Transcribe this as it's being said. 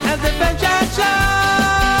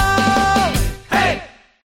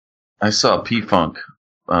saw P-Funk,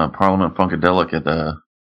 Parliament Funkadelic at the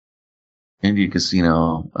India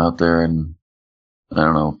Casino out there in, I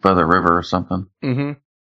don't know, Feather River or something. Mm-hmm.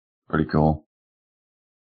 Pretty cool.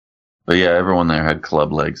 But yeah, everyone there had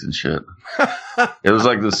club legs and shit. It was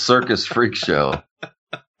like the circus freak show.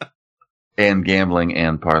 And gambling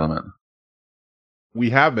and Parliament.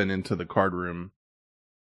 We have been into the card room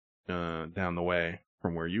down the way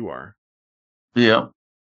from where you are. Yeah.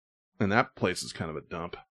 And that place is kind of a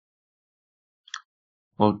dump.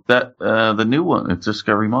 Well, that the new one, it just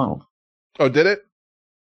got remodeled. Oh, did it?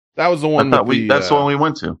 That was the one. That's the one we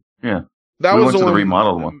went to. Yeah. That we was went to the the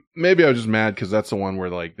remodeled one. Maybe I was just mad because that's the one where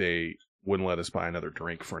like they wouldn't let us buy another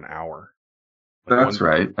drink for an hour. Like that's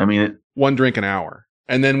right. I mean, one drink an hour.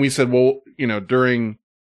 And then we said, well, you know, during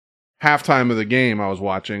halftime of the game I was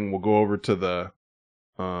watching, we'll go over to the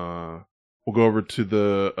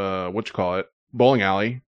bowling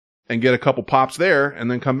alley and get a couple pops there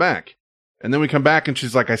and then come back. And then we come back and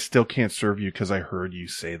she's like, I still can't serve you because I heard you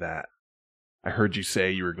say that. I heard you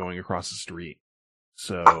say you were going across the street.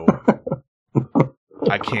 So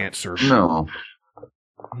I can't serve you. No.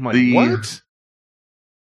 I'm like, what?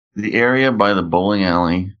 The area by the bowling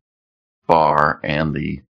alley bar and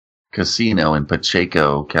the casino in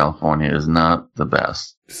Pacheco, California is not the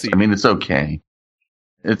best. Seedy. I mean, it's okay.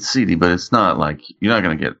 It's seedy, but it's not like, you're not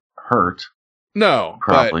going to get hurt. No.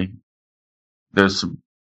 Probably. There's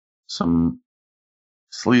some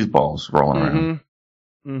sleazeballs rolling around.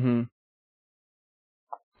 Mm-hmm.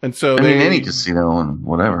 And so I mean, any casino and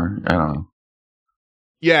whatever. I don't know.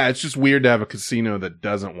 Yeah, it's just weird to have a casino that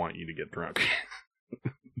doesn't want you to get drunk.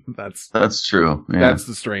 That's true. Yeah. That's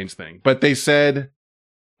the strange thing. But they said,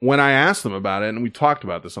 when I asked them about it, and we talked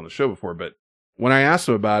about this on the show before, but when I asked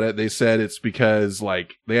them about it, they said it's because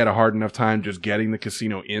like they had a hard enough time just getting the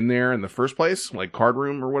casino in there in the first place, like card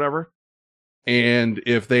room or whatever. And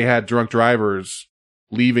if they had drunk drivers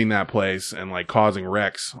leaving that place and like causing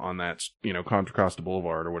wrecks on that, you know, Contra Costa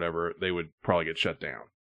Boulevard or whatever, they would probably get shut down.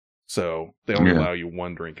 So they only allow you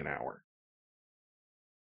one drink an hour.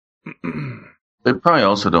 They probably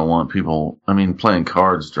also don't want people, I mean, playing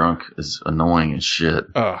cards drunk is annoying as shit.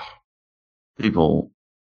 Ugh. People,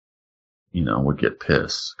 you know, would get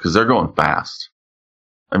pissed because they're going fast.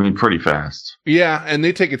 I mean, pretty fast. Yeah, and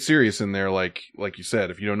they take it serious in there, like you said.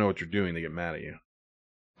 If you don't know what you're doing, they get mad at you.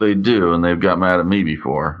 They do, and they've got mad at me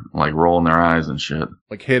before, like rolling their eyes and shit.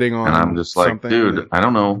 Like hitting on. And I'm just like, dude, I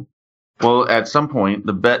don't know. Well, at some point,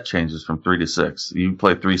 the bet changes from 3 to 6. You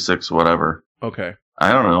play 3-6, whatever. Okay.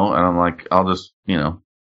 I don't know. And I'm like, I'll just, you know,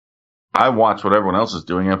 I watch what everyone else is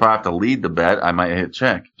doing. If I have to lead the bet, I might hit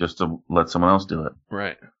check just to let someone else do it.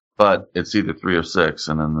 Right. But it's either 3 or 6,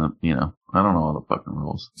 and then you know, I don't know all the fucking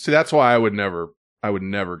rules. See, that's why I would never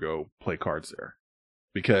go play cards there,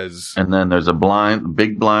 because. And then there's a blind,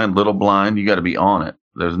 big blind, little blind. You got to be on it.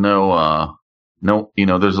 There's no, you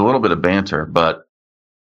know, there's a little bit of banter, but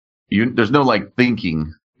there's no like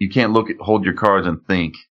thinking. You can't hold your cards and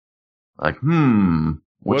think. Like,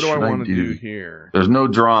 what do I want to do here? There's no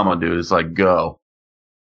drama, dude. It's like, go.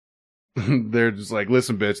 They're just like,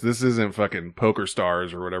 listen, bitch, this isn't fucking Poker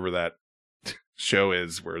Stars or whatever that show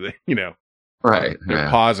is where they, you know, right. They're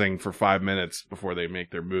pausing for 5 minutes before they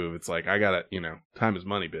make their move. It's like, I gotta, you know, time is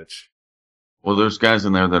money, bitch. Well, there's guys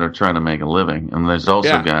in there that are trying to make a living, and there's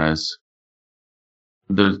also guys.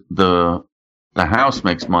 The house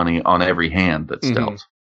makes money on every hand that's dealt.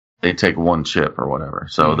 They take one chip or whatever.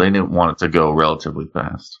 So they didn't want it to go relatively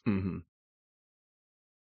fast. Mm-hmm.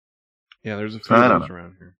 Yeah, there's a few of those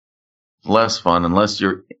around here. Less fun unless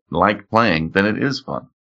you're like playing, then it is fun.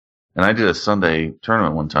 And I did a Sunday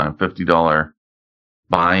tournament one time, $50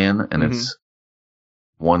 buy-in, and it's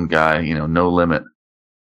one guy, you know, no limit.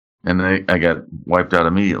 And I got wiped out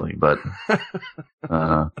immediately, but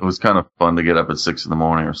it was kind of fun to get up at 6 a.m.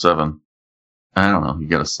 or 7. I don't know. You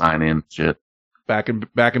got to sign in, shit. Back in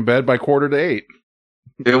bed by 7:45.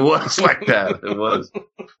 It was like that. It was.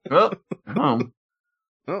 Well, home.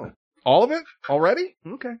 Oh, all of it already?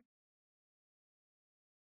 Okay.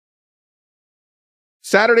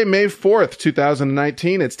 Saturday, May 4th,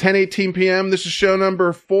 2019. It's 10:18 p.m. This is show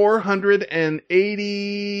number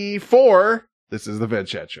 484. This is the Veg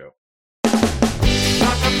Chat Show.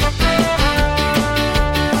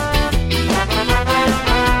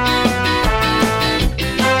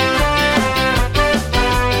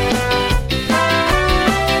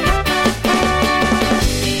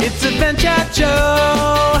 It's a Veg Chat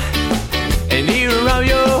Show, and here are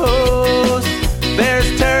your hosts.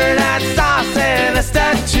 There's turnout sauce and a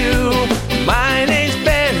statue. My name's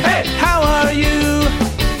Ben. Hey, how are you?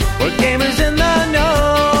 We're gamers in the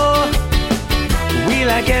know. We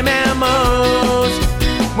like MMOs.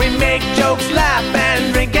 We make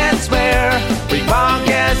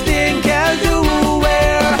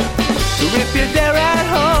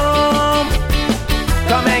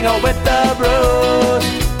with the bros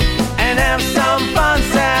and have some fun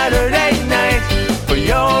Saturday night. For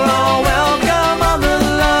you're all welcome on the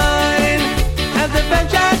line at the Veg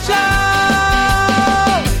Chat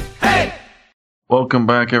Show. Hey! Welcome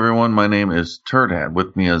back, everyone. My name is Turdad.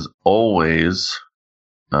 With me, as always,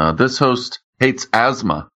 this host hates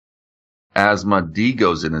asthma. Asthma D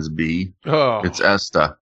goes in his B. Oh, It's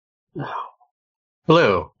Esta.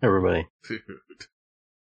 Hello, everybody. dude.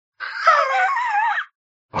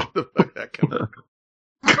 What the fuck that come up?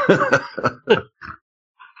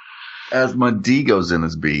 Asthma D goes in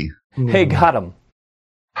his B. Hey, got him.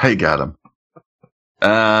 Hey, got him.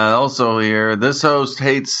 Also here, this host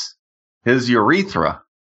hates his urethra.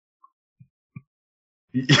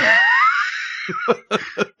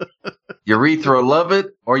 Urethra, love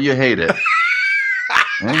it or you hate it?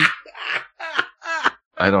 Eh?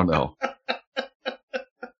 I don't know.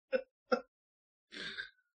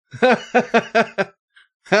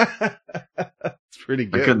 It's pretty I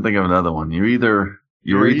good. couldn't think of another one. You either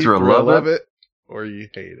urethra love it. or you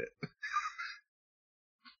hate it.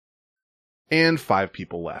 And 5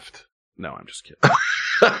 people left. No, I'm just kidding.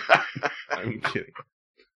 I'm kidding.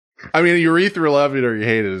 I mean, urethra love it or you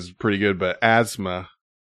hate it is pretty good, but asthma,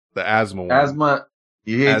 the asthma one. Asthma.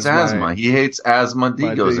 He hates asthma. He hates asthma. D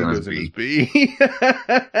my goes D in his B. B.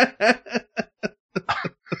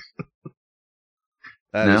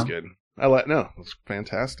 That is No? good. It's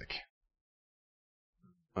fantastic.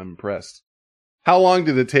 I'm impressed. How long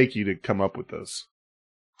did it take you to come up with those?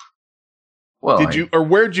 Well,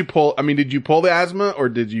 Where'd you pull? I mean, did you pull the asthma or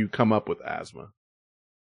did you come up with asthma?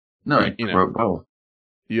 No, Right, I wrote both.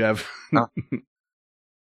 You have, No.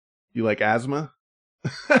 You like asthma?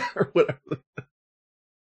 Or whatever.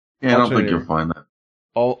 Yeah, I don't think Alternator. you'll find that.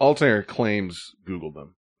 Alternator claims Googled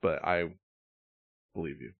them, but I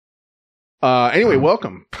believe you. Anyway,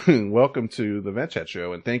 welcome. Welcome to the Veg Chat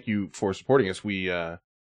Show, and thank you for supporting us. We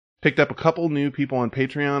picked up a couple new people on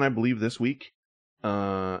Patreon, I believe, this week.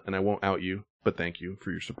 And I won't out you, but thank you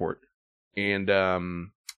for your support. And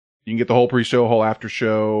you can get the whole pre-show, whole after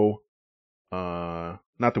show.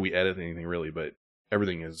 Not that we edit anything really, but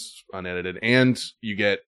everything is unedited. And you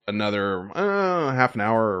get another half an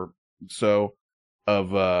hour or so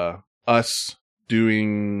of us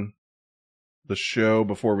doing the show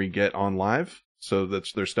before we get on live. So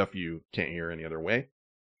there's stuff you can't hear any other way.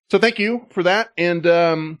 So thank you for that.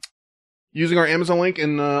 And using our Amazon link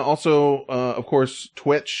and also, of course,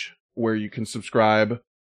 Twitch, where you can subscribe.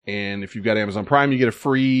 And if you've got Amazon Prime, you get a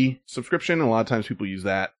free subscription. And a lot of times people use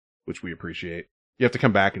that, which we appreciate. You have to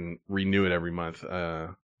come back and renew it every month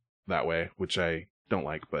that way, which I don't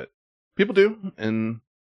like, but people do. And,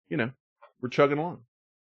 you know, we're chugging along.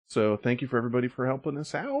 So thank you for everybody for helping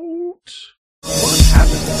us out. What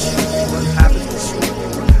happened this week? What happened this week?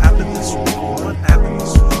 What happened this week? What happened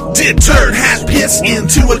this week? Did Turd Hat piss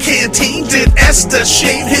into a canteen? Did Esther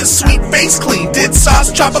shave his sweet face clean? Did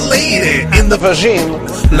Sauce chop a lady in the vagine?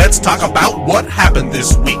 Let's talk about what happened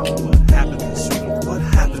this week. What happened this week? What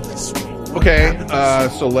happened this week? Okay,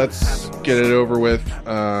 so let's get it over with.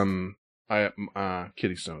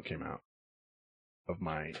 Kitty Stone came out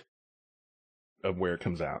of where it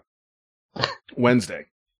comes out Wednesday.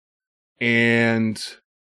 And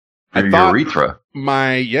I Your thought urethra.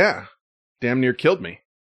 damn near killed me.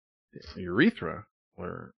 Urethra,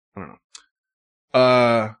 or I don't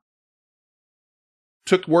know.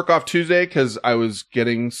 Took work off Tuesday because I was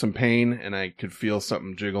getting some pain and I could feel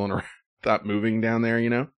something jiggling around, thought moving down there, you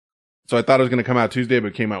know. So I thought it was going to come out Tuesday, but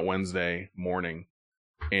it came out Wednesday morning,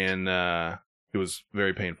 and it was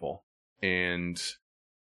very painful. And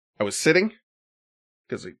I was sitting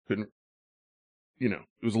because I couldn't. You know,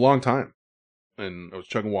 it was a long time, and I was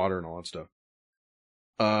chugging water and all that stuff.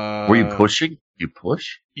 Were you pushing? You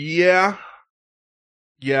push? Yeah.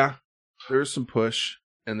 There's some push,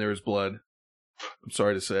 and there's blood. I'm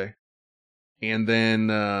sorry to say. And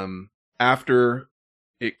then after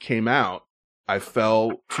it came out, I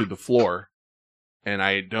fell to the floor, and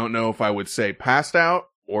I don't know if I would say passed out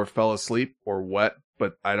or fell asleep or what,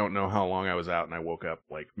 but I don't know how long I was out, and I woke up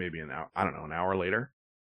like maybe an hour later.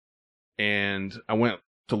 And I went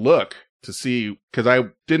to look to see, because I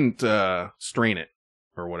didn't strain it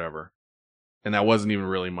or whatever. And that wasn't even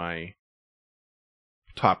really my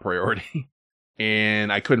top priority.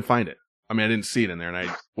 And I couldn't find it. I mean, I didn't see it in there, and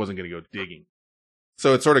I wasn't going to go digging.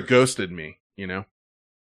 So it sort of ghosted me, you know?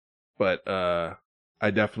 But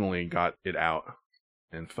I definitely got it out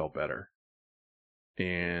and felt better.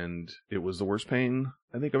 And it was the worst pain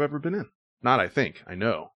I think I've ever been in. Not I think, I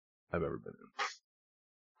know I've ever been in.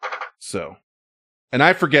 So, and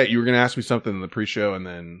I forget, you were going to ask me something in the pre-show, and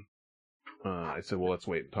then I said, well, let's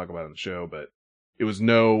wait and talk about it in the show, but It was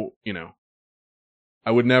no,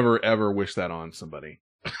 I would never ever wish that on somebody.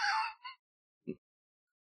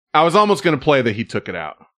 I was almost going to play that he took it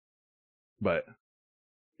out, but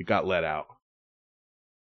it got let out.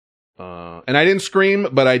 And I didn't scream,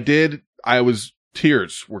 but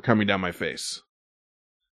tears were coming down my face.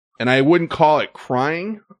 And I wouldn't call it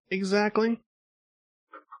crying exactly.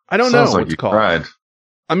 I don't know what to call it.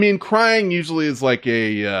 I mean, crying usually is like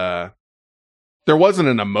there wasn't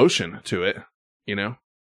an emotion to it, it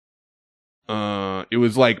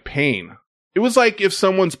was like pain. It was like if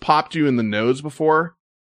someone's popped you in the nose before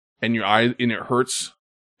and and it hurts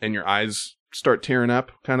and your eyes start tearing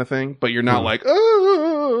up kind of thing, but you're not like,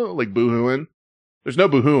 oh, like boo-hooing. There's no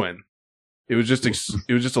boo-hooing. It was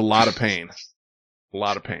just a lot of pain. A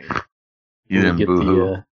lot of pain. You didn't get boo-hoo.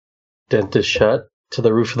 the dentist shot to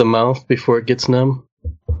the roof of the mouth before it gets numb.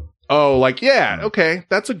 Oh, like, yeah, okay.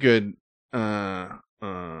 That's a good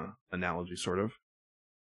analogy, sort of.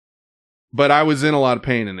 But I was in a lot of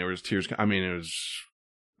pain and there was tears. I mean, it was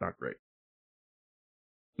not great.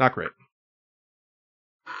 Not great.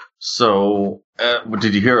 So,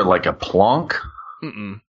 did you hear like a plonk?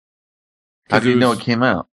 Mm-mm. How do you know it came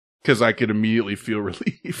out? Because I could immediately feel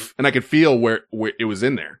relief. And I could feel where it was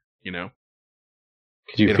in there, Could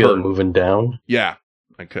you feel it moving down? Yeah,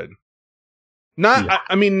 I could. Not, yeah.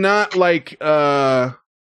 I mean, not like, how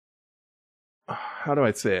do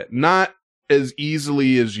I say it? Not as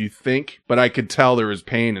easily as you think, but I could tell there was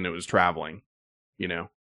pain and it was traveling,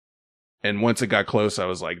 And once it got close, I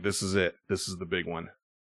was like, this is it. This is the big one.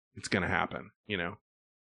 It's going to happen,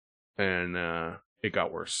 And it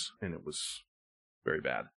got worse and it was very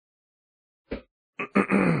bad.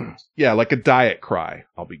 Yeah, like a diet cry.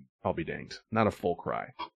 I'll be danged. Not a full cry.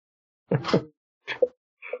 like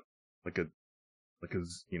a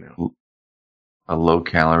a low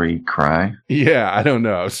calorie cry. Yeah, I don't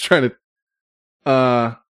know. I was trying to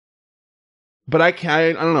but I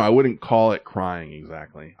don't know. I wouldn't call it crying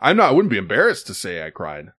exactly. I wouldn't be embarrassed to say I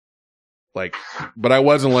cried. Like, but I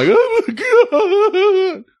wasn't like, oh my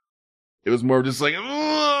God. It was more just like,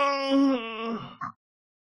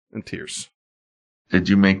 and tears. Did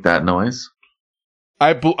you make that noise?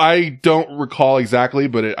 I don't recall exactly,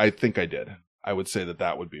 but I think I did. I would say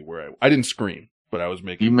that would be where I didn't scream, but I was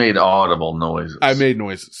making. You made audible noises. I made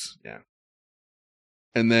noises, yeah.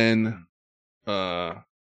 And then,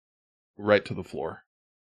 right to the floor.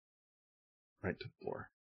 Right to the floor.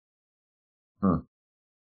 Huh.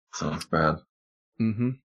 Sounds bad.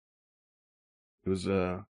 Mm-hmm. It was,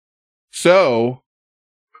 so,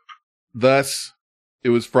 thus, it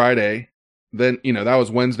was Friday. Then, that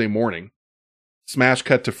was Wednesday morning. Smash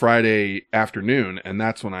cut to Friday afternoon, and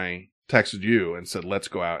that's when I texted you and said, let's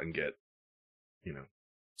go out and get,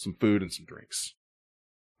 some food and some drinks.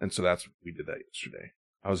 And so we did that yesterday.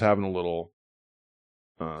 I was having a little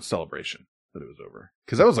celebration that it was over.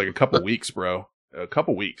 Because that was like a couple weeks, bro. A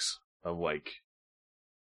couple weeks of like,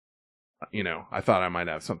 I thought I might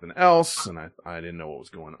have something else, and I didn't know what was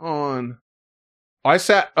going on. I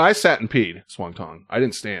sat and peed, Swung Tong. I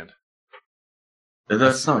didn't stand.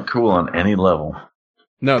 That's not cool on any level.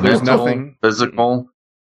 No, there's mental, nothing. Physical.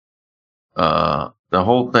 The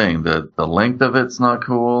whole thing, the length of it's not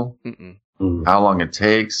cool. Mm-mm. How long it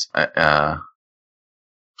takes. The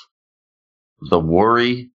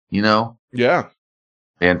worry, Yeah.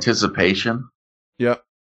 The anticipation. Yep.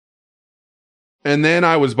 And then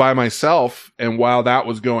I was by myself, and while that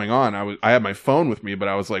was going on, I had my phone with me, but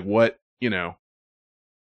I was like, what, it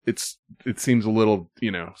seems a little,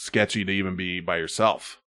 sketchy to even be by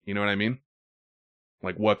yourself. You know what I mean?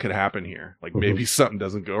 Like, what could happen here? Like, maybe something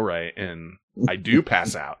doesn't go right, and I do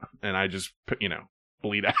pass out, and I just,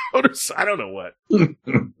 bleed out, or I don't know what.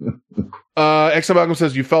 XM Malcolm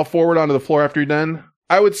says, you fell forward onto the floor after you're done?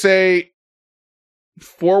 I would say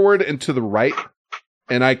forward and to the right,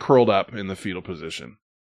 and I curled up in the fetal position.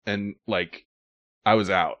 And, like, I was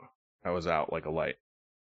out. I was out like a light.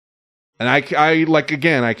 And I like,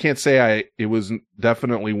 again, I can't say it was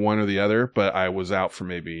definitely one or the other, but I was out for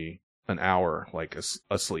maybe an hour, like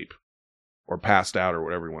asleep or passed out or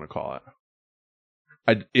whatever you want to call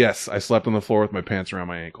it. Yes, I slept on the floor with my pants around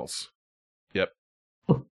my ankles. Yep.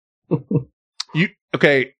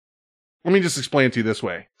 Okay, let me just explain it to you this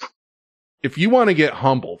way. If you want to get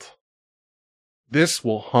humbled, this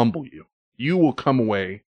will humble you. You will come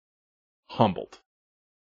away humbled.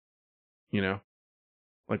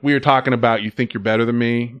 Like we were talking about, you think you're better than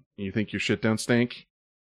me, you think your shit don't stink.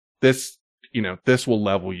 This will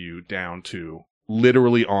level you down to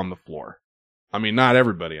literally on the floor. I mean, not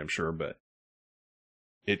everybody, I'm sure, but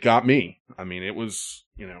it got me. I mean, it was,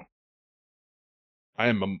 I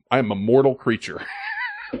am a mortal creature.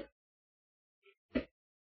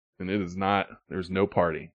 And it is not, there's no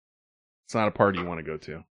party. It's not a party you want to go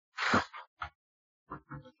to.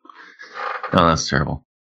 Oh, that's terrible.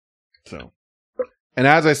 So, and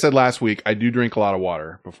as I said last week, I do drink a lot of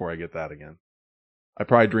water before I get that again. I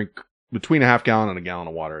probably drink between a half gallon and a gallon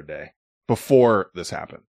of water a day before this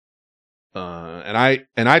happened. And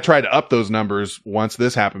I tried to up those numbers once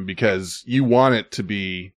this happened because you want it to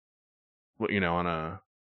be, you know,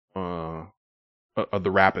 on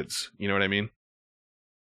the rapids. You know what I mean?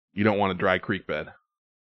 You don't want a dry creek bed.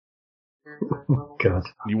 God.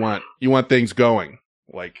 You want things going,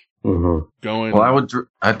 like going. Well,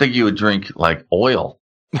 I think you would drink like oil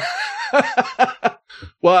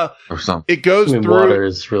well, or something. it goes through. Water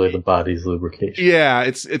is really the body's lubrication. Yeah,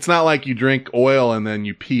 it's not like you drink oil and then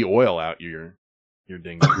you pee oil out your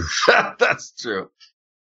ding. That's true.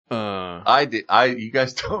 You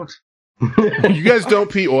guys don't. You guys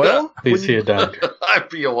don't pee oil? Please see a doctor. I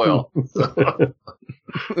pee oil.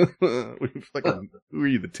 Like who are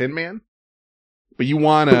you, the Tin Man? But you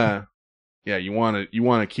wanna, yeah, you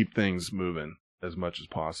wanna keep things moving as much as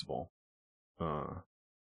possible.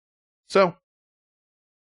 So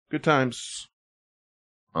good times.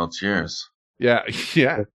 Well, cheers. Yeah,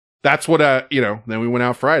 yeah. That's what then we went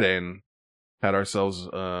out Friday and had ourselves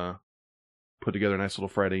put together a nice little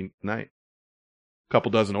Friday night.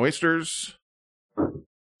 Couple dozen oysters,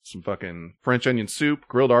 some fucking French onion soup,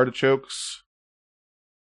 grilled artichokes.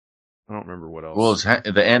 I don't remember what else. Well, it's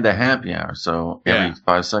the end of happy hour, so every Yeah.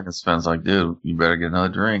 5 seconds Sven's like, dude, you better get another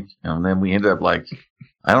drink. And then we ended up like,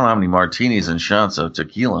 I don't know how many martinis and shots of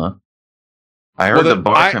tequila. I heard the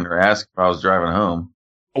bartender ask if I was driving home.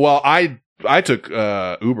 Well, I took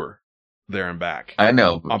Uber there and back. I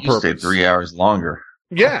know, but On you stayed purpose. 3 hours longer.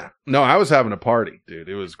 Yeah. No, I was having a party, dude.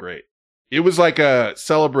 It was great. It was like a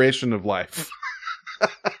celebration of life.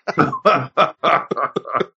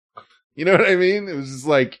 You know what I mean? It was just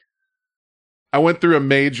like, I went through a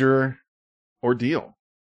major ordeal.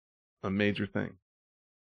 A major thing.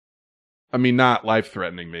 I mean, not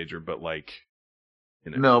life-threatening major, but like,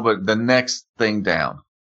 you know. No, but the next thing down.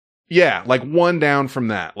 Yeah, like one down from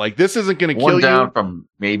that. Like, this isn't going to kill One down you, from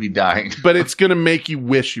maybe dying. but it's going to make you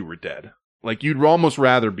wish you were dead. Like, you'd almost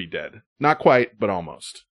rather be dead. Not quite, but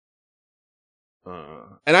almost.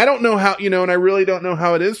 And I don't know how, and I really don't know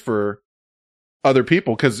how it is for other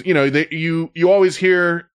people. Cause, you always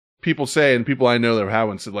hear people say, and people I know that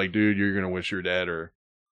have said like, dude, you're going to wish you're dead, or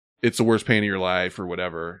it's the worst pain of your life, or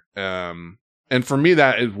whatever. And for me,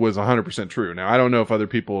 that was 100% true. Now, I don't know if other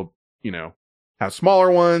people, have smaller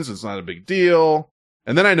ones. It's not a big deal.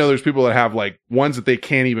 And then I know there's people that have like ones that they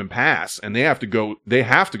can't even pass, and they have to go to the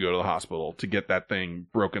hospital to get that thing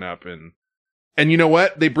broken up. And you know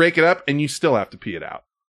what? They break it up and you still have to pee it out.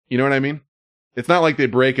 You know what I mean? It's not like they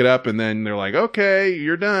break it up and then they're like, okay,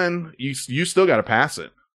 you're done. You still got to pass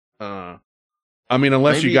it. I mean,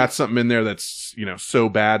 unless you got something in there that's, so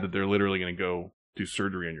bad that they're literally going to go do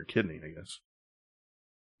surgery on your kidney, I guess.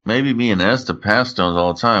 Maybe me and Esther pass stones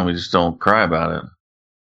all the time. We just don't cry about it.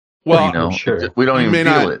 Well, sure. We don't you even may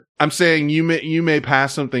feel not, it. I'm saying you may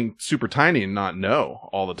pass something super tiny and not know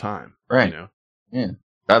all the time. Right. Yeah.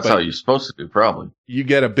 That's But- how you're supposed to do, probably. You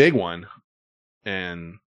get a big one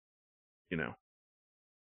and,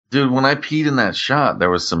 Dude, when I peed in that shot, there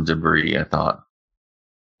was some debris, I thought.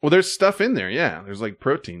 well, there's stuff in there. Yeah. There's like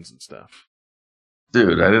proteins and stuff.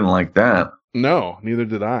 Dude, I didn't like that. No, neither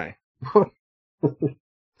did I.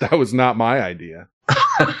 That was not my idea.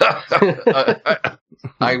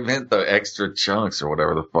 I meant the extra chunks or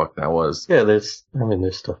whatever the fuck that was. Yeah, there's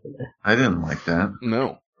stuff in there. I didn't like that.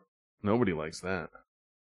 No, nobody likes that.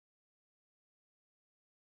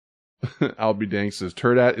 I'll be dang says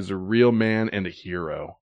Turdat is a real man and a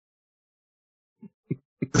hero.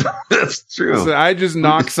 That's true. So I just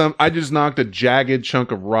knocked a jagged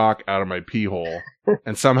chunk of rock out of my pee hole,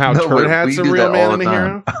 and somehow No, but Turdat's we a do real that man all and a the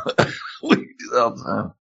hero. time. We do that all the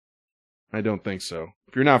time. I don't think so.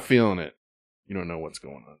 If you're not feeling it, you don't know what's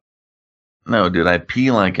going on. No, dude, I pee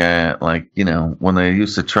like when they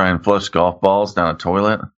used to try and flush golf balls down a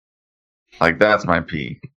toilet. Like, that's my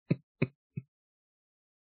pee.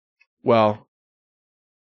 Well,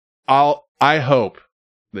 I hope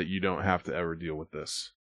that you don't have to ever deal with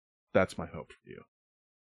this. That's my hope for you.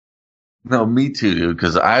 No, me too, dude,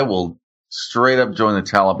 because I will straight up join the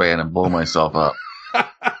Taliban and blow myself up.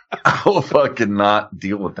 I will fucking not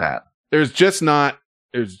deal with that. There's just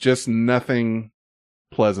nothing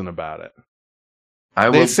pleasant about it.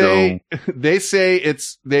 They say,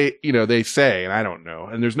 and I don't know,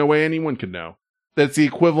 and there's no way anyone could know, that it's the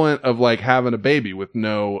equivalent of like having a baby with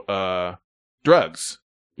no, drugs,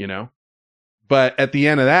 But at the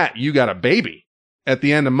end of that, you got a baby. At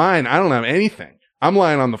the end of mine, I don't have anything. I'm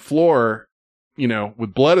lying on the floor, you know,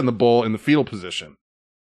 with blood in the bowl in the fetal position.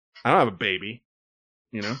 I don't have a baby,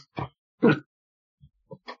 you know?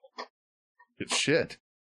 It's shit.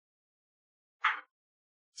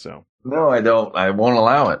 So. No, I don't. I won't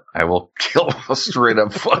allow it. I will kill straight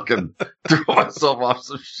up fucking throw myself off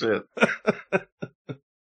some shit.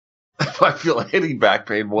 If I feel any back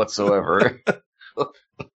pain whatsoever.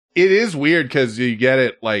 It is weird because you get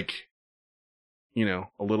it like, you know,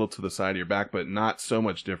 a little to the side of your back, but not so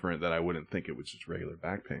much different that I wouldn't think it was just regular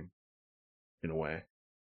back pain in a way.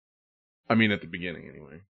 I mean, at the beginning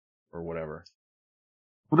anyway, or whatever.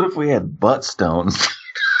 What if we had butt stones?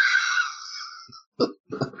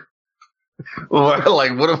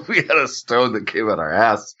 Like, what if we had a stone that came out our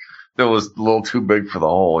ass that was a little too big for the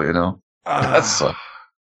hole, you know? That's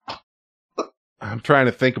I'm trying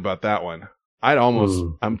to think about that one.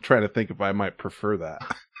 I'm trying to think if I might prefer that.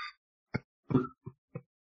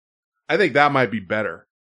 I think that might be better.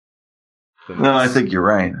 No, I think you're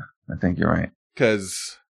right.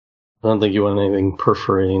 Because I don't think you want anything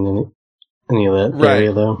perforating any of that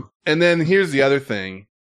area, though. And then here's the other thing.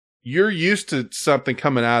 You're used to something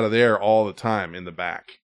coming out of there all the time in the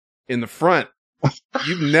back. In the front,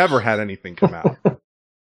 you've never had anything come out.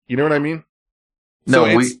 You know what I mean?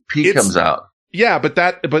 No, pee comes out. Yeah,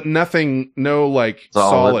 but nothing, no like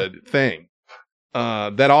solid thing.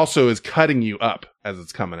 That also is cutting you up as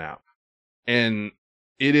it's coming out. And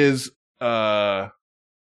it is, you know,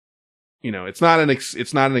 it's not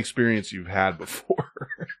an experience you've had before.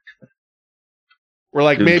 We're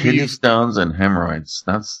like, maybe kidney stones and hemorrhoids.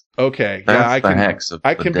 That's okay. That's the hex of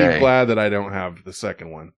I can the day. be glad that I don't have the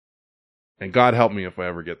second one. And God help me if I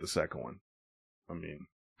ever get the second one. I mean,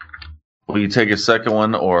 will you take a second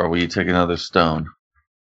one or will you take another stone?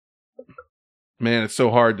 Man, it's so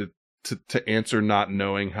hard to answer not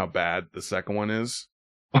knowing how bad the second one is.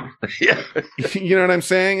 Yeah. You know what I'm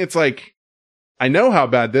saying? It's like, I know how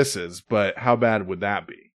bad this is, but how bad would that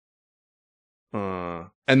be?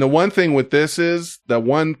 And the one thing with this is, the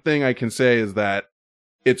one thing I can say is that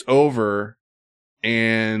it's over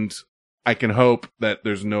and I can hope that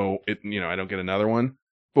there's I don't get another one.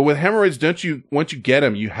 But with hemorrhoids, once you get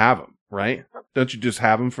them, you have them, right? Don't you just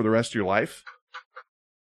have them for the rest of your life?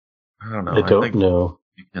 I don't know. I don't know.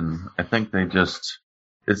 I think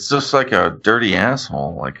it's just like a dirty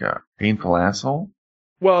asshole, like a painful asshole.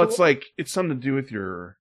 Well, it's something to do with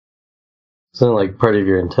your... Isn't it like part of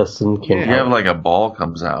your intestine came You have like a ball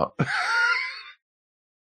comes out.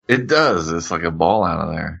 It does. It's like a ball out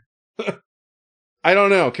of there. I don't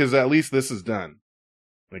know, because at least this is done.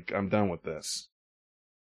 Like, I'm done with this.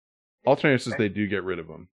 Alternative says they do get rid of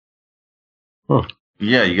them. Huh.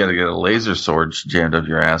 Yeah, you got to get a laser sword jammed up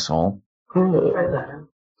your asshole. I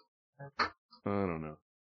don't know.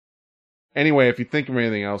 Anyway, if you think of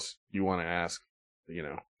anything else you want to ask, you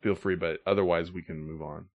know, feel free, but otherwise we can move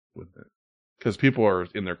on with it. Because people are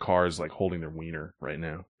in their cars, like, holding their wiener right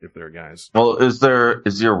now, if they're guys. Well, is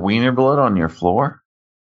your wiener blood on your floor?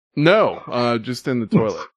 No, just in the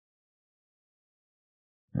toilet.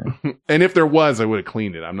 Yeah. And if there was, I would have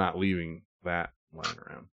cleaned it. I'm not leaving that lying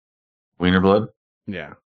around. Wiener blood?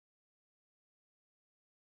 Yeah.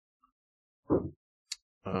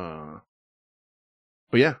 But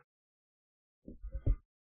yeah.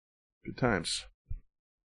 Good times.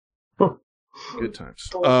 Good times.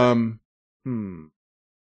 Albie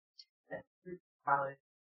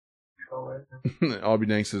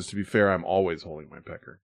Dank says, to be fair, I'm always holding my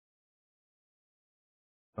pecker.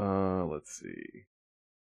 Let's see.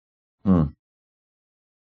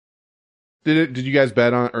 Did you guys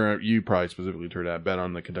bet on, or you probably specifically turned out, bet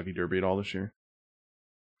on the Kentucky Derby at all this year?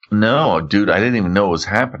 No, dude, I didn't even know it was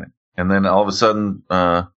happening. And then all of a sudden,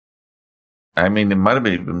 I mean, it might have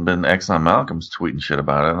even been Exxon Malcolm's tweeting shit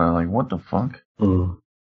about it. And I'm like, what the fuck?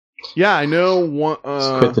 Yeah, I know one,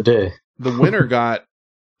 quite the day. The winner got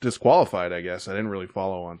disqualified, I guess. I didn't really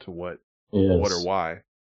follow on to what or why.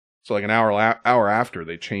 So like an hour after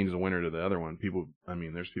they changed the winner to the other one,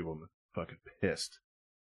 there's people fucking pissed.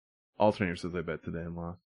 Alternator says they bet today and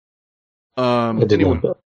lost. I didn't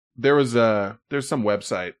know that. There's some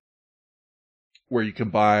website where you can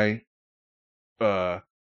buy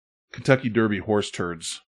Kentucky Derby horse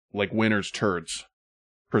turds, like winner's turds,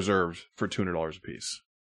 preserved for $200 a piece.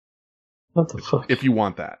 What the fuck? If you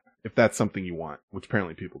want that. If that's something you want, which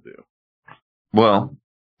apparently people do. Well,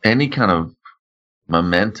 any kind of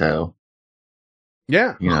memento.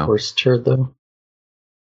 Yeah. You know. Horse turd, though.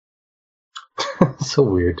 So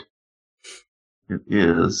weird. It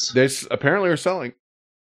is. They apparently are selling.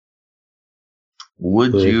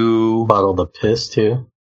 Would They you bottle the piss, too?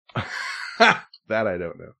 That I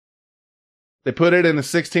don't know. They put it in a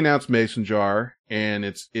 16-ounce mason jar, and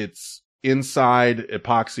it's inside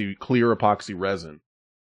clear epoxy resin.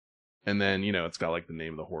 And then, it's got like the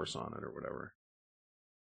name of the horse on it or whatever.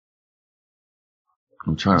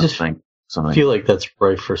 I'm trying to think something. I feel like that's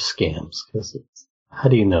rife for scams, because how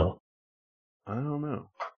do you know? I don't know.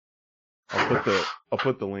 I'll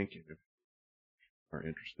put the link in if you are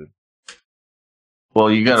interested. Well,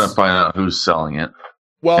 you got to find out who's selling it.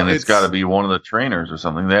 Well, and it's got to be one of the trainers or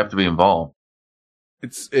something. They have to be involved.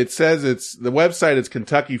 It says the website is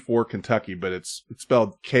Kentucky for Kentucky, but it's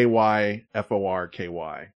spelled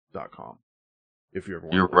KYFORKY.com. If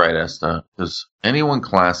you're right, Esta, because anyone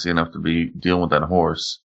classy enough to be dealing with that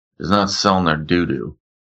horse is not selling their doo-doo.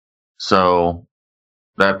 So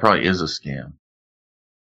that probably is a scam.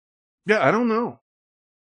 Yeah, I don't know.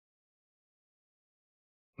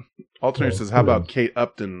 Alternator says, how about Kate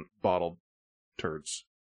Upton bottled turds?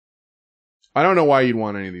 I don't know why you'd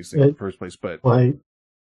want any of these things in the first place, but... Why?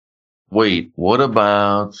 Wait, what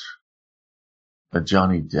about a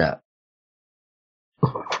Johnny Depp?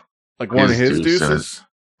 Like one of his deuces?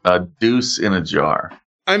 A deuce in a jar.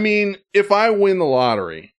 I mean, if I win the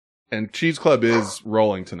lottery, and Cheese Club is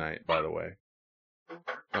rolling tonight, by the way,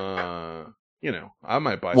 I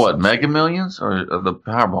might buy what, Mega Millions or the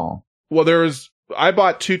Powerball? Well, I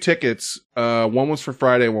bought 2 tickets. One was for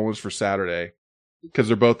Friday, one was for Saturday, because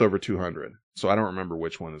they're both over 200. So I don't remember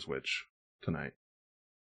which one is which tonight.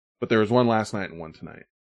 But there was one last night and one tonight.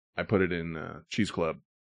 I put it in Cheese Club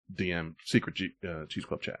DM, secret Cheese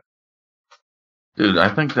Club chat. Dude,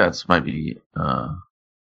 I think that's might be,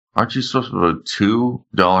 aren't you supposed to put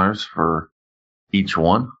 $2 for each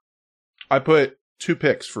one? I put 2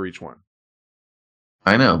 picks for each one.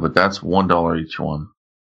 I know, but that's $1 each one.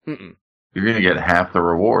 Mm-mm. You're going to get half the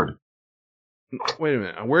reward. Wait a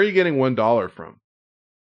minute. Where are you getting $1 from?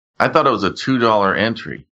 I thought it was a $2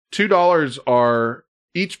 entry. $2 are,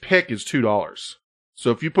 each pick is $2.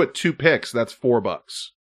 So if you put 2 picks, that's $4.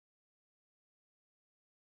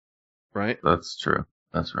 Right? That's true.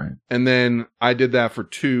 That's right. And then I did that for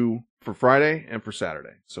 2 for Friday and for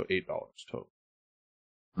Saturday. So $8 total.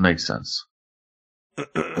 Makes sense.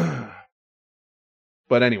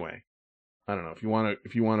 But anyway, I don't know. If you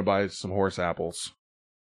want to buy some horse apples,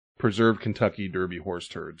 preserved Kentucky Derby horse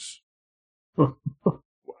turds.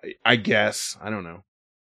 I guess. I don't know.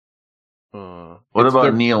 What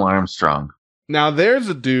about Neil Armstrong? Now there's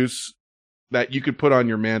a deuce that you could put on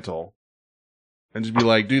your mantle and just be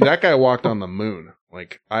like, dude, that guy walked on the moon.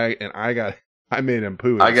 Like I made him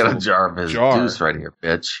poo. I got a jar of his deuce right here,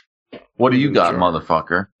 bitch. What do you got,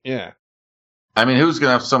 motherfucker? Yeah. I mean, who's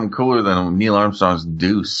gonna have something cooler than Neil Armstrong's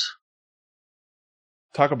deuce?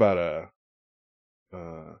 Talk about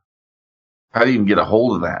how do you even get a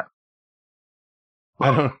hold of that?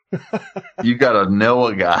 I don't. You got to know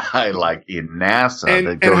a guy like in NASA.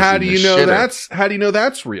 And how do you know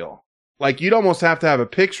that's real? Like you'd almost have to have a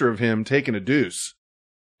picture of him taking a deuce.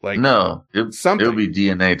 Like no, it'll be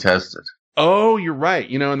DNA tested. Oh, you're right.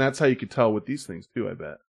 And that's how you could tell with these things too. I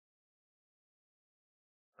bet.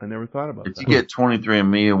 I never thought about that. If you get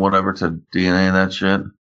 23andMe and whatever to DNA that shit,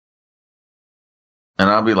 and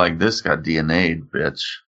I'll be like, this got DNA'd, bitch.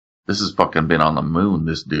 This has fucking been on the moon,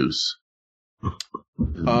 this deuce.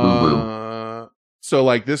 So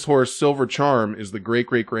like this horse, Silver Charm, is the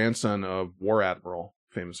great-great-grandson of War Admiral,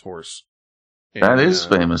 famous horse. And, that is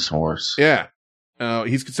famous horse. Yeah.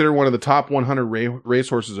 He's considered one of the top 100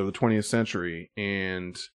 racehorses of the 20th century,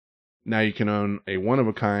 and now you can own a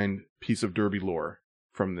one-of-a-kind piece of Derby lore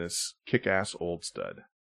from this kick-ass old stud.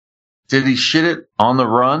 Did he shit it on the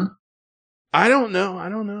run? I don't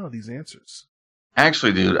know these answers.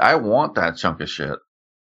 Actually, dude, I want that chunk of shit.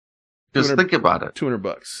 Just think about it.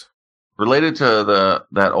 $200. Related to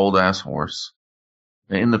that old ass horse.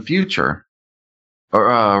 In the future,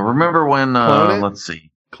 or remember when? Let's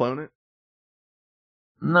see. Clone it?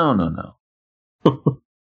 No.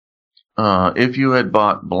 If you had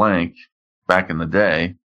bought blank back in the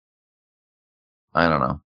day, I don't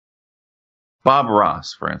know. Bob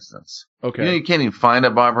Ross, for instance. Okay. You can't even find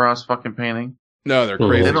a Bob Ross fucking painting. No, they're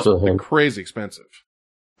crazy. They're crazy expensive.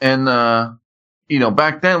 And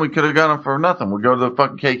back then we could have got them for nothing. We'd go to the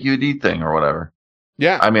fucking KQED thing or whatever.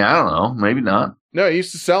 Yeah. I mean, I don't know. Maybe not. No, he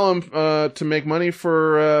used to sell them to make money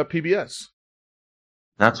for PBS.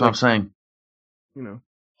 That's what I'm saying.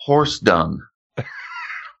 Horse dung.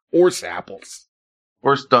 Horse apples.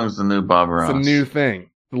 Horse dung's the new Bob Ross. It's a new thing.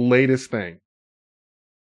 The latest thing.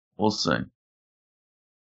 We'll see.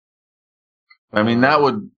 I mean,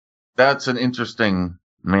 that's an interesting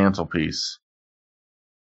mantelpiece.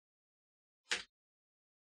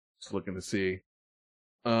 Just looking to see.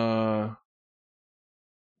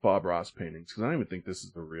 Bob Ross paintings because I don't even think this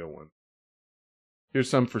is the real one. Here's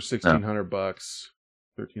some for $1,600,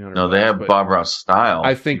 $1,300. No, they have Bob Ross style.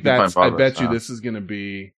 I think that's. I bet you this is going to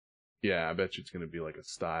be. Yeah, I bet you it's going to be like a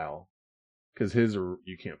style because his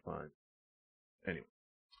you can't find. Anyway.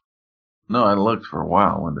 No, I looked for a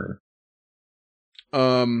while one day.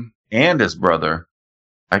 And his brother.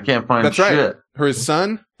 I can't find that's shit. Right. Or his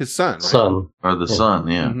son, right? Son. Or the son,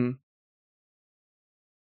 yeah.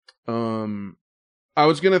 Mm-hmm. I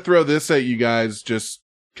was gonna throw this at you guys just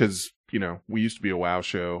because we used to be a WoW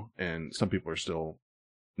show, and some people are still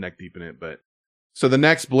neck deep in it. But so the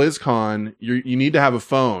next BlizzCon, you need to have a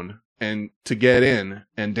phone and to get in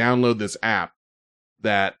and download this app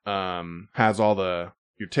that has all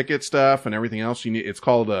your ticket stuff and everything else you need. It's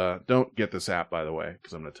called don't get this app, by the way,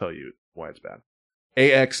 because I'm going to tell you why it's bad.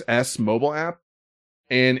 AXS mobile app,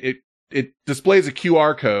 and it displays a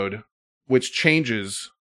QR code which changes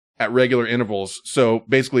at regular intervals. So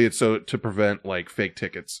basically it's to prevent like fake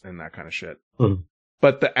tickets and that kind of shit. Mm.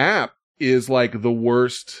 But the app is like the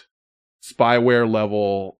worst spyware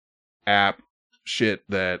level app shit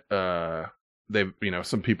that they've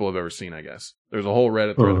some people have ever seen, I guess. There's a whole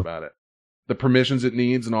Reddit thread about it. The permissions it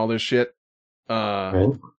needs and all this shit.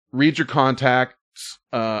 Read your contacts,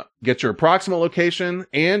 get your approximate location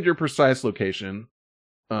and your precise location.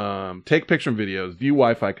 Take picture and videos, view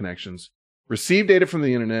Wi-Fi connections, receive data from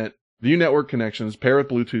the internet, view network connections, pair with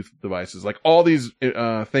Bluetooth devices, like all these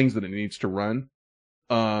things that it needs to run.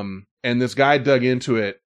 And this guy dug into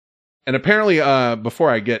it. And apparently, before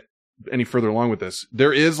I get any further along with this,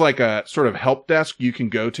 there is like a sort of help desk you can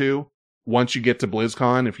go to once you get to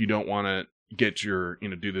BlizzCon if you don't want to get your,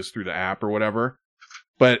 do this through the app or whatever.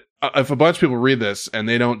 But if a bunch of people read this and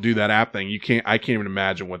they don't do that app thing, I can't even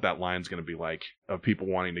imagine what that line's going to be like of people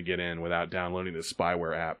wanting to get in without downloading this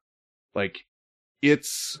spyware app. Like,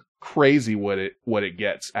 it's crazy what it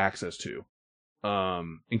gets access to.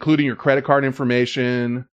 Including your credit card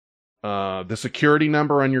information, the security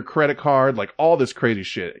number on your credit card, like all this crazy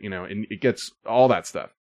shit, and it gets all that stuff.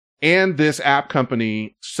 And this app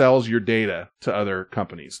company sells your data to other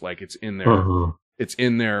companies. Like it's in their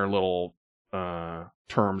little,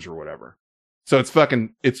 terms or whatever. So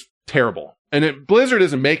it's terrible. And Blizzard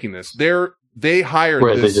isn't making this. They hired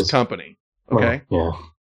this company. Okay. Yeah.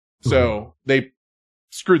 So they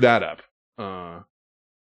screwed that up.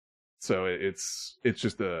 So it's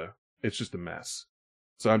just a mess.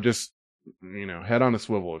 So I'm just, head on a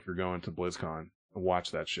swivel if you're going to BlizzCon and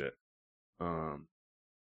watch that shit.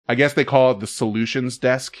 I guess they call it the solutions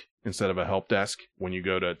desk instead of a help desk when you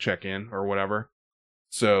go to check in or whatever.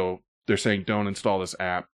 So they're saying don't install this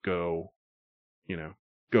app. Go to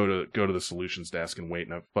the solutions desk and wait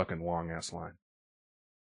in a fucking long ass line.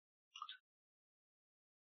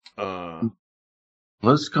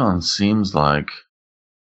 BlizzCon seems like,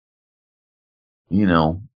 I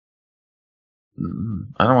don't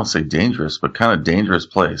want to say dangerous, but kind of dangerous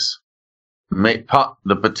place.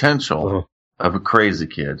 The potential of a crazy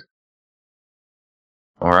kid.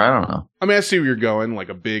 Or I don't know. I mean, I see where you're going. Like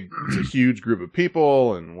it's a huge group of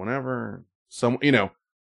people and whatever.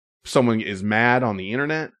 Someone is mad on the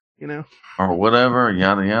internet, or whatever,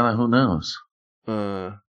 yada yada. Who knows?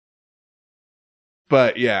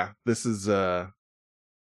 But yeah, this is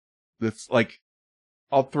this like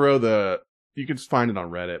I'll throw you can find it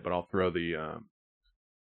on Reddit, but I'll throw the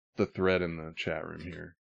thread in the chat room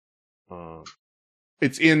here.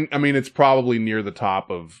 It's probably near the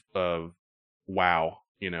top of WoW,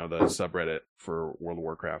 the subreddit for World of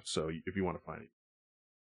Warcraft. So if you want to find it,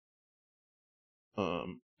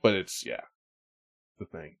 but it's the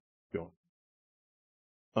thing. Go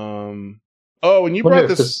on. And you brought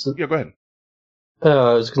this. Yeah, go ahead.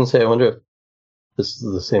 I was going to say, I wonder if this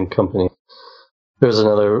is the same company. There was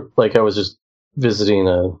another, I was just visiting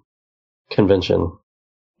a convention,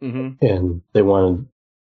 and they wanted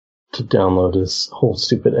to download this whole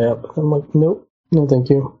stupid app. I'm like, nope, no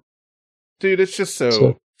thank you. Dude, it's just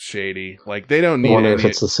so shady. Like, they don't need I wonder if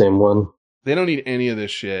it's the same one. They don't need any of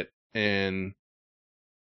this shit, and,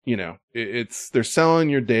 they're selling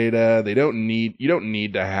your data. You don't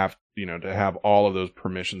need to have, to have all of those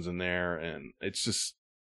permissions in there, and it's just...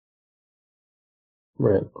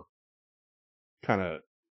 Right. Kind of,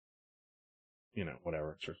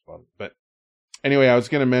 whatever. But anyway, I was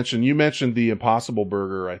going to mention, you mentioned the Impossible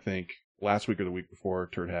Burger, I think, last week or the week before,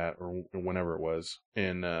 Turd Hat, or whenever it was.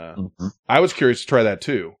 And I was curious to try that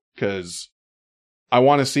too, because I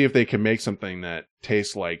want to see if they can make something that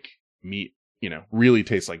tastes like meat, really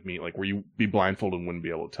tastes like meat, like where you be blindfolded and wouldn't be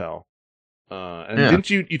able to tell. Didn't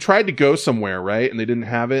you tried to go somewhere, right? And they didn't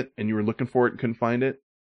have it, and you were looking for it and couldn't find it?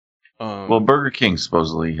 Well, Burger King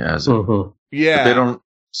supposedly has it. Mm-hmm. Yeah. But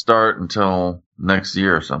start until next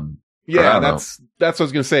year or something. Yeah, that's what I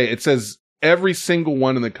was going to say. It says every single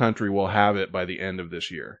one in the country will have it by the end of this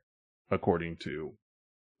year, according to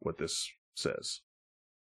what this says.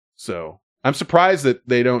 So I'm surprised that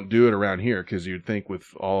they don't do it around here, because you'd think with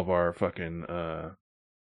all of our fucking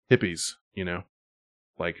hippies, you know,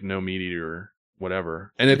 like no meat eater,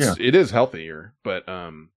 whatever, and it is healthier, but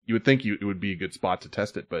you would think it would be a good spot to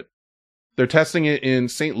test it, but they're testing it in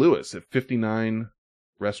St. Louis at 59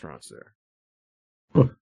 restaurants there.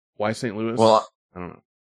 Why St. Louis? Well, I don't know.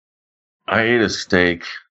 I ate a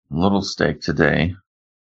little steak today.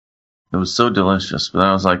 It was so delicious, but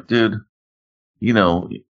I was like, dude, you know,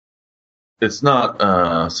 it's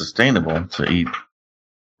not sustainable to eat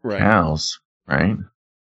cows, right?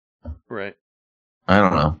 Right. I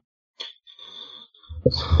don't know.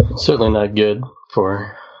 Certainly not good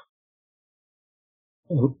for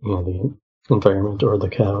the environment or the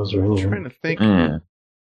cows or anything. I'm trying to think. Yeah.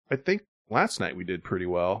 I think last night we did pretty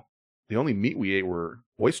well. The only meat we ate were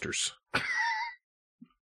oysters.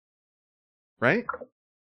 Right?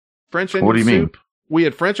 French onion soup. What do you mean? We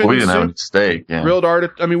had French onion We didn't soup. have steak. Yeah. Grilled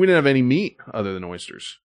artichoke. I mean, we didn't have any meat other than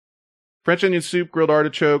oysters. French onion soup, grilled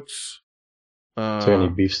artichokes. Is there any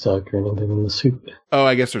beef stock or anything in the soup? Oh,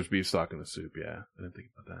 I guess there's beef stock in the soup. Yeah, I didn't think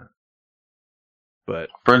about that. But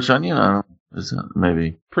French onion? I don't know. Is it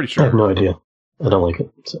maybe? pretty I sure. have no idea. I don't like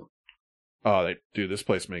it. So. Oh, this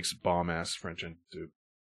place makes bomb ass French onion soup.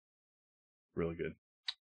 Really good.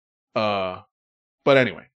 But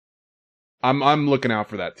anyway, I'm looking out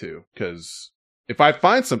for that too, because if I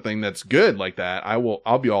find something that's good like that,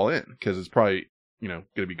 I'll be all in, because it's probably, going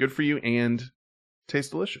to be good for you and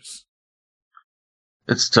taste delicious.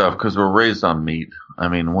 It's tough because we're raised on meat. I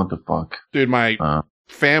mean, what the fuck? Dude, my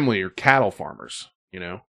family are cattle farmers,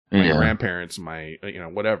 my Yeah. grandparents, my,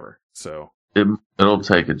 whatever. So It'll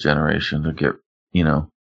take a generation to get,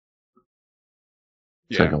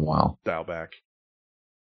 take a while. Dial back.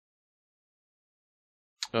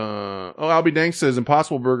 Albie Dank says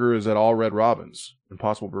Impossible Burger is at all Red Robins.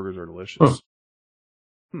 Impossible Burgers are delicious.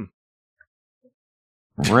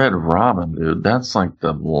 Red Robin, dude. That's like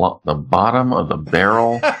the bottom of the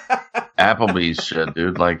barrel Applebee's shit,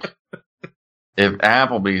 dude. Like, if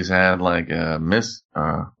Applebee's had like a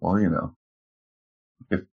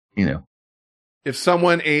if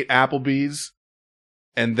someone ate Applebee's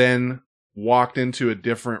and then walked into a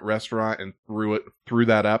different restaurant and threw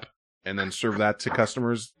that up and then served that to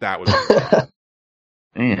customers, that would be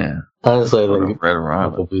yeah. Honestly, I think Red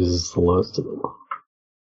Robin. Applebee's is the lowest of them.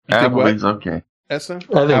 Applebee's, okay. Essa?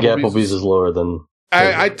 I think Applebee's is lower than...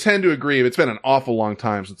 I tend to agree. It's been an awful long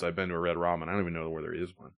time since I've been to a Red Robin. I don't even know where there is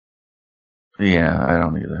one. Yeah, I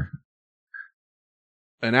don't either.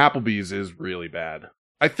 And Applebee's is really bad.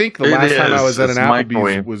 I think the last time I was at an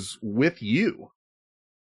Applebee's was with you.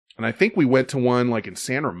 And I think we went to one like in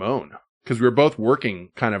San Ramon, because we were both working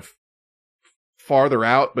kind of farther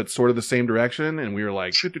out, but sort of the same direction. And we were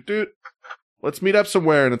like, let's meet up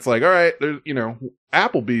somewhere. And it's like, all right, there's,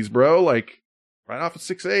 Applebee's, bro, like right off of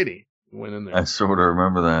 680. We went in there. I sort of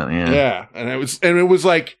remember that. Yeah. Yeah. And it was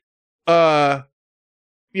like, like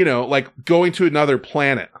going to another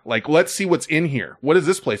planet. Like, let's see what's in here. What is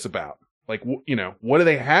this place about? Like, what do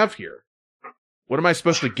they have here? What am I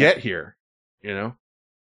supposed to get here? It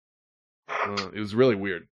was really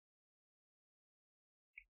weird.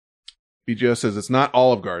 BGO says it's not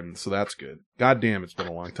Olive Garden, so that's good. God damn, it's been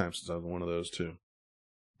a long time since I was in one of those too.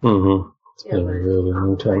 Mm-hmm. It's been a really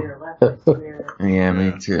long time. Yeah,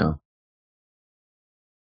 me too.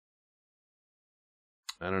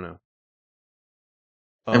 I don't know.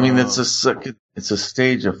 I mean, it's a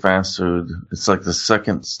stage of fast food. It's like the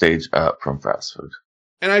second stage up from fast food.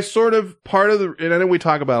 And and I know we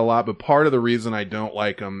talk about it a lot, but part of the reason I don't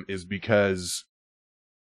like them is because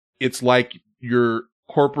it's like your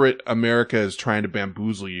corporate America is trying to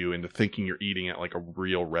bamboozle you into thinking you're eating at like a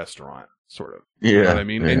real restaurant, sort of. Yeah. You know what I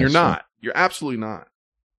mean? Yeah, and you're sure. not. You're absolutely not.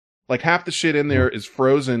 Like half the shit in there is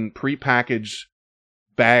frozen, prepackaged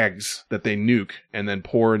bags that they nuke and then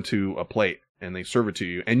pour into a plate and they serve it to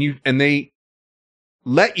you. And they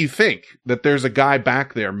let you think that there's a guy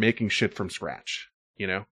back there making shit from scratch,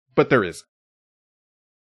 but there isn't.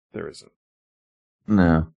 There isn't.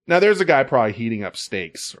 No. Now there's a guy probably heating up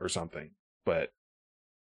steaks or something, but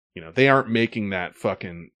they aren't making that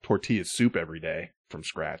fucking tortilla soup every day from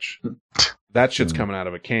scratch. That shit's coming out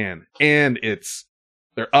of a can, and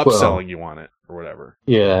they're upselling you on it or whatever.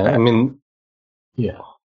 Yeah, I mean, yeah.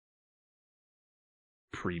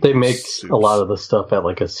 They make a lot of the stuff at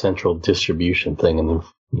like a central distribution thing, and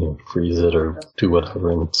then freeze it or do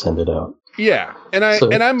whatever and send it out. Yeah,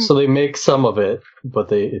 So they make some of it,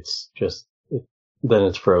 but it's just then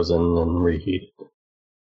it's frozen and reheated.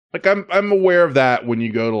 Like I'm aware of that when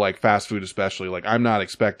you go to like fast food, especially. Like I'm not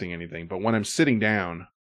expecting anything, but when I'm sitting down,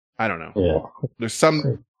 I don't know. Yeah. There's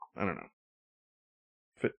some, I don't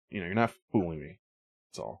know. You're not fooling me.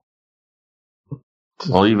 That's all.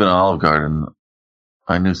 Well, even Olive Garden,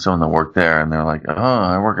 I knew someone that worked there, and they're like, "Oh,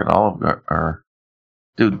 I work at Olive Garden." Or,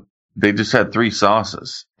 dude, they just had 3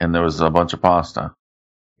 sauces, and there was a bunch of pasta.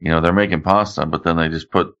 They're making pasta, but then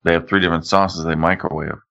they have 3 different sauces they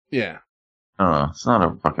microwave. Yeah. I don't know. It's not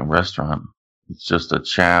a fucking restaurant. It's just a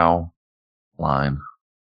chow line.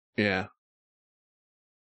 Yeah.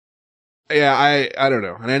 Yeah, I don't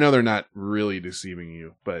know. And I know they're not really deceiving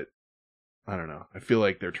you, but I don't know. I feel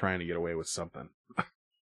like they're trying to get away with something.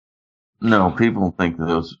 No, people think that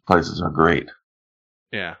those places are great.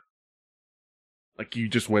 Yeah. Like you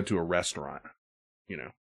just went to a restaurant,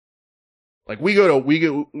 Like we go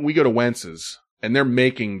to Wentz's and they're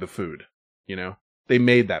making the food, They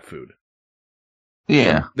made that food.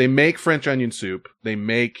 Yeah. They make French onion soup, they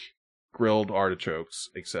make grilled artichokes,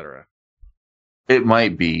 etc. It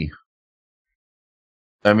might be.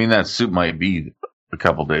 I mean, that soup might be a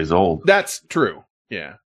couple days old. That's true.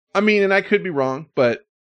 Yeah. I mean, and I could be wrong, but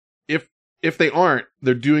if they aren't,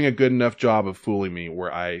 they're doing a good enough job of fooling me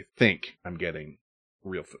where I think I'm getting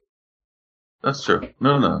real food. That's true.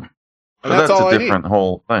 No. But That's all a I different need.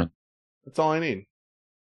 whole thing. That's all I need.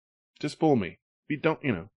 Just fool me.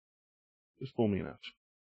 Just fool me enough.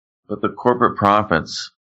 But the corporate profits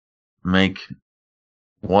make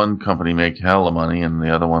one company make hell of money and the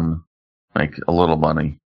other one make a little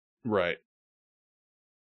money. Right.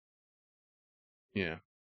 Yeah.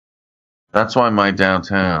 That's why my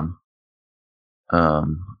downtown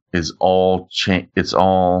is all it's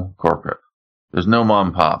all corporate. There's no mom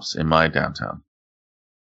and pops in my downtown.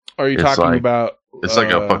 Are you It's talking like- about? It's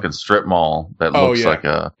like a fucking strip mall that looks like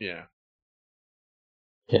a. Yeah.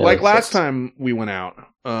 Yeah, Like it's last time we went out,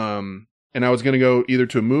 and I was gonna go either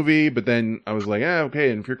to a movie, but then I was like,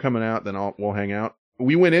 okay, and if you're coming out, then we'll hang out.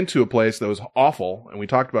 We went into a place that was awful, and we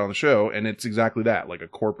talked about it on the show, and it's exactly that, like a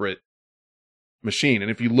corporate machine. And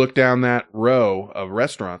if you look down that row of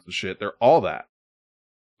restaurants and shit, they're all that.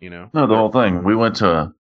 No, the whole thing. We went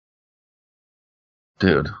to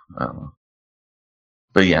dude, I don't know.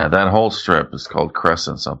 But yeah, that whole strip is called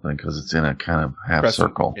Crescent something because it's in a kind of half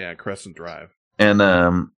circle. Yeah, Crescent Drive. And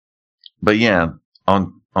but yeah,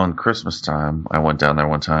 on Christmas time, I went down there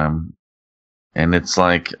one time, and it's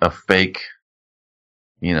like a fake,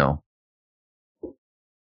 it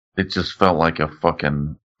just felt like a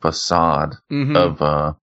fucking facade Mm-hmm.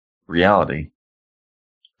 of reality.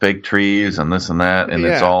 Fake trees and this and that, and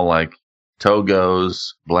it's Yeah. all like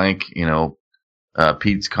Togo's, blank,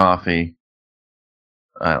 Pete's Coffee.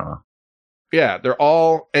 I don't know. Yeah, they're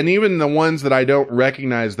all, and even the ones that I don't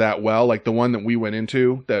recognize that well, like the one that we went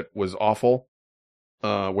into that was awful,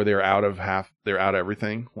 where they're out of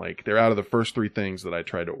everything. Like they're out of the first 3 things that I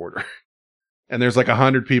tried to order. And there's like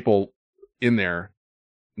 100 people in there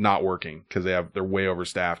not working because they're way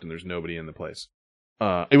overstaffed and there's nobody in the place.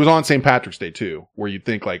 It was on St. Patrick's Day too, where you'd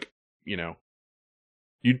think like, you'd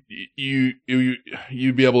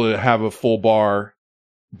be able to have a full bar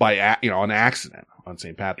by on accident on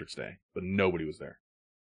St. Patrick's Day, but nobody was there.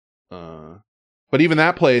 But even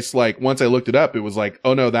that place, like once I looked it up, it was like,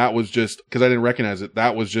 oh no, that was just because I didn't recognize it.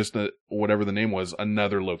 That was just whatever the name was,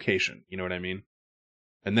 another location. You know what I mean?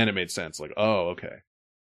 And then it made sense. Like, oh, okay.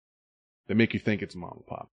 They make you think it's a mom and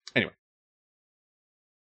pop. Anyway.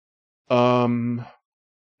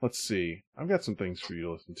 Let's see. I've got some things for you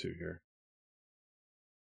to listen to here.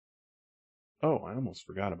 Oh, I almost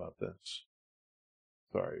forgot about this.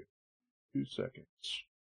 Sorry. 2 seconds.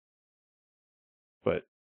 But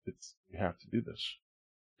you have to do this.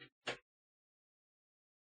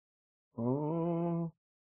 Oh.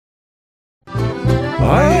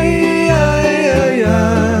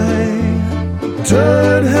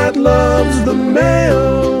 Turd Hat loves the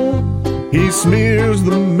mayo. He smears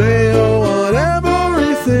the mayo on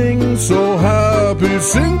everything. So happy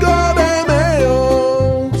Cinco de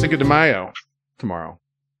Mayo. Cinco de Mayo tomorrow.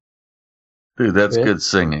 Dude, that's Yeah. good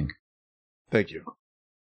singing. Thank you.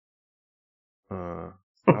 I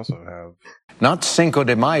also have. Not Cinco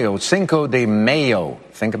de Mayo, Cinco de Mayo.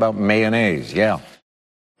 Think about mayonnaise, yeah.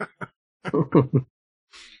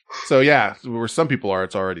 So yeah, where some people are,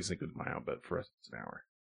 it's already Cinco de Mayo, but for us, it's an hour.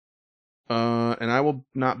 And I will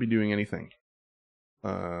not be doing anything,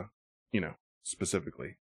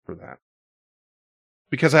 specifically for that.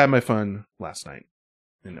 Because I had my fun last night.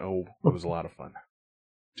 And it was a lot of fun.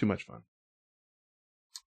 Too much fun.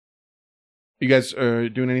 You guys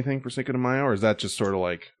doing anything for Cinco de Mayo, or is that just sort of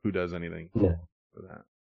like who does anything No. for that?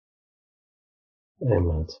 I am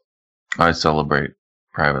not. I celebrate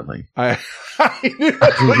privately. I knew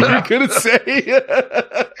that's what you were going to say.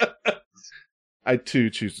 I too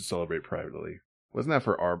choose to celebrate privately. Wasn't that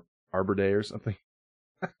for Arbor Day or something?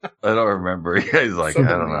 I don't remember. He's like,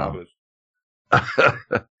 Something I don't know.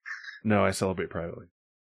 obvious. No, I celebrate privately.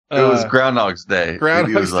 It was Groundhog's Day. Groundhog's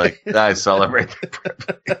and he was like, Day. I celebrate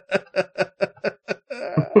privately.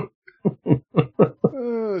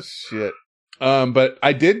 Oh shit. But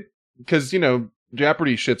I did, because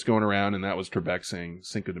Jeopardy shit's going around, and that was Trebek saying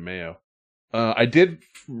Cinco de Mayo. I did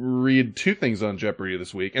read 2 things on Jeopardy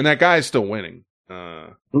this week, and that guy's still winning. I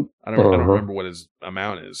don't remember what his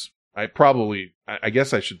amount is. I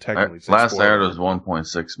guess I should technically say last I heard it was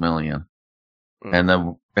 1.6 million. And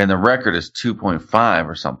the record is 2.5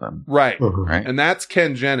 or something. Right. Right. And that's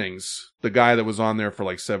Ken Jennings, the guy that was on there for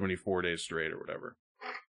like 74 days straight or whatever.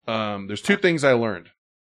 There's 2 things I learned.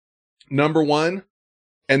 Number 1,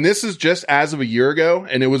 and this is just as of a year ago,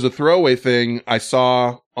 and it was a throwaway thing I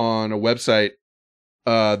saw on a website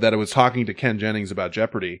that it was talking to Ken Jennings about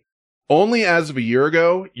Jeopardy. Only as of a year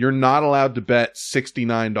ago, you're not allowed to bet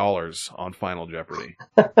 $69 on Final Jeopardy.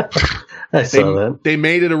 I saw that. They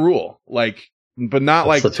made it a rule, but not That's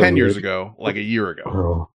like such a 10 years weird- ago, like a year ago.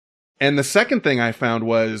 Oh. And the second thing I found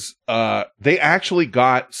was, someone actually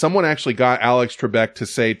got Alex Trebek to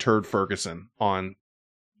say Turd Ferguson on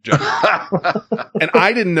Jeopardy. And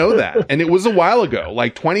I didn't know that. And it was a while ago,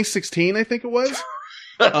 like 2016, I think it was.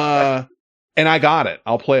 And I got it.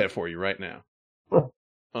 I'll play it for you right now.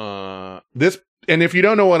 And if you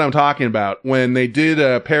don't know what I'm talking about, when they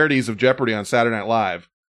did parodies of Jeopardy on Saturday Night Live,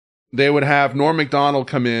 they would have Norm Macdonald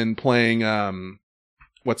come in playing,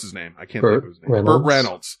 what's his name? I can't think of his name. Burt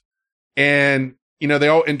Reynolds. And,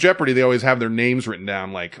 in Jeopardy, they always have their names written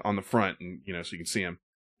down, like, on the front, and, so you can see them.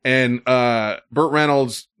 And, Burt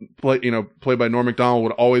Reynolds, played by Norm Macdonald,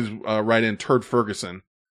 would always, write in Turd Ferguson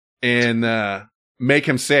and, make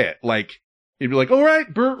him say it. Like, he'd be like, all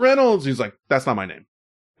right, Burt Reynolds. He's like, that's not my name.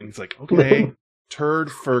 And he's like, okay,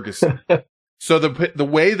 Turd Ferguson. So the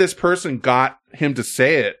way this person got him to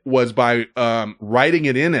say it was by, writing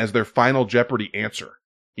it in as their Final Jeopardy answer.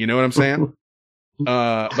 You know what I'm saying?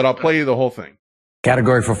 But I'll play you the whole thing.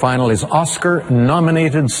 Category for final is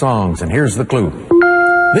Oscar-nominated songs, and here's the clue.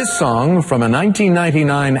 This song from a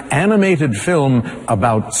 1999 animated film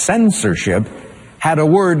about censorship had a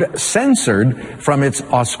word censored from its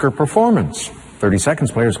Oscar performance. 30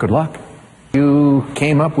 seconds, players, good luck. You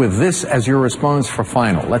came up with this as your response for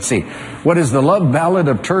final. Let's see. What is the love ballad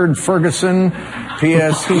of Turd Ferguson?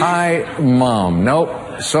 P.S. Hi, Mom.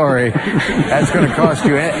 Nope. Sorry. That's going to cost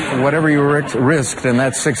you whatever you risked, and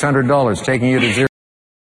that's $600, taking you to 0.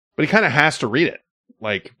 But he kind of has to read it,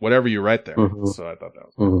 like whatever you write there. Mm-hmm. So I thought that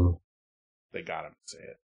was They got him to say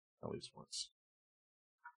it at least once.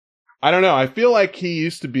 I don't know. I feel like he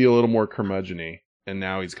used to be a little more curmudgeon-y, and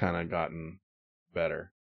now he's kind of gotten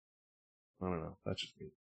better. I don't know. That's just me.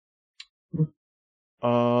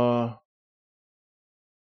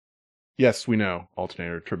 Yes, we know.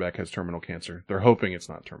 Alternator Trebek has terminal cancer. They're hoping it's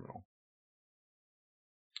not terminal.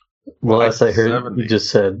 Well, Like as I heard, 70. he just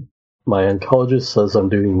said, my oncologist says I'm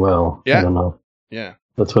doing well. Yeah. I don't know. Yeah,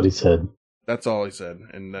 That's what he said. that's all he said.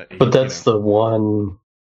 And But that's the one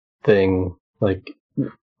thing, like,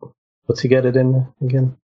 what's he got it in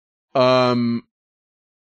again?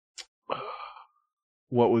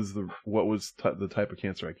 What was the type of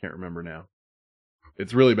cancer? I can't remember now.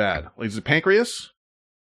 It's really bad. Like, is it pancreas?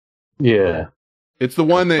 Yeah. It's the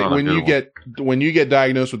one That's that not a when you good get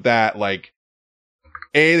diagnosed with that, like,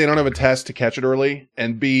 A, they don't have a test to catch it early,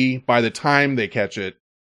 and B, by the time they catch it,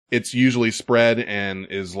 it's usually spread and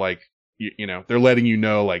is like, they're letting you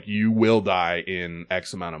know, like, you will die in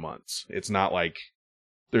X amount of months. It's not like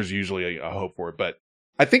there's usually a hope for it, but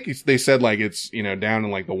I think they said, like, it's, down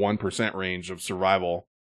in like the 1% range of survival.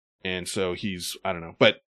 And so I don't know,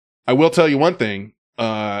 but I will tell you one thing.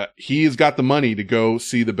 He's got the money to go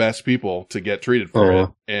see the best people to get treated for it.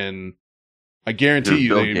 And I guarantee you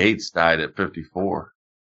Bill Gates died at 54.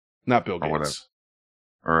 Not Bill Or whatever. Gates.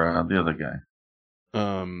 Or the other guy.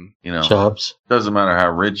 Jobs. Doesn't matter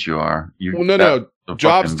how rich you are. No. The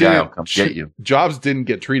Jobs fucking guy will didn't come get you. Jobs didn't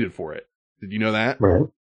get treated for it. Did you know that? Right.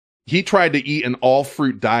 He tried to eat an all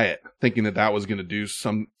fruit diet, thinking that was going to do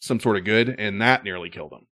some sort of good, and that nearly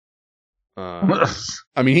killed him.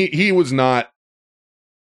 I mean, he was not.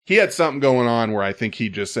 He had something going on where I think he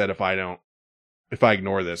just said, if I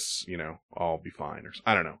ignore this, I'll be fine. Or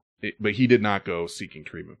I don't know. But he did not go seeking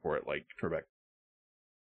treatment for it like Trebek.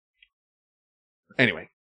 Anyway.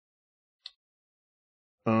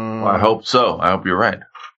 Well, I hope so. I hope you're right.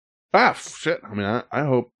 Shit. I mean, I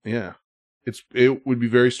hope, yeah. It would be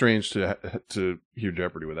very strange to hear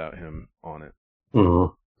Jeopardy without him on it.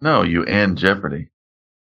 Mm-hmm. No, you and Jeopardy.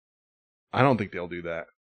 I don't think they'll do that.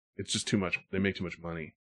 It's just too much. They make too much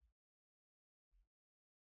money.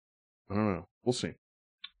 I don't know. We'll see.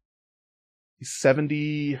 He's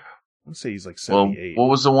 70. Let's say he's like 78. Well,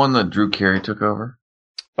 what was the one that Drew Carey took over?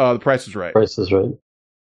 The Price is Right. Price is Right.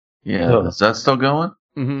 Yeah, Oh. is that still going?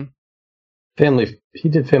 Mm-hmm. He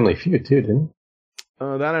did Family Feud too, didn't he?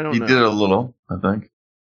 That I don't He know. did a little, I think.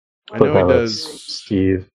 I know he does.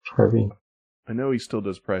 Steve Harvey. I know he still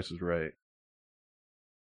does Price is Right.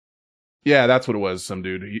 Yeah, that's what it was. Some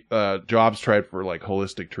dude. Jobs tried for like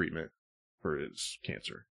holistic treatment for his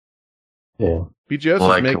cancer. Yeah. BGS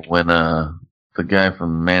Like when the guy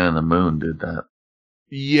from Man in the Moon did that.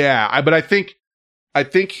 Yeah, but I think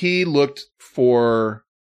he looked for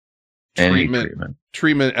Any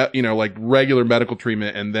treatment, like regular medical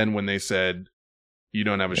treatment, and then when they said you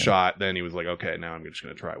don't have a shot, then he was like, okay, now I'm just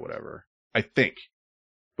going to try whatever. I think.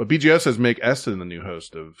 But BGS says make Eston the new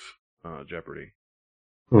host of Jeopardy.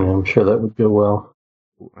 Yeah, I'm sure that would go well.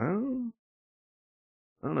 I don't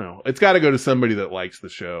know. It's got to go to somebody that likes the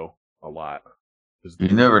show a lot. You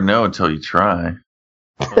never know until you try.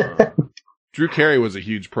 Drew Carey was a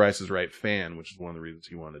huge Price is Right fan, which is one of the reasons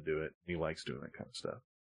he wanted to do it. He likes doing that kind of stuff.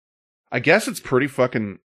 I guess it's pretty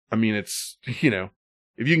fucking, I mean, it's, if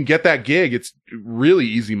you can get that gig, it's really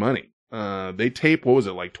easy money. They tape, what was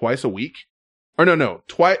it, like twice a week? Or no,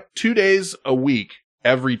 2 days a week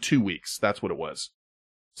every 2 weeks. That's what it was.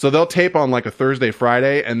 So they'll tape on like a Thursday,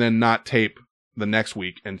 Friday, and then not tape the next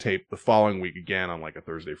week and tape the following week again on like a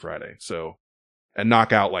Thursday, Friday. So, and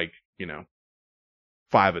knock out like,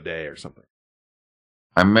 5 a day or something.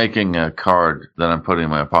 I'm making a card that I'm putting in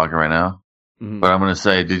my pocket right now. Mm-hmm. But I'm going to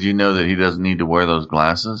say, did you know that he doesn't need to wear those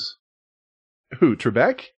glasses? Who,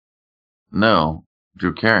 Trebek? No,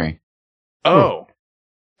 Drew Carey. Oh.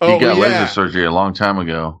 He got laser surgery a long time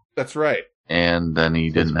ago. That's right. And then he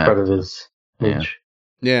didn't have part of his age.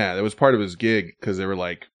 Yeah, that was part of his gig because they were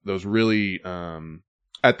like those really,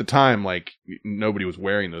 at the time, like nobody was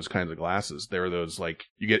wearing those kinds of glasses. They were those like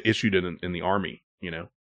you get issued in the army,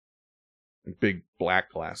 like big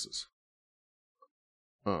black glasses.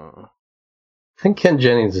 I think Ken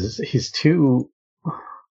Jennings he's too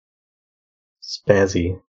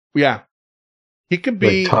spazzy. Yeah, he could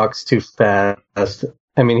be. Like, talks too fast.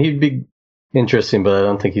 I mean, he'd be interesting, but I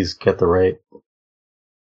don't think he's got the right.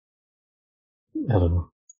 I don't know.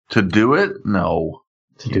 To do it? No.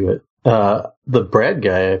 To do it. The Brad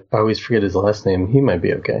guy, I always forget his last name. He might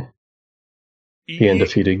be okay. The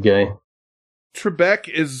undefeated guy. Trebek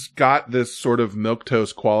is got this sort of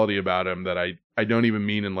milquetoast quality about him that I don't even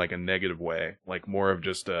mean in like a negative way. Like more of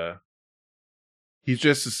just he's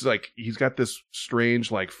just this, like, he's got this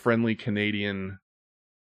strange, like friendly Canadian.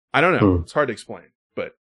 I don't know. It's hard to explain,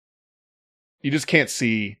 but you just can't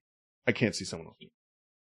see. I can't see someone else.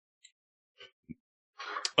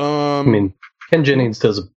 I mean, Ken Jennings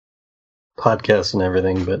does a podcast and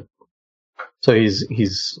everything, but so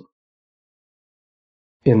he's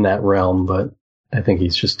in that realm, but I think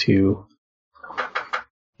he's just he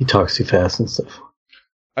talks too fast and stuff.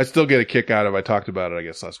 I still get a kick out of, I talked about it, I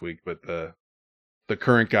guess, last week, but the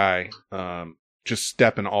current guy, just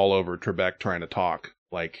stepping all over Trebek trying to talk,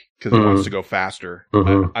 like, cause he wants to go faster.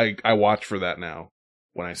 I watch for that now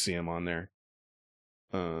when I see him on there.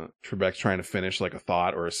 Trebek's trying to finish like a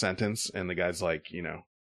thought or a sentence, and the guy's like,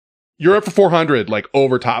 you're up for 400, like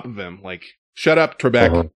over top of him, like, shut up,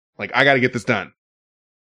 Trebek. Like, I gotta get this done.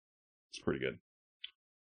 It's pretty good.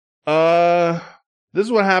 This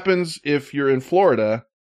is what happens if you're in Florida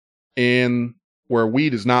and where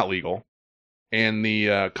weed is not legal, and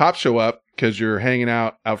the cops show up because you're hanging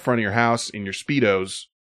out front of your house in your Speedos,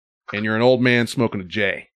 and you're an old man smoking a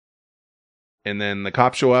J. And then the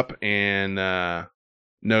cops show up and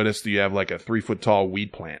notice that you have like a 3-foot tall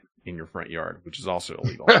weed plant in your front yard, which is also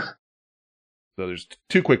illegal. So there's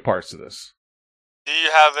 2 quick parts to this. Do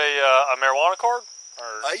you have a marijuana card?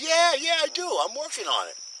 Yeah, I do. I'm working on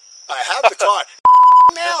it. I have the card.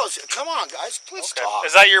 Now, come on, guys, please talk.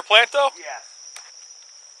 Is that your plant, though? Yes.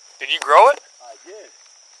 Did you grow it? I did.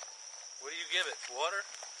 What do you give it? Water?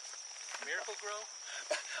 Miracle Grow?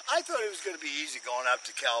 I thought it was going to be easy going up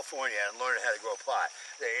to California and learning how to grow pot.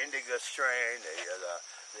 The indica strain, the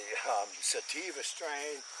sativa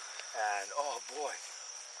strain, and oh boy,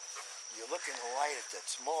 you look in the light at that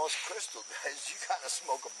smallest crystal, guys. You gotta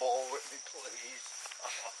smoke a bowl with me, please.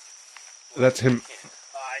 That's him.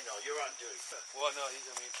 I know you're on duty. Well, no, where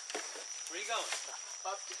are you going?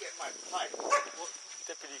 Up to get my pipe.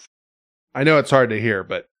 I know it's hard to hear,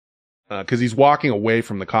 but Cause he's walking away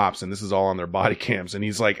from the cops and this is all on their body cams. And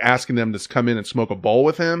he's like asking them to come in and smoke a bowl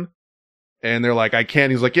with him. And they're like, I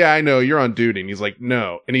can't. He's like, yeah, I know, you're on duty. And he's like,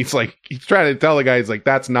 no. And he's like, he's trying to tell the guy, he's like,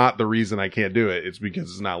 that's not the reason I can't do it. It's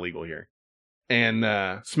because it's not legal here. And,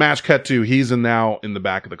 smash cut to, he's now in the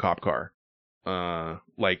back of the cop car.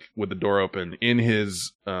 Like with the door open in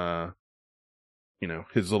his,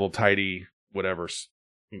 his little tidy, whatever,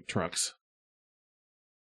 trunks.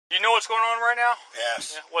 You know what's going on right now?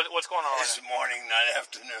 Yes. Yeah, what's going on It's right now? morning, not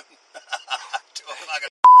afternoon. 2 o'clock.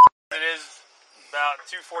 It is about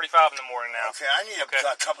 2:45 in the morning now. Okay, I need a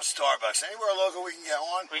cup of Starbucks. Anywhere local we can get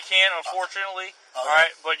one? We can't, unfortunately. Okay. All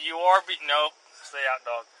right, but you are no, stay out,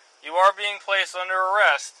 dog. You are being placed under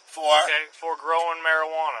arrest For? okay, for growing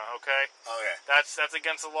marijuana. Okay, Okay. that's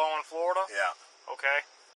against the law in Florida. Yeah. Okay.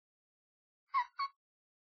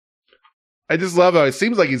 I just love how it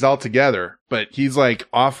seems like he's all together, but he's like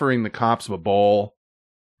offering the cops a bowl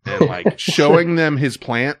and like showing them his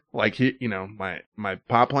plant, like my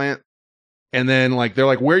pot plant. And then like, they're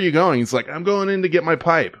like, where are you going? He's like, I'm going in to get my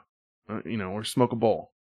pipe, or smoke a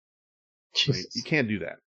bowl. Like, you can't do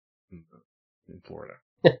that in Florida.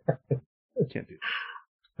 You can't do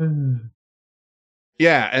that.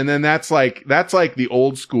 Yeah. And then that's like the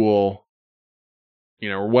old school,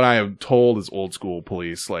 or what I am told is old school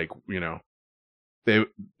police. Like, they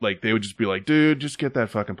would just be like, dude, just get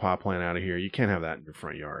that fucking pot plant out of here. You can't have that in your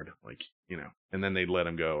front yard. Like, and then they'd let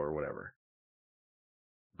him go or whatever.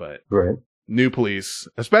 But Right. New police,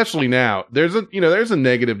 especially now, there's a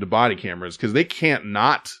negative to body cameras because they can't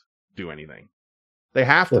not do anything. They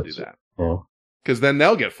have to do that. Yeah. Because then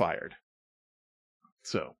they'll get fired.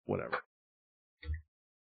 So, whatever.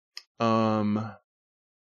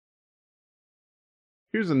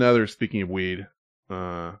 Here's another, speaking of weed.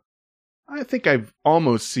 I think I've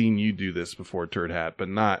almost seen you do this before, Turd Hat, but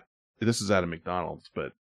not, this is at a McDonald's,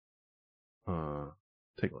 but,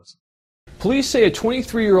 take a listen. Police say a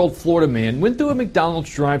 23-year-old Florida man went through a McDonald's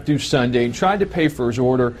drive-thru Sunday and tried to pay for his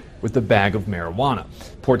order with a bag of marijuana.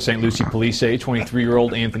 Port St. Lucie police say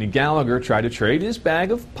 23-year-old Anthony Gallagher tried to trade his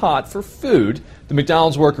bag of pot for food. The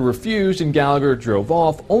McDonald's worker refused and Gallagher drove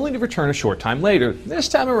off, only to return a short time later. This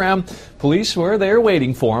time around, police were there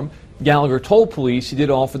waiting for him. Gallagher told police he did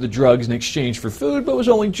offer the drugs in exchange for food, but was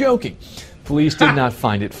only joking. Police did not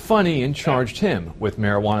find it funny and charged him with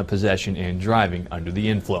marijuana possession and driving under the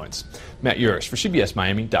influence. Matt Uris for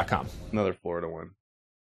CBSMiami.com. Another Florida one.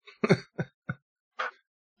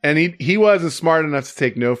 And he wasn't smart enough to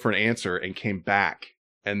take no for an answer and came back.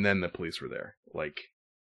 And then the police were there. Like,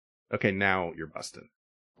 okay, now you're busted.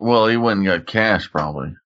 Well, he went and got cash,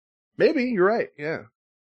 probably. Maybe, you're right, yeah.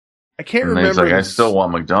 I can't and remember. He's like, I still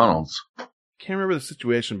want McDonald's. Can't remember the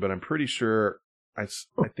situation, but I'm pretty sure I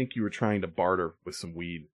think you were trying to barter with some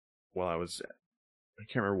weed while I was. I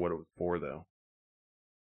can't remember what it was for though.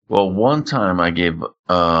 Well, one time I gave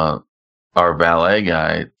our valet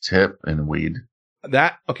guy tip in weed.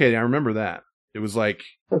 Okay, I remember that. It was like,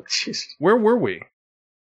 Oh, jeez. where were we?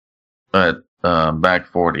 At back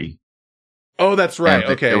 40. Oh, that's right.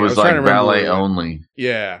 And Okay, it was like valet only.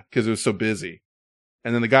 Yeah, because it was so busy.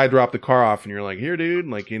 And then the guy dropped the car off, and you're like, "Here, dude!"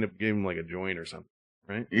 And like, you end up giving him like a joint or something,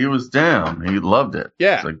 right? He was down. He loved it.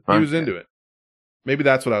 Yeah, like, he was into it. Maybe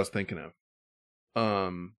that's what I was thinking of.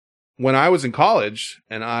 When I was in college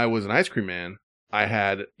and I was an ice cream man, I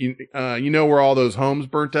had where all those homes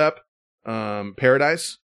burnt up,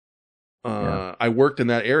 Paradise. Yeah. I worked in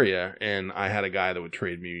that area, and I had a guy that would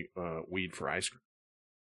trade me weed for ice cream,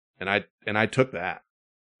 and I took that.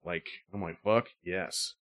 Like, I'm like, fuck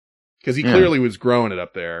yes. Because he clearly was growing it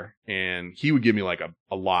up there, and he would give me like a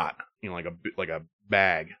lot, like a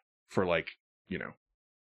bag for like, $10,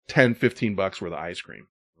 $15 worth of ice cream.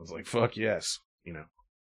 I was like, fuck yes,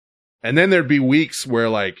 And then there'd be weeks where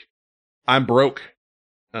like I'm broke,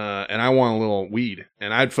 and I want a little weed,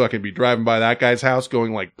 and I'd fucking be driving by that guy's house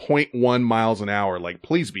going like 0.1 miles an hour, like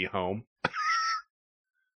please be home.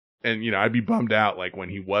 And I'd be bummed out like when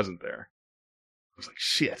he wasn't there. I was like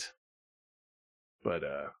shit. But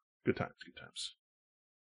good times.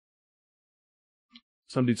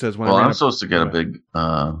 Some dude says, well, I'm supposed to get a big,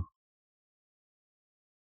 I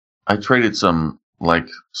traded some like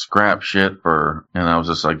scrap shit and I was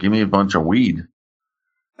just like, give me a bunch of weed.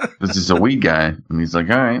 This is a weed guy. And he's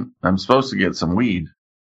like, all right, I'm supposed to get some weed,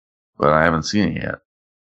 but I haven't seen it yet.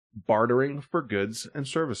 Bartering for goods and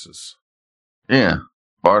services. Yeah.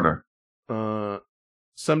 Barter.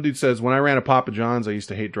 Some dude says, when I ran a Papa John's, I used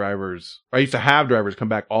to have drivers come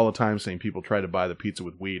back all the time saying people tried to buy the pizza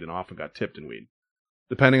with weed and often got tipped in weed.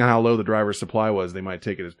 Depending on how low the driver's supply was, they might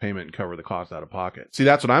take it as payment and cover the cost out of pocket. See,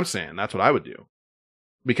 that's what I'm saying. That's what I would do.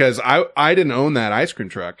 Because I didn't own that ice cream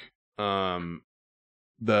truck.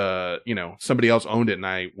 somebody else owned it and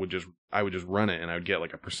I would just run it and I would get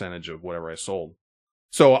like a percentage of whatever I sold.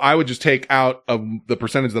 So I would just take out of the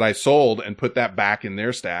percentage that I sold and put that back in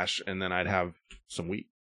their stash, and then I'd have some weed.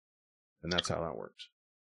 And that's how that works.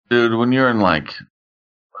 Dude, when you're in like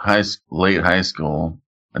late high school,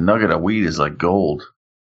 a nugget of weed is like gold.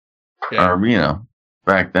 Yeah. Or,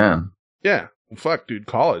 back then. Yeah. Well, fuck, dude,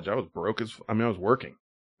 college. I was broke I was working.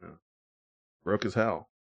 Broke as hell.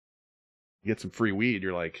 You get some free weed,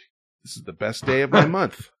 you're like, this is the best day of my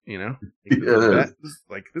month, Yeah.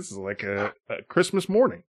 This is like a Christmas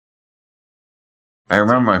morning. I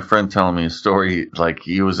remember my friend telling me a story, like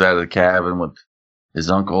he was at a cabin with his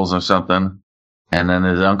uncles or something, and then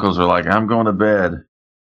his uncles were like, I'm going to bed.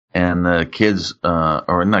 And the kids,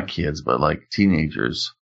 or not kids, but like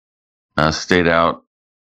teenagers, stayed out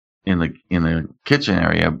in the kitchen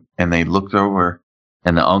area, and they looked over,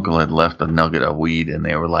 and the uncle had left a nugget of weed, and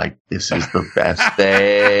they were like, this is the best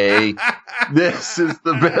day. This is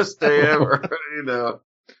the best day ever,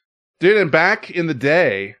 Dude, and back in the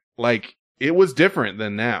day, like, it was different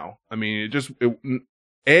than now. I mean,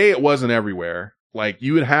 it wasn't everywhere. Like,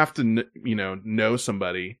 you would have to, know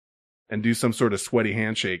somebody and do some sort of sweaty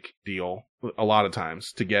handshake deal a lot of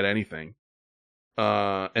times to get anything.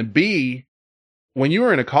 And B, when you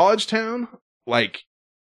were in a college town, like,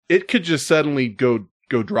 it could just suddenly go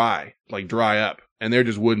dry, like dry up, and there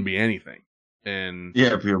just wouldn't be anything. And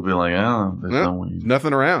yeah, people be like, oh, there's no weed.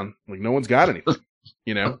 Nothing around. Like, no one's got anything,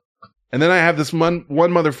 And then I have this one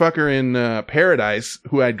motherfucker in Paradise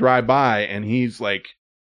who I drive by, and he's like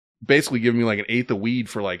basically giving me like an eighth of weed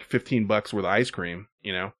for like $15 worth of ice cream.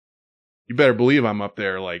 You better believe I'm up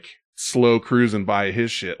there like slow cruising by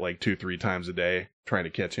his shit like 2-3 times a day trying to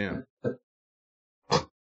catch him.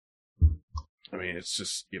 I mean, it's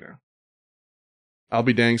just, I'll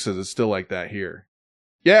be dang says it's still like that here.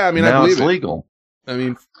 Yeah, I mean, now I believe it's legal. I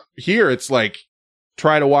mean, here it's like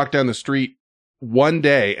try to walk down the street one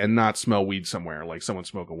day and not smell weed somewhere, like someone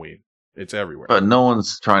smoking weed. It's everywhere. But no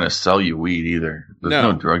one's trying to sell you weed either. There's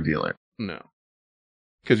no drug dealer. No.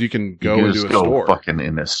 Because you can go into a store. Fucking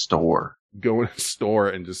in a store. Go in a store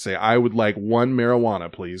and just say, I would like one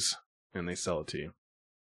marijuana, please. And they sell it to you.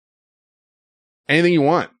 Anything you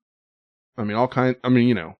want. I mean,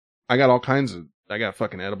 I got all kinds of, I got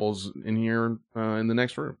fucking edibles in here in the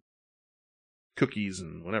next room. Cookies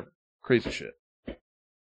and whatever. Crazy shit.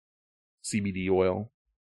 CBD oil.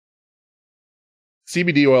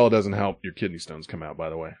 CBD oil doesn't help your kidney stones come out, by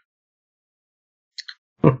the way.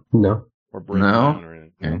 No. Or break down or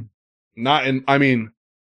anything. Okay. Not in, I mean,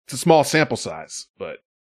 it's a small sample size, but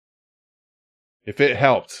if it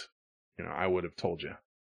helped, I would have told you.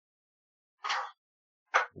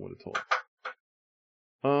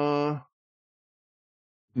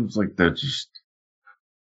 Seems like they're just.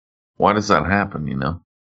 Why does that happen?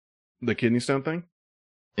 The kidney stone thing?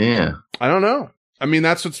 Yeah. I don't know. I mean,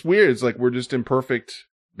 that's what's weird. It's like we're just imperfect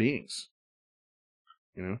beings.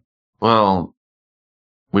 Well,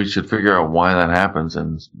 we should figure out why that happens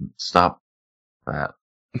and stop that.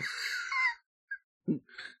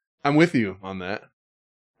 I'm with you on that.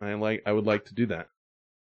 I would like to do that.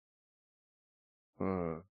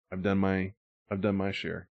 I've done my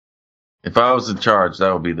share. If I was in charge,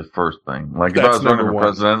 that would be the first thing. Like, if I was running for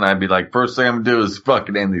president, I'd be like, first thing I'm going to do is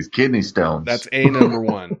fucking end these kidney stones. That's number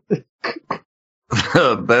one.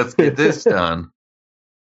 Let's get this done.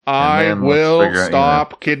 I will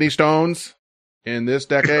stop kidney stones in this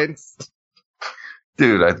decade.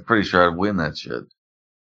 Dude, I'm pretty sure I'd win that shit.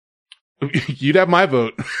 You'd have my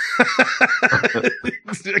vote. I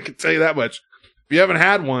can tell you that much. If you haven't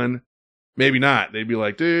had one, maybe not. They'd be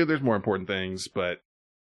like, dude, there's more important things. But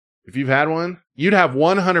if you've had one, you'd have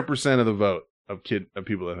 100% of the vote of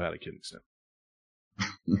people that have had a kidney stone.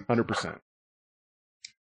 100%.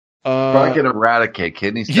 I can eradicate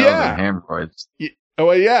kidney stones and hemorrhoids.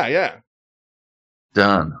 Oh, yeah.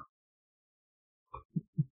 Done.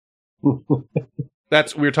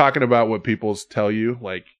 We're talking about what people tell you.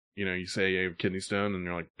 Like, you say you have kidney stone and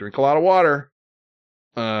you're like, drink a lot of water.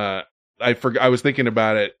 I was thinking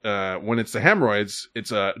about it, when it's the hemorrhoids,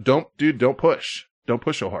 it's don't push. Don't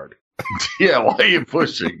push so hard. Yeah, why are you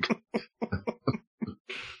pushing?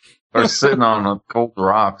 Or sitting on cold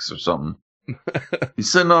rocks or something. You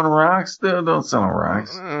sitting on rocks? Dude, don't sit on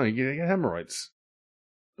rocks. No, you get hemorrhoids.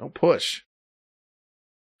 Don't push.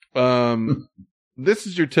 This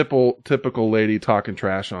is your typical lady talking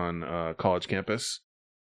trash on college campus.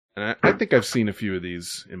 And I think I've seen a few of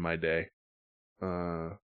these in my day.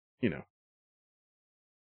 And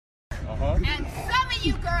some of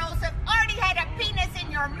you girls have already had a penis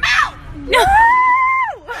in your mouth. No!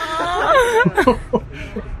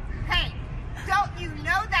 Hey,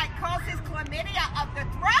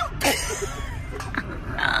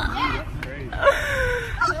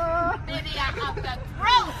 Maybe I have to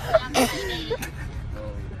throw somebody.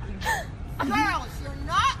 Girls, you're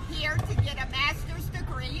not here to get a master's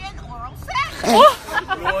degree in oral sex.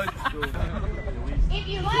 If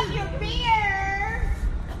you love your beer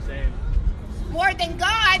more than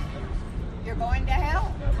God, you're going to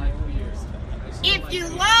hell. If you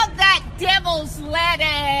love that devil's lettuce.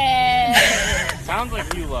 Sounds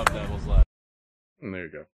like you love devil's lettuce. And there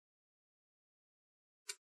you go.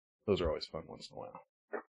 Those are always fun once in a while.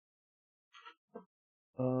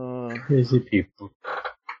 Crazy people.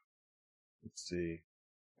 Let's see.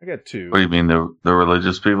 I got two. What do you mean? The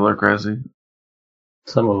religious people are crazy?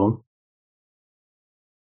 Some of them.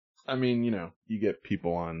 I mean, you get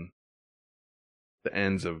people on the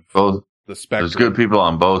ends of Both. the spectrum. There's good people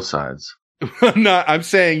on both sides. I'm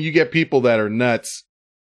saying you get people that are nuts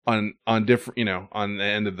on different, on the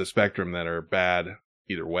end of the spectrum that are bad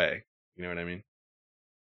either way. You know what I mean?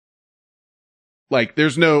 Like,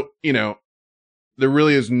 there's no, there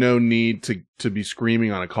really is no need to be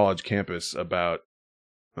screaming on a college campus about,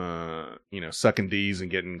 sucking D's and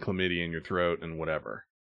getting chlamydia in your throat and whatever.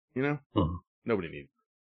 Mm-hmm. Nobody needs.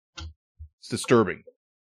 It's disturbing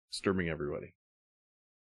everybody.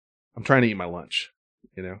 I'm trying to eat my lunch.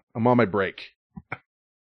 I'm on my break. I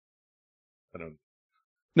don't.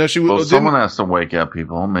 No, she. Well, someone has to wake up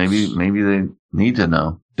people. Maybe they need to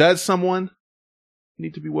know. Does someone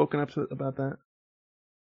need to be woken up about that?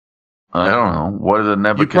 I don't know. What are the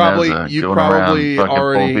Nebuchadnezzar You going probably around fucking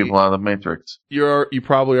already pulling people out of the Matrix? You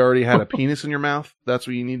probably already had a penis in your mouth. That's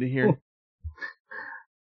what you need to hear.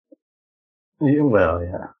 Yeah, well,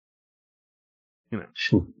 yeah.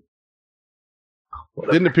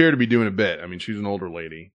 Didn't appear to be doing a bit. I mean, she's an older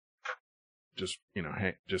lady. Just,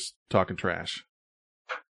 just talking trash.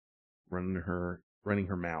 Running her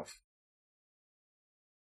mouth.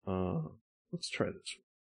 Let's try this.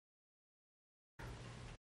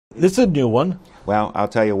 This is a new one. Well, I'll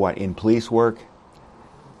tell you what, in police work,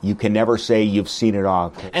 you can never say you've seen it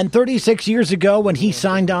all. And 36 years ago, when he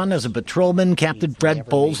signed on as a patrolman, Captain Fred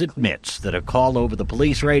Bowles admits that a call over the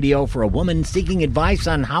police radio for a woman seeking advice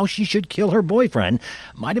on how she should kill her boyfriend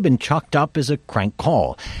might have been chalked up as a crank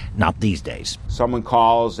call. Not these days. Someone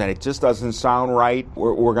calls and it just doesn't sound right,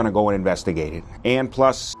 we're going to go and investigate it. And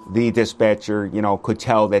plus, the dispatcher, could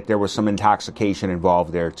tell that there was some intoxication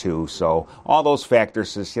involved there too. So all those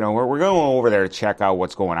factors is, we're going over there to check out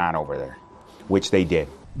what's going on over there, which they did.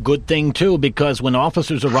 Good thing, too, because when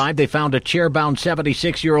officers arrived, they found a chair-bound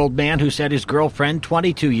 76-year-old man who said his girlfriend,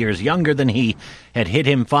 22 years younger than he, had hit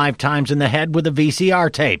him 5 times in the head with a VCR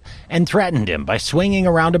tape and threatened him by swinging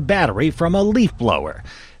around a battery from a leaf blower.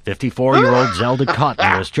 54-year-old Zelda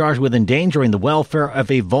Cotton was charged with endangering the welfare of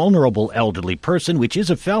a vulnerable elderly person, which is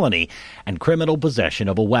a felony, and criminal possession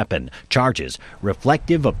of a weapon. Charges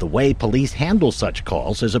reflective of the way police handle such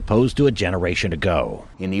calls as opposed to a generation ago.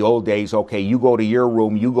 In the old days, okay, you go to your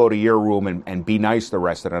room and be nice the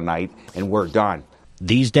rest of the night, and we're done.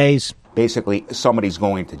 These days, basically, somebody's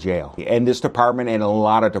going to jail. And this department and a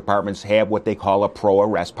lot of departments have what they call a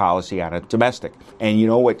pro-arrest policy on a domestic. And you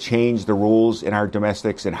know what changed the rules in our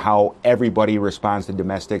domestics and how everybody responds to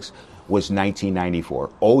domestics was 1994.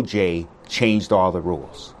 OJ changed all the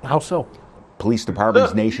rules. How so? Police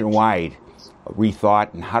departments nationwide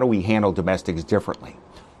rethought, and how do we handle domestics differently?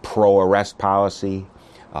 Pro-arrest policy,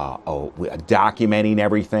 documenting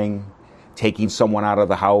everything, taking someone out of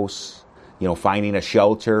the house, finding a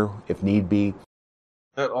shelter if need be.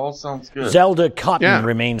 That all sounds good. Zelda Cotton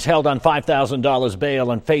remains held on $5,000 bail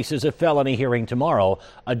and faces a felony hearing tomorrow.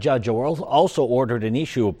 A judge also ordered an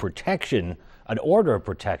order of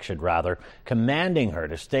protection, commanding her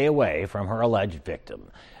to stay away from her alleged victim.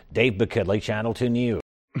 Dave McKinley, Channel 2 News.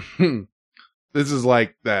 This is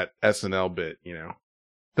like that SNL bit,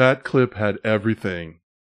 That clip had everything.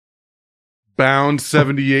 Bound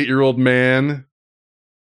 78-year-old man.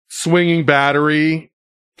 Swinging battery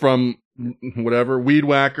from whatever, weed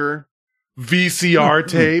whacker, VCR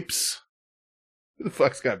tapes. Who the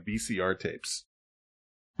fuck's got VCR tapes?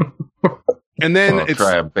 And then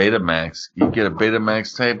try a Betamax. You get a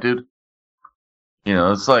Betamax tape, dude.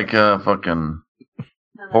 It's like a fucking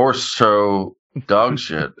horse show dog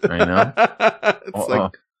shit. It's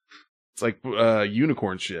like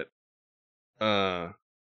unicorn shit.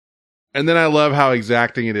 And then I love how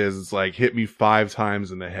exacting it is. It's like, hit me 5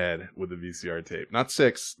 times in the head with a VCR tape. Not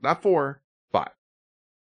 6, not 4, 5.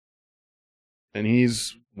 And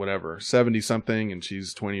he's, 70-something, and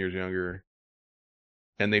she's 20 years younger.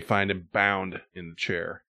 And they find him bound in the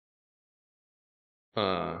chair.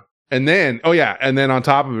 And then on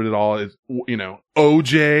top of it all is,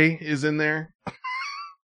 OJ is in there.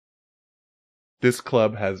 This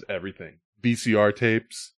club has everything. VCR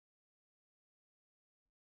tapes,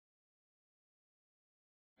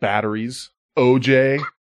 batteries, OJ.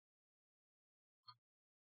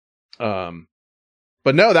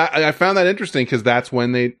 But no, that I found that interesting because that's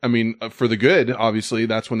when they, I mean, for the good, obviously,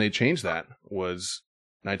 that's when they changed that, was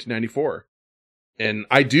 1994. And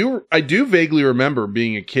I do vaguely remember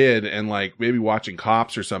being a kid and like maybe watching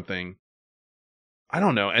Cops or something. I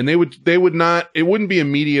don't know. And they would not, it wouldn't be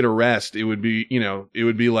immediate arrest. It would be, it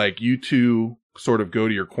would be like you two sort of go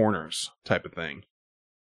to your corners type of thing.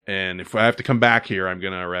 And if I have to come back here, I'm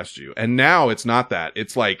going to arrest you. And now it's not that.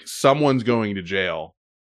 It's like someone's going to jail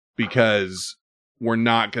because we're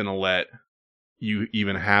not going to let you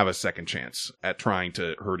even have a second chance at trying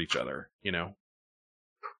to hurt each other,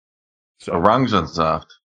 So Orangensaft.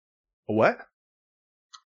 A what?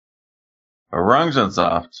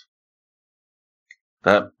 Orangensaft.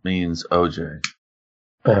 That means OJ.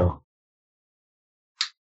 Oh.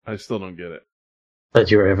 I still don't get it. Thought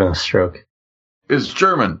you were having a stroke. It's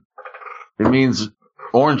German. It means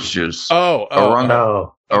orange juice. Oh.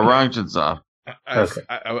 Orangensaft. Okay.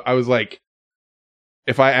 I was like,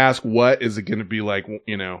 if I ask what, is it going to be like,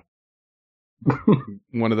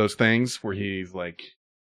 one of those things where he's like,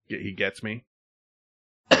 he gets me?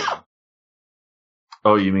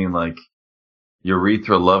 Oh, you mean like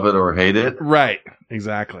urethra, love it or hate it? Right.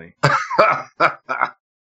 Exactly.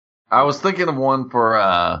 I was thinking of one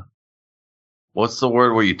for, what's the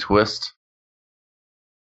word where you twist?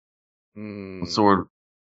 What's the word?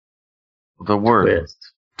 The word.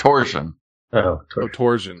 Twist. Torsion. Oh,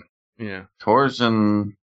 torsion. Yeah.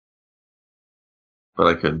 Torsion. But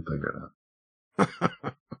I couldn't figure it out.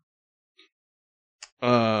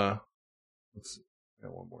 Let's see.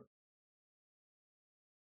 Got one more.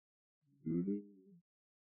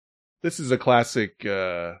 This is a classic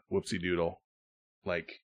whoopsie doodle.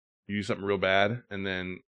 Like, you do something real bad, and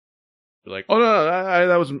then you're like, "Oh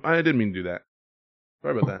no, I didn't mean to do that.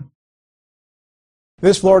 Sorry about that."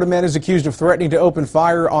 This Florida man is accused of threatening to open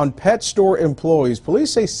fire on pet store employees.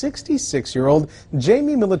 Police say 66-year-old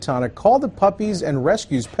Jamie Militana called the Puppies and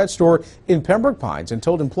Rescues pet store in Pembroke Pines and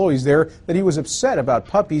told employees there that he was upset about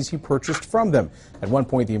puppies he purchased from them. At one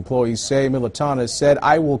point, the employees say Militana said,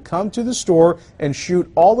 "I will come to the store and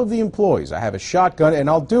shoot all of the employees. I have a shotgun and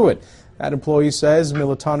I'll do it." That employee says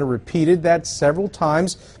Militana repeated that several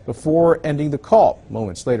times before ending the call.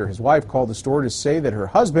 Moments later, his wife called the store to say that her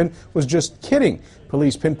husband was just kidding.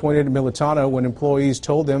 Police pinpointed Militana when employees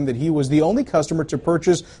told them that he was the only customer to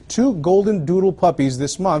purchase 2 golden doodle puppies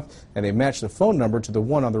this month, and they matched the phone number to the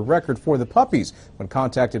one on the record for the puppies. When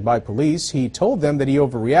contacted by police, he told them that he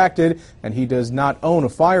overreacted and he does not own a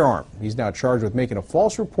firearm. He's now charged with making a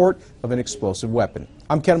false report of an explosive weapon.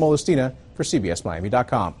 I'm Ken Molestina for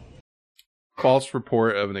CBSMiami.com. False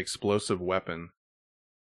report of an explosive weapon,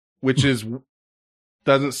 which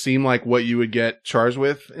doesn't seem like what you would get charged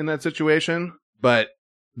with in that situation, but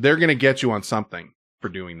they're going to get you on something for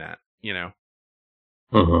doing that,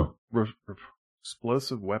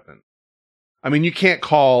 Explosive weapon. I mean, you can't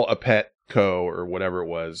call a Petco or whatever it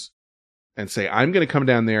was and say, "I'm going to come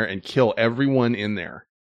down there and kill everyone in there."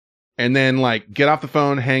 And then like get off the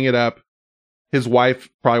phone, hang it up. His wife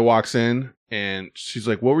probably walks in and she's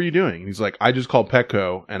like, "What were you doing?" And he's like, "I just called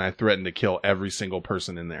Petco and I threatened to kill every single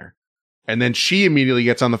person in there." And then she immediately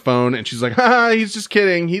gets on the phone and she's like, "Ha, he's just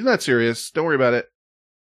kidding. He's not serious. Don't worry about it.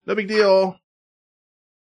 No big deal."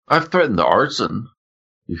 I've threatened arson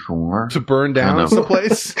before. To burn down the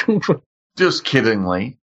place? Just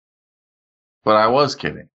kiddingly. But I was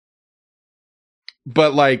kidding.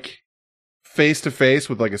 But like face to face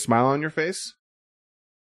with like a smile on your face?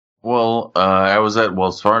 Well, I was at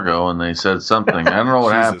Wells Fargo and they said something. I don't know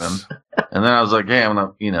what happened. And then I was like, "Hey, I'm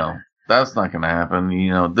gonna, that's not gonna happen.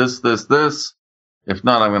 This. If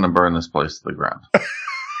not, I'm gonna burn this place to the ground."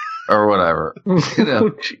 Or whatever.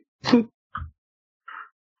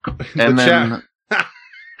 And then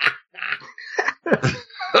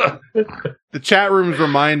the chat room is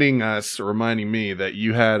reminding me that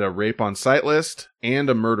you had a rape on sight list and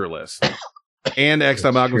a murder list. And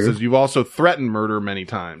X-Time Malcolm says you've also threatened murder many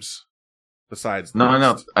times. Besides, no,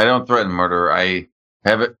 I don't threaten murder. I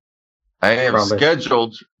am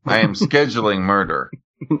scheduling murder.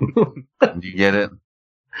 Do you get it?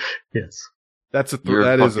 Yes. That's You're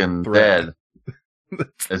that fucking is a threat. Dead.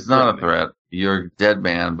 It's not a threat. You're a dead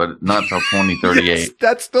man, but not till 2038. Yes,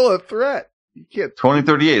 that's still a threat. You can't.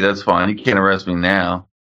 2038. That's fine. You can't arrest me now.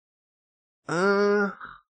 I'd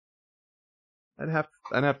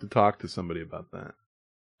have to talk to somebody about that.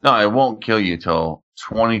 No, I won't kill you till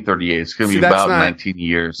 2038. It's going to be about 19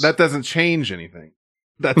 years. That doesn't change anything.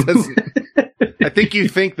 That doesn't. I think you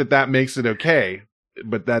think that makes it okay,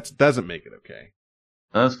 but that doesn't make it okay.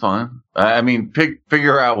 That's fine. I mean,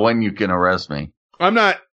 figure out when you can arrest me. I'm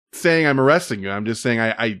not saying I'm arresting you. I'm just saying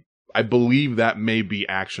I believe that may be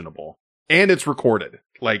actionable, and it's recorded.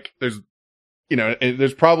 Like there's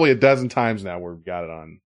probably a dozen times now where we've got it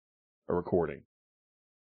on a recording.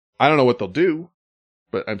 I don't know what they'll do,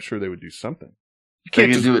 but I'm sure they would do something. They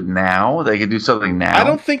can do it now. They can do something now. I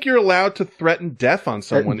don't think you're allowed to threaten death on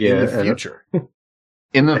someone in the future.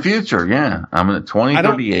 In the future, yeah. I'm at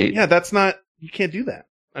 2038. Yeah, that's not. You can't do that.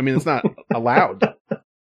 I mean, it's not allowed.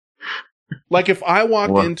 Like if I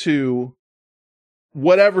walked into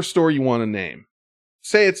whatever store you want to name,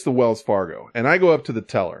 say it's the Wells Fargo, and I go up to the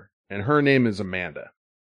teller, and her name is Amanda,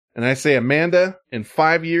 and I say, Amanda, in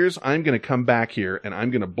 5 years, I'm going to come back here, and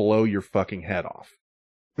I'm going to blow your fucking head off.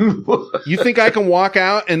 You think I can walk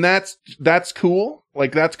out and that's cool?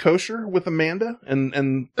 Like that's kosher with Amanda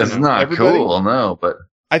and it's not everybody? Cool, no, but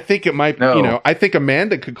I think it might, I think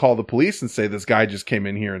Amanda could call the police and say this guy just came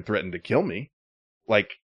in here and threatened to kill me.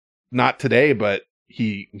 Like not today, but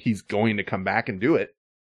he's going to come back and do it.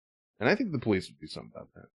 And I think the police would do something about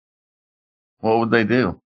that. What would they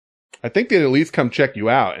do? I think they'd at least come check you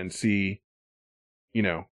out and see,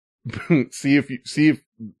 see if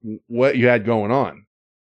what you had going on.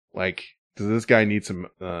 Like, does this guy need some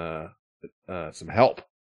help?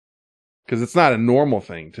 Because it's not a normal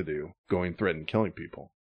thing to do, going threatening killing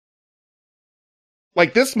people.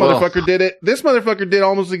 Like this motherfucker did it. This motherfucker did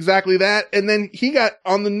almost exactly that, and then he got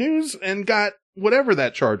on the news and got whatever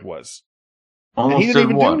that charge was. Almost and he didn't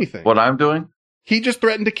even do anything. What I'm doing? He just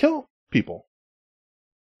threatened to kill people.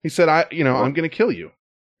 He said, I'm going to kill you.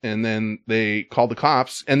 And then they called the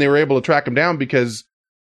cops, and they were able to track him down because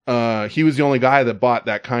he was the only guy that bought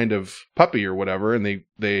that kind of puppy or whatever, and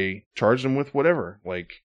they charged him with whatever.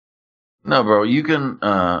 Like, no, bro, you can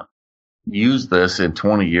use this in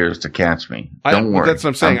 20 years to catch me. Don't worry. That's what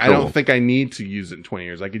I'm saying. I'm cool. I don't think I need to use it in 20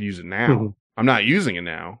 years. I could use it now. Mm-hmm. I'm not using it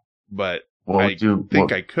now, but I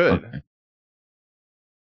think I could. Okay.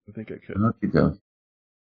 I think I could. Okay.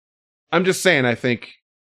 I'm just saying. I think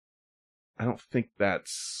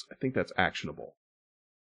that's actionable.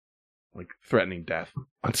 Like threatening death.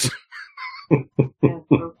 And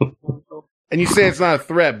you say it's not a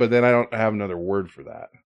threat, but then I don't have another word for that.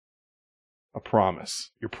 A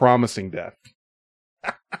promise. You're promising death.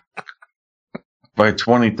 By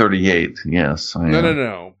 2038, yes.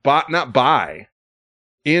 No. Not by.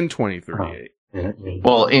 In 2038.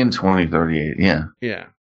 Well, in 2038, yeah. Yeah.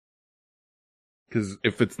 Because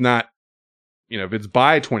if it's not, if it's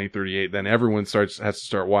by 2038, then everyone has to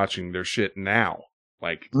start watching their shit now.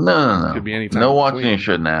 Like, no. It could be any time. No watching your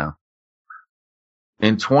shit now.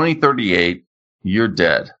 In 2038, you're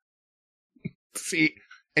dead. See,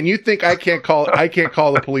 and you think I can't call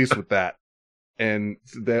the police with that? And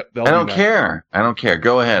I don't care. I don't care.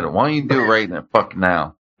 Go ahead. Why don't you do it right now?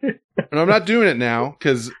 And I'm not doing it now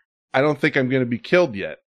because I don't think I'm going to be killed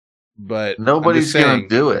yet. But nobody's going to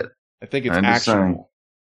do it. I think it's actionable.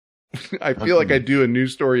 I feel like I do a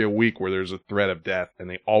news story a week where there's a threat of death, and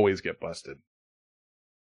they always get busted.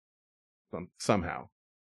 Somehow.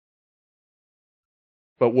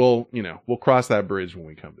 But we'll cross that bridge when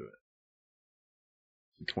we come to it.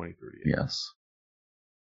 2038. Yes.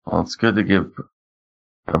 Well, it's good to give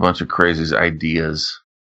a bunch of crazies ideas.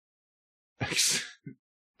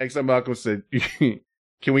 XM Malcolm said,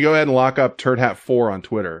 can we go ahead and lock up Turd Hat 4 on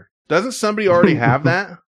Twitter? Doesn't somebody already have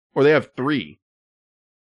that? Or they have 3?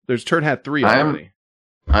 There's Turd Hat 3 already.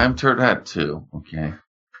 I'm Turd Hat 2, okay.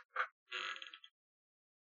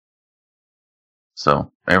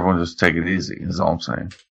 So, everyone just take it easy, is all I'm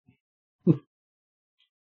saying.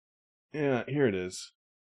 Yeah, here it is.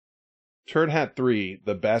 Turd Hat 3,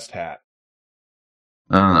 the best hat.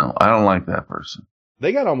 No. I don't like that person.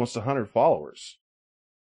 They got almost 100 followers.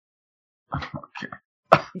 Okay.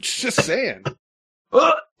 Just saying.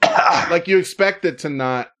 Like, you expect it to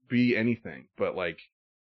not be anything, but like,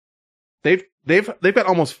 they've got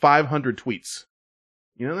almost 500 tweets.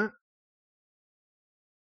 You know that?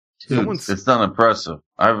 Dude, it's not impressive.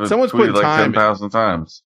 I've tweeted like 10,000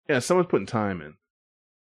 times. Yeah, someone's putting time in.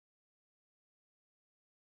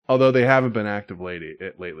 Although they haven't been active lately.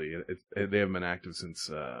 They haven't been active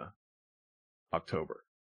since October.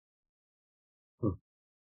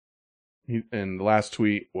 And the last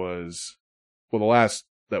tweet was, the last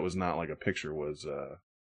that was not like a picture was,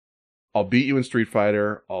 I'll beat you in Street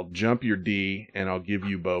Fighter, I'll jump your D, and I'll give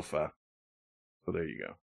you Bofa. So there you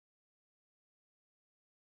go.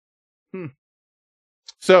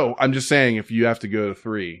 So, I'm just saying, if you have to go to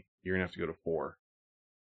 3, you're going to have to go to 4.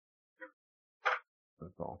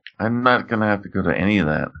 That's all. I'm not going to have to go to any of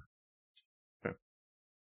that. Okay.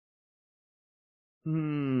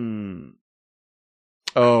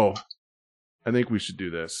 Oh, I think we should do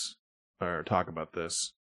this or talk about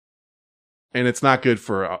this. And it's not good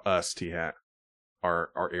for us, T-Hat,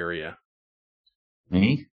 our area.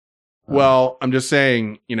 Me? Well, I'm just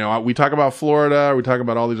saying, we talk about Florida, we talk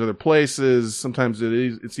about all these other places. Sometimes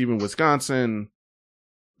it's even Wisconsin.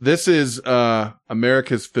 This is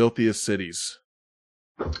America's filthiest cities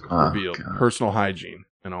revealed. God. Personal hygiene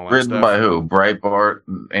and all that Written stuff. by who? Breitbart?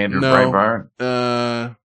 Andrew Breitbart?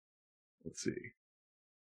 Let's see.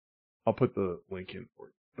 I'll put the link in for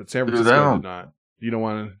you. But San Francisco did not. You don't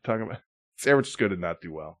want to talk about San Francisco did not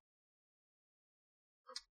do well.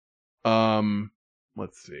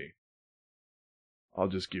 Let's see. I'll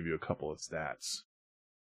just give you a couple of stats.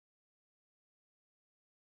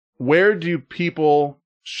 Where do people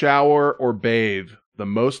shower or bathe the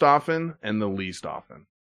most often and the least often?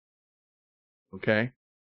 Okay.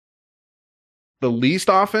 The least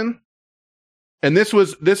often, and this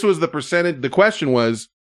was the percentage. The question was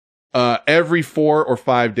every 4 or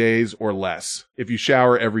 5 days or less. If you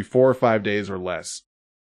shower every 4 or 5 days or less.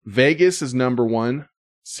 Vegas is number 1.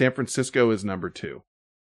 San Francisco is number 2.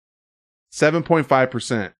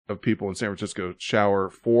 7.5% of people in San Francisco shower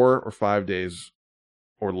 4 or 5 days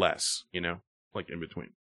or less, like in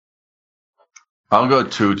between. I'll go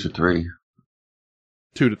 2 to 3.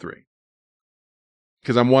 2 to 3.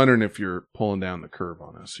 Because I'm wondering if you're pulling down the curve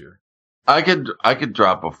on us here. I could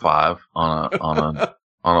drop a 5 on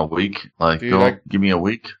a week. Like, Dude, give me a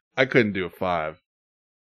week. I couldn't do a 5.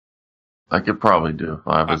 I could probably do a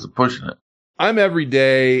 5 as a pushing it. I'm every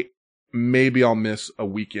day. Maybe I'll miss a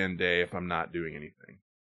weekend day if I'm not doing anything.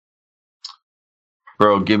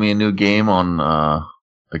 Bro, give me a new game on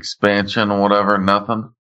expansion or whatever.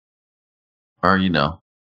 Nothing. Or I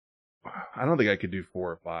don't think I could do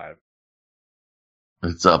 4 or 5.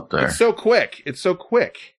 It's up there. It's so quick.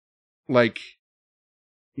 Like,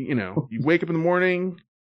 you wake up in the morning,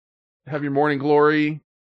 have your morning glory,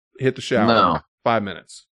 hit the shower. No. 5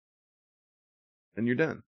 minutes. And you're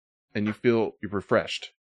done. And you're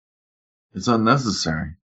refreshed. It's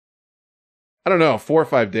unnecessary. I don't know. 4 or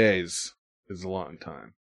 5 days is a long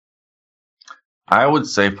time. I would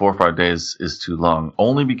say 4 or 5 days is too long,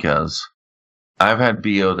 only because I've had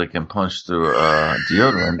BO that can punch through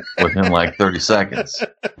deodorant within like 30 seconds.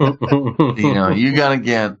 You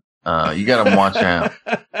gotta watch out.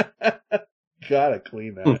 Gotta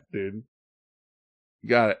clean that, dude. You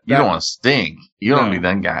got it. You don't want to stink. You don't need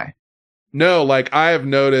that guy. No, like I have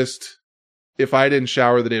noticed if I didn't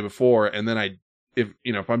shower the day before and then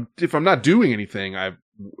if I'm not doing anything, I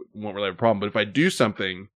won't really have a problem. But if I do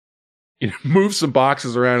something, move some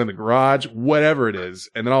boxes around in the garage, whatever it is,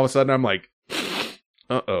 and then all of a sudden I'm like,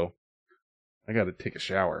 uh-oh, I got to take a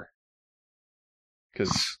shower.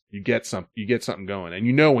 Because you get something going.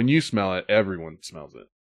 And when you smell it, everyone smells it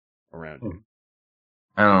around you.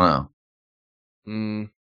 I don't know.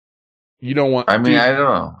 You don't want... I don't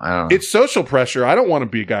know. It's social pressure. I don't want to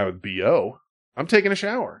be a guy with BO. I'm taking a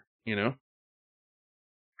shower,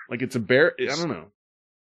 Like it's I don't know.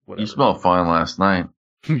 Whatever. You smelled fine last night.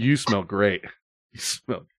 You smell great. You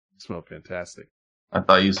smell fantastic. I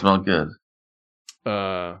thought you smelled good.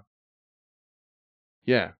 Yeah.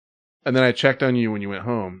 And then I checked on you when you went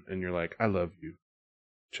home, and you're like, I love you.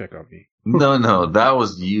 Check on me. No, that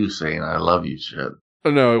was you saying I love you shit.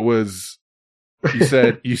 Oh, no, it was, I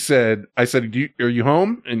said, are you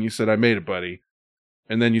home? And you said, I made it, buddy.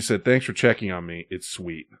 And then you said, thanks for checking on me. It's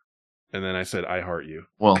sweet. And then I said, I heart you.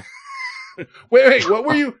 Well. wait, what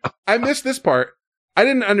were you? I missed this part. I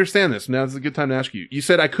didn't understand this. Now is a good time to ask you. You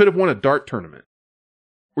said I could have won a dart tournament.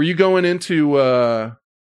 Were you going into, where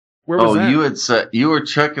was that? You had said, you were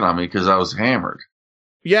checking on me because I was hammered.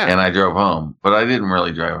 Yeah. And I drove home, but I didn't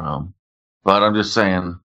really drive home. But I'm just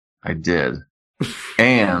saying I did.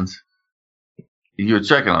 And you were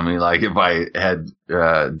checking on me like if I had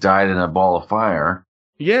died in a ball of fire.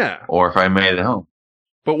 Yeah. Or if I made it home.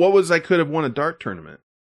 But what was I could have won a dart tournament?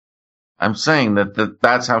 I'm saying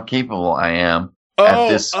that's how capable I am at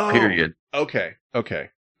this period. Okay.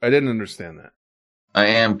 I didn't understand that. I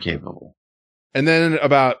am capable. And then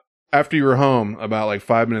after you were home, about like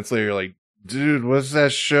 5 minutes later, you're like, dude, what's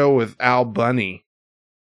that show with Al Bundy?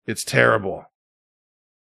 It's terrible.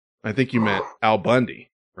 I think you meant Al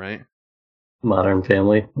Bundy, right? Modern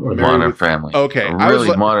Family. Modern Family. Okay.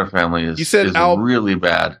 Modern Family is, you said is really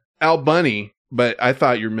bad. Al Bundy, but I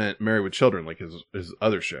thought you meant Married with Children, like his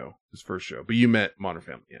other show, his first show. But you meant Modern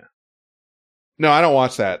Family, yeah. No, I don't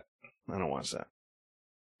watch that.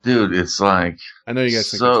 Dude, it's like I know you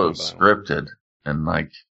guys think so it's fun, scripted and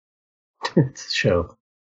like it's a show.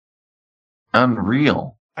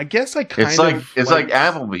 Unreal. I guess I It's like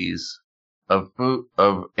Applebee's. of food,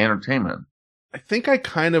 of entertainment. I think I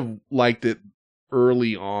kind of liked it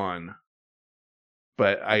early on,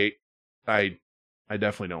 but I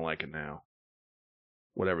definitely don't like it now.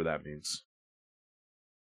 Whatever that means.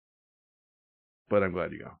 But I'm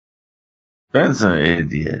glad you go. Ben's an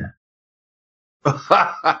idiot.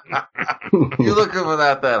 You looking for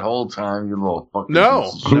that whole time, you little fucking.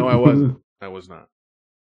 No, I wasn't. I was not.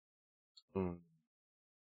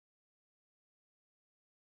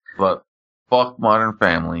 But fuck Modern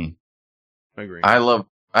Family. I agree. I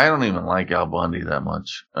don't even like Al Bundy that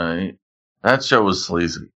much. That show was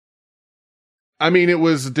sleazy. I mean, it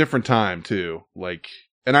was a different time too. Like,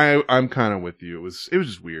 and I'm kind of with you. It was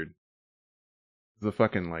just weird. The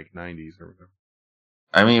fucking like 90s or whatever.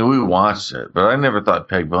 I mean, we watched it, but I never thought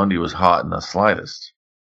Peg Bundy was hot in the slightest.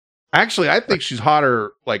 Actually, I think she's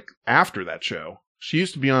hotter like after that show. She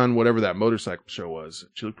used to be on whatever that motorcycle show was.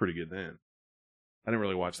 She looked pretty good then. I didn't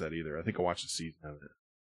really watch that either. I think I watched a season of it.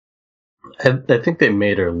 I think they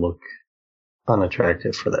made her look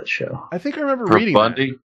unattractive for that show. I think I remember For reading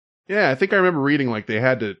Bundy? that. Yeah, I think I remember reading like they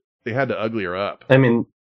had to ugly her up. I mean,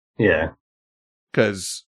 yeah.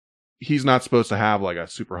 Because he's not supposed to have like a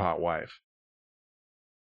super hot wife.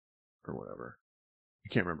 Or whatever. I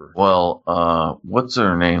can't remember. Well, what's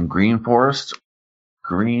her name? Green Forest?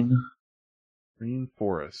 Green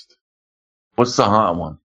Forest. What's the hot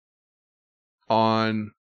one?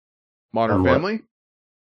 On Modern Family?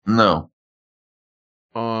 No.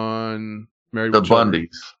 On Married The with Children?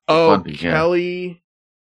 Bundys. Oh, Bundy, yeah. Kelly.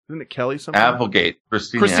 Isn't it Kelly something? Applegate.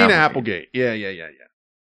 Christina Applegate. Yeah.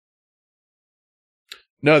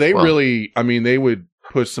 No, they really, I mean, they would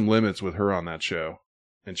push some limits with her on that show.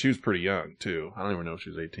 And she was pretty young, too. I don't even know if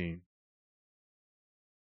she was 18.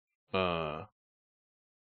 Let's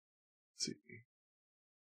see.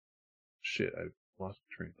 Shit, I lost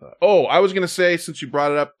my train of thought. Oh, I was going to say, since you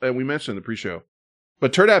brought it up, and we mentioned in the pre-show,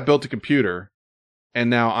 but Turdat built a computer,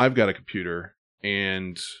 and now I've got a computer,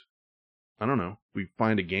 and I don't know, we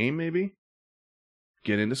find a game maybe?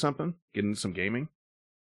 Get into something? Get into some gaming?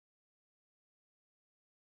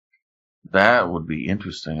 That would be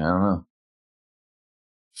interesting. I don't know.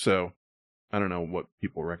 So, I don't know what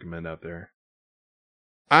people recommend out there.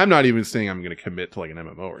 I'm not even saying I'm going to commit to like an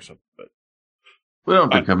MMO or something, but We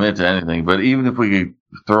don't have to commit to anything, but even if we could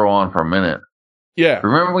throw on for a minute. Yeah.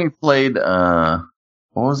 Remember we played, what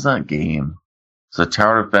was that game? It's a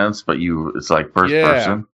tower defense, but it's like first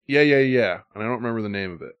person. Yeah. And I don't remember the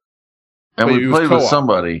name of it. And But we it was played with co-op.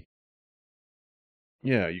 somebody.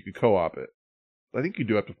 Yeah, you could co-op it. I think you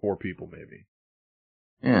do up to 4 people, maybe.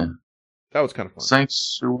 Yeah. That was kind of fun.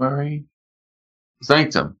 Sanctuary?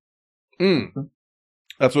 Sanctum.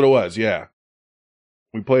 That's what it was, yeah.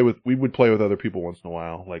 We would play with other people once in a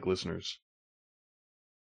while, like listeners.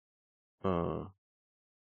 That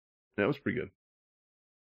was pretty good.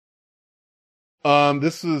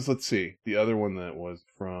 This is, let's see, the other one that was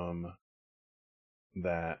from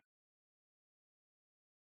that.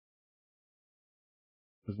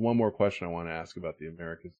 There's one more question I want to ask about the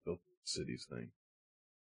America's Built Cities thing.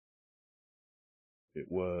 It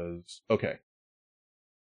was, okay.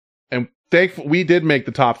 And thankfully, we did make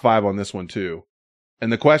the top 5 on this one too.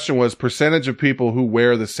 And the question was percentage of people who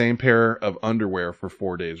wear the same pair of underwear for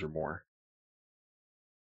 4 days or more.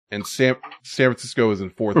 And San Francisco is in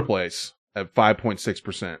 4th place at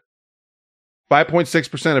 5.6%.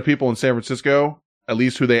 5.6% of people in San Francisco, at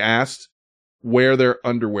least who they asked, wear their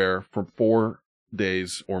underwear for 4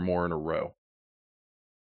 days or more in a row.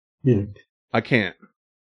 Yeah. I can't.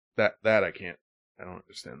 That I can't. I don't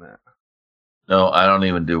understand that. No, I don't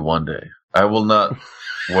even do 1 day. I will not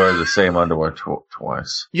wear the same underwear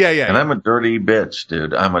twice. Yeah. And I'm a dirty bitch,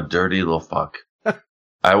 dude. I'm a dirty little fuck.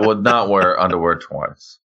 I would not wear underwear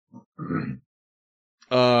twice.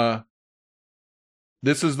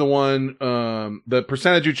 This is the one, the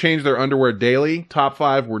percentage who changed their underwear daily. Top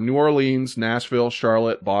 5 were New Orleans, Nashville,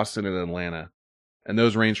 Charlotte, Boston, and Atlanta. And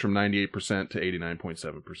those range from 98% to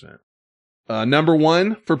 89.7%. Number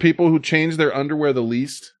 1 for people who change their underwear the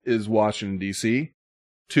least is Washington, D.C.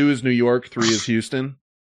 2 is New York. 3 is Houston.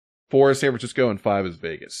 4 is San Francisco. And 5 is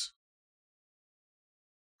Vegas.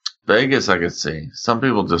 Vegas, I could see. Some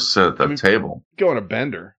people just sit at the table. Go on a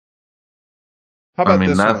bender. How about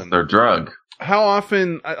this that's one? their drug. How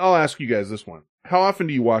often, I'll ask you guys this one. How often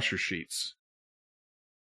do you wash your sheets?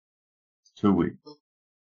 2 weeks.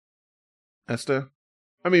 Esther?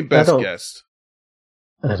 I mean, best guess.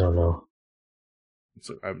 I don't know.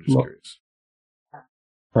 So I'm just curious.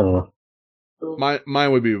 I don't know.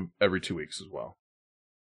 Mine would be every 2 weeks as well.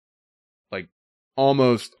 Like,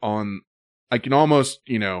 I can almost,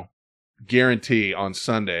 guarantee on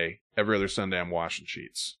Sunday, every other Sunday I'm washing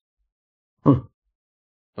sheets. But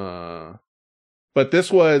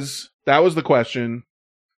that was the question.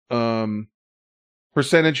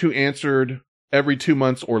 Percentage who answered every 2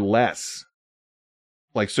 months or less.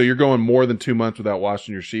 Like, so you're going more than 2 months without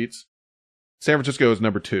washing your sheets. San Francisco is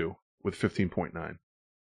number 2 with 15.9.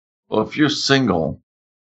 Well, if you're single.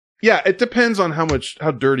 Yeah, it depends on how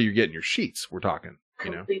dirty you're getting your sheets. We're talking,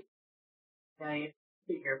 you know.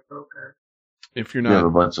 If you're not, you have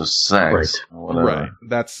a bunch of sex, right?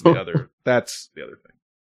 That's the other thing.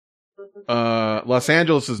 Los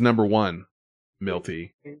Angeles is number 1,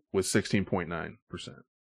 Milty, with 16.9%.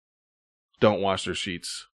 Don't wash their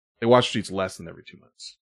sheets. They wash sheets less than every 2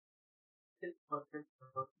 months.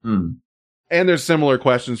 And there's similar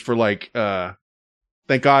questions for like,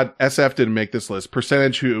 thank God SF didn't make this list.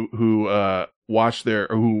 Percentage who brush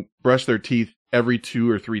their teeth every 2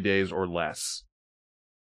 or 3 days or less.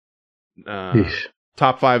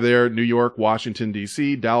 Top 5 there: New York, Washington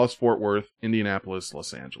D.C., Dallas, Fort Worth, Indianapolis,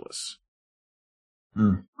 Los Angeles.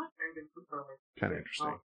 Kind of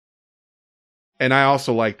interesting. And I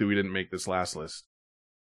also like that we didn't make this last list.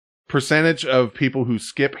 Percentage of people who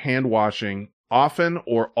skip hand washing often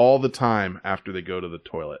or all the time after they go to the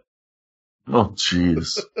toilet. Oh,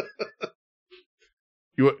 jeez.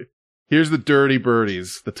 Here's the dirty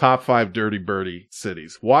birdies, the top 5 dirty birdie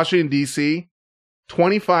cities. Washington, D.C.,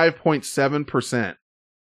 25.7%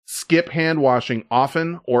 skip hand washing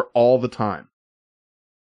often or all the time.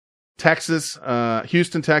 Texas,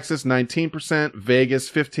 Houston, Texas, 19%, Vegas,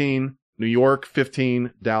 15%, New York,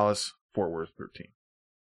 15%, Dallas, Fort Worth, 13%.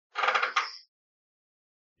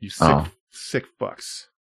 You sick fucks.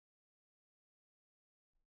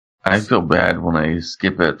 I feel bad when I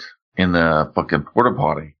skip it in the fucking porta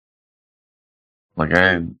potty. Like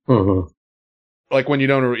like when you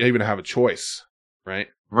don't even have a choice, right?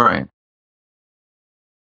 Right.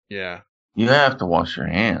 Yeah. You have to wash your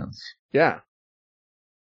hands. Yeah.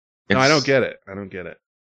 No, I don't get it.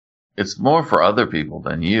 It's more for other people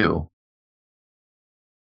than you.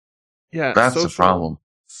 Yeah. That's the problem.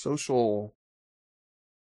 Social,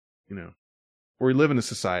 you know, we live in a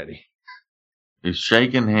society. You're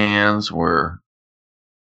shaking hands, we're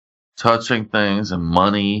touching things and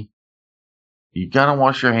money. You gotta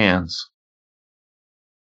wash your hands.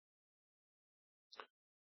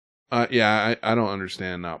 Yeah, I don't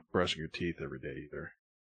understand not brushing your teeth every day either.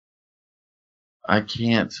 I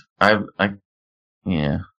can't.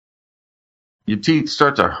 Yeah. Your teeth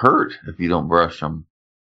start to hurt if you don't brush them.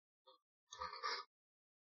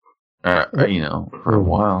 You know, for a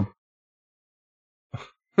while.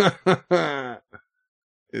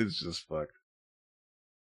 It's just fucked.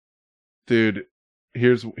 Dude,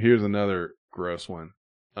 here's another gross one.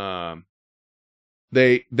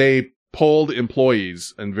 They polled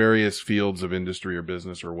employees in various fields of industry or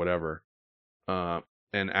business or whatever, and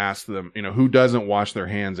asked them, you know, who doesn't wash their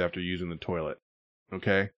hands after using the toilet.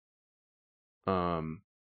 Okay. The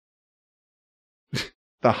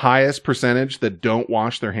highest percentage that don't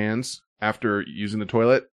wash their hands after using the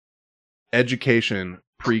toilet, education,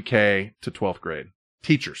 pre-K to 12th grade.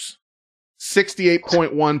 Teachers.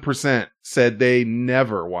 68.1% said they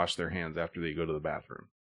never wash their hands after they go to the bathroom.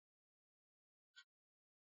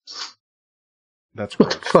 That's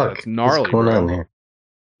gross. What the fuck? That's gnarly. What's going on there?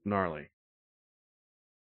 Gnarly.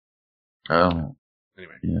 Oh.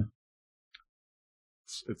 Anyway. Yeah.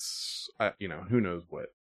 It's you know, who knows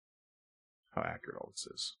how accurate all this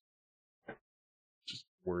is. Just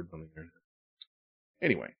words on the internet.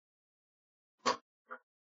 Anyway.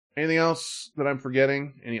 Anything else that I'm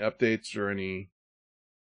forgetting? Any updates or any,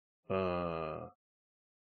 I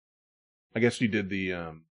guess you did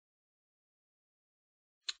the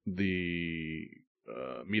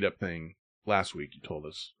meetup thing last week, you told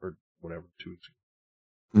us, or whatever, 2 weeks ago.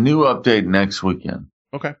 New update next weekend.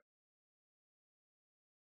 Okay.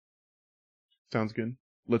 Sounds good.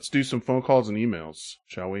 Let's do some phone calls and emails,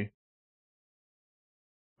 shall we?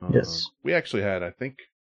 Yes. We actually had, I think,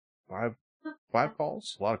 five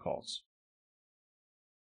calls? A lot of calls.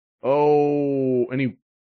 Oh, anybody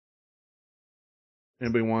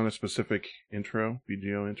want a specific intro?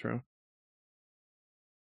 BGO intro?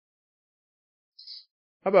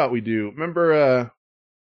 How about we do, remember,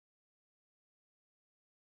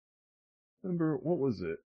 what was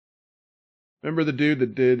it? Remember the dude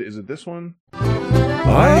that did, is it this one?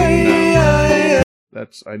 I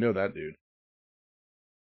know that dude.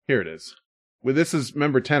 Here it is. Well, this is,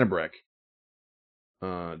 remember Tenebrek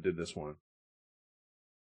did this one.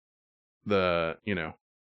 The, you know,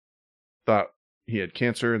 thought he had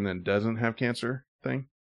cancer and then doesn't have cancer thing.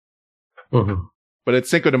 Mm-hmm. But it's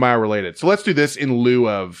Cinco de Mayo related. So let's do this in lieu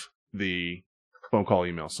of the phone call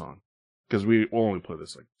email song. Because we will only play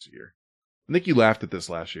this like once a year. I think you laughed at this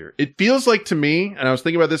last year. It feels like to me, and I was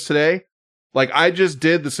thinking about this today, like I just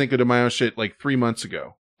did the Cinco de Mayo shit like 3 months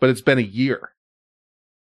ago, but it's been a year.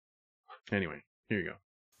 Anyway, here you go.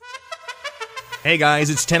 Hey guys,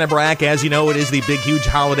 it's Tenebrack. As you know, it is the big, huge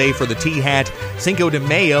holiday for the T-Hat, Cinco de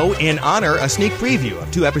Mayo. In honor, a sneak preview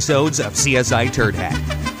of 2 episodes of CSI Turd Hat.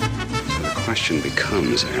 So the question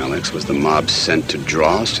becomes, Alex, was the mob sent to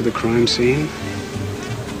draw us to the crime scene?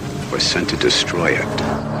 Or sent to destroy it?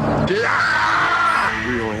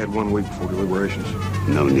 We only had 1 week before deliberations.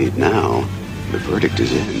 No need now. The verdict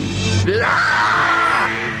is in.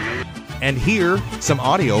 And here, some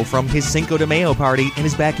audio from his Cinco de Mayo party in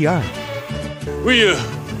his backyard. Will you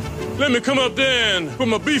let me come up there and put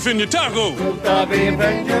my beef in your taco?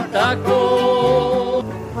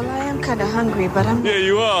 Well, I am kind of hungry, but I'm... Yeah,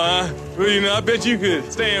 you are, huh? Well, you know, I bet you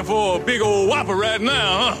could stand for a big old Whopper right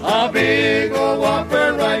now, huh? A big old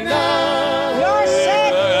Whopper right now. You're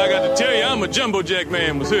sick. I got to tell you, I'm a Jumbo Jack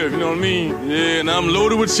man myself, you know what I mean? Yeah, and I'm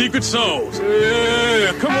loaded with secret sauce.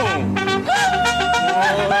 Yeah, come on.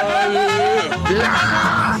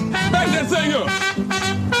 Yeah. Back that thing up.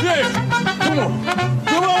 Yeah, come on.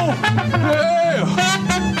 Come on. Yeah.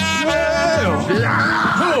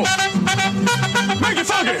 Yeah. Come on. Make it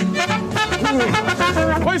funky.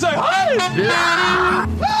 What do you say? Hey! Yeah.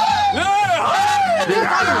 Yeah.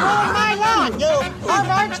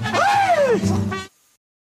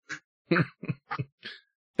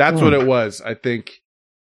 That's what it was. I think,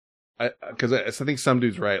 because I think some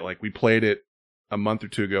dude's right. Like we played it a month or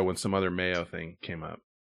 2 ago when some other Mayo thing came up.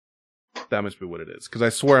 That must be what it is. Because I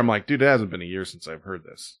swear, I'm like, dude, it hasn't been a year since I've heard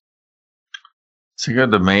this. Cinco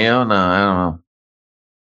de Mayo? No, I don't know.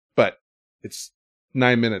 But it's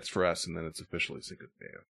 9 minutes for us, and then it's officially Cinco de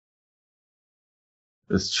Mayo.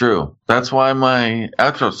 It's true. That's why my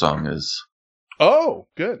outro song is. Oh,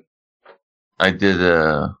 good. I did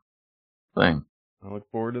a thing. I look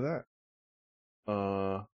forward to that.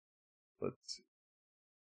 Let's see.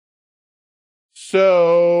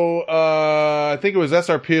 So, I think it was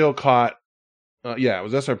SRPO caught. It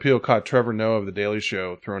was SRPO caught Trevor Noah of The Daily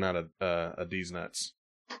Show throwing out a D's nuts.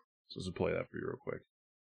 So let's play that for you real quick.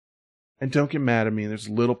 And don't get mad at me. There's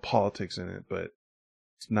little politics in it, but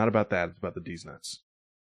it's not about that. It's about the D's nuts.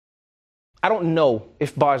 I don't know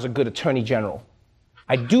if Barr is a good attorney general.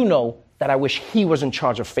 I do know that I wish he was in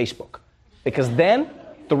charge of Facebook. Because then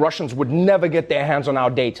the Russians would never get their hands on our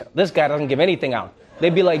data. This guy doesn't give anything out.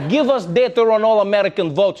 They'd be like, give us data on all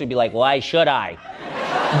American votes. He'd be like, why should I?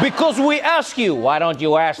 Because we ask you. Why don't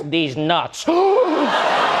you ask these nuts?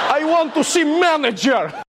 I want to see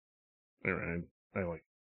manager. Anyway, I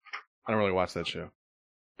don't really watch that show,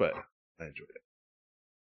 but I enjoyed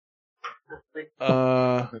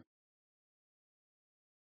it.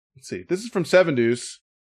 Let's see. This is from Seven Deuce.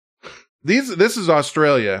 This is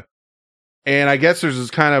Australia, and I guess there's this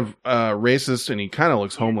kind of racist, and he kind of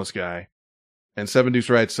looks homeless guy. And Seven Deuce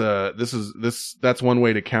writes, that's one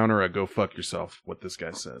way to counter a go fuck yourself, what this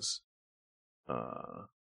guy says.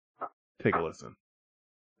 Take a listen.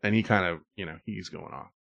 And he kind of, he's going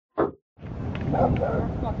off.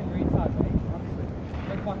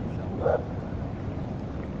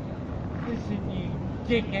 Listen, you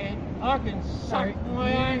dickhead, I can suck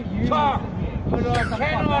my own cock, but I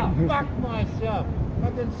cannot fuck myself. I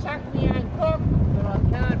can suck my own cock, but I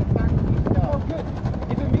can't fuck myself. Oh, good.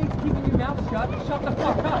 If it means keeping your mouth shut, shut the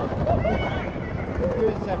fuck up. You're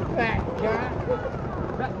a fat cunt.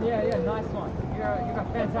 Yeah, nice one. You're a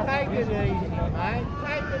fantastic. Take it easy, mate.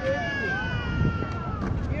 Take it easy.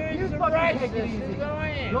 You're as racist as I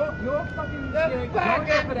am. You're fucking... The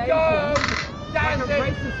fucking dog does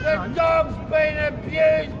it. The dog's been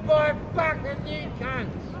abused by fucking you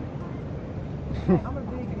cunts. I'm a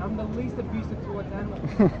vegan. I'm the least abusive towards animals.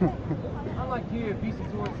 Unlike you, abusive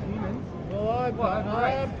towards humans. Well,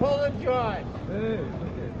 I apologise.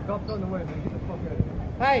 Stop throwing the word, man. Get the fuck out of here.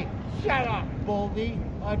 Hey, shut up, Baldy.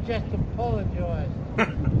 I just apologised.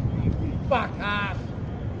 You fuck ass.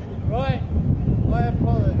 Right? I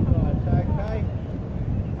apologise, okay?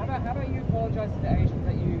 How about you apologise to the Asians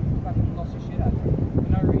that you fucking lost your shit at for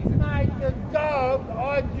no reason? Mate, the dog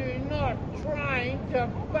I do not train to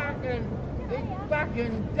fucking... It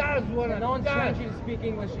fucking does what it does. No one trained you to speak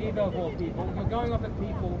English either, of all people. You're going up at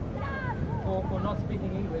people for not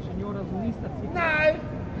speaking English, and you're the least articulate. No,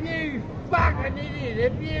 you fucking idiot.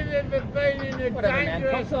 If you've ever been in a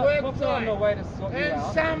dangerous workplace and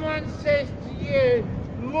someone says to you,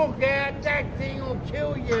 look out, that thing will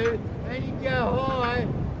kill you, and you go, hi,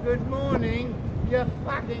 good morning, you're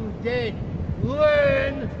fucking dead.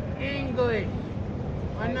 Learn English.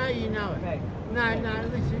 I know you know it. No,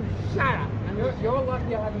 listen, shut up. You're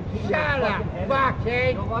lucky I haven't beaten Shut up,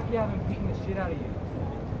 fuckhead. You're lucky I haven't beaten the shit out of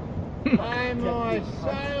you. I'm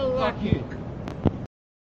so lucky.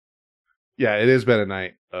 Yeah, it has been a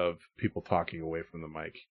night of people talking away from the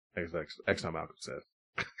mic, as Exxon Malcolm said.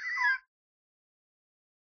 It's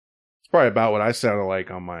probably about what I sounded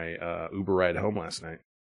like on my Uber ride home last night.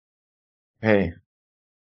 Hey.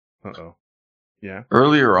 Uh-oh. Yeah?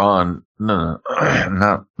 Earlier on, no,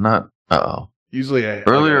 not uh-oh. Usually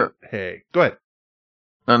earlier. Hey. Go ahead.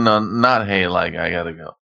 No, not hey, like I gotta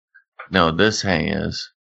go. No, this hey is.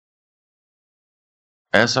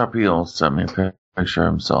 SRP sent me a picture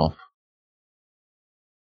of himself.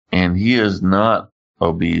 And he is not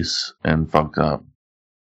obese and fucked up.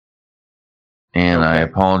 And I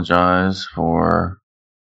apologize for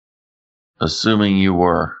assuming you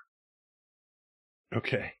were.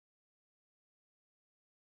 Okay.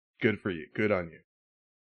 Good for you. Good on you.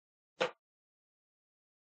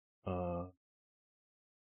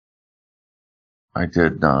 I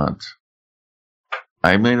did not.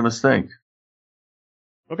 I made a mistake.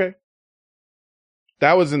 Okay.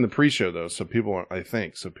 That was in the pre-show, though, so people aren't going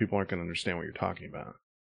to understand what you're talking about.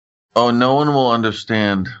 Oh, no one will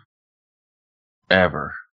understand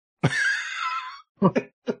ever.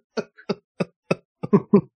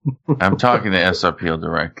 I'm talking to SRPL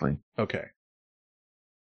directly. Okay.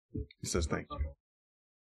 He says thank you.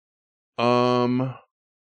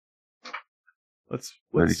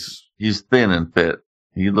 He's thin and fit.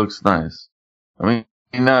 He looks nice. I mean,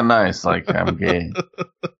 he's not nice like I'm gay.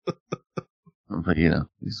 But,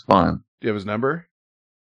 he's fine. Do you have his number?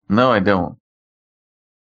 No, I don't.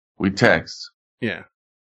 We text. Yeah.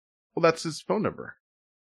 Well, that's his phone number.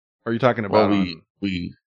 Are you talking about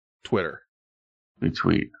we Twitter? We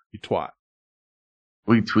tweet. You twat.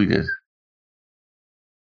 We tweeted.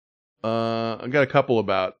 I got a couple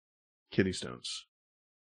about kidney stones.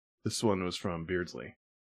 This one was from Beardsley.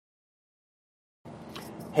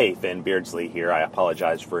 Hey, Finn, Beardsley here. I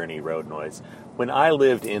apologize for any road noise. When I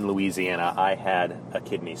lived in Louisiana, I had a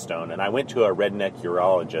kidney stone, and I went to a redneck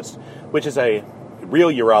urologist, which is a real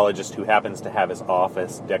urologist who happens to have his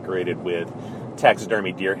office decorated with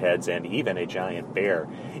taxidermy deer heads and even a giant bear.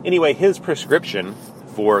 Anyway, his prescription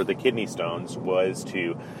for the kidney stones was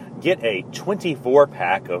to get a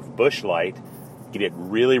 24-pack of Busch Light, get it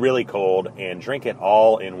really, really cold, and drink it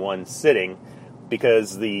all in one sitting,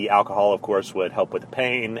 because the alcohol, of course, would help with the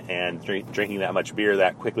pain, and drinking that much beer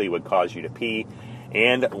that quickly would cause you to pee.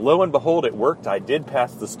 And lo and behold, it worked. I did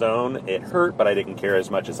pass the stone. It hurt, but I didn't care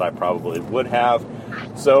as much as I probably would have.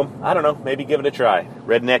 So, I don't know, maybe give it a try.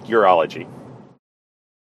 Redneck Urology.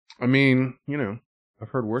 I mean, I've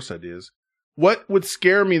heard worse ideas. What would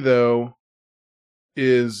scare me, though,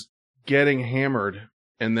 is getting hammered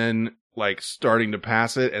and then, starting to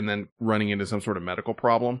pass it and then running into some sort of medical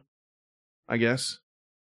problem, I guess.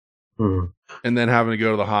 Mm-hmm. And then having to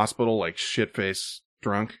go to the hospital, shit-faced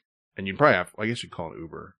drunk. And you'd probably I guess you'd call an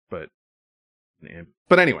Uber, but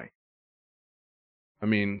anyway. I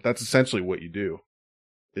mean, that's essentially what you do,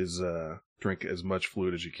 is drink as much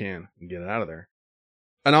fluid as you can and get it out of there.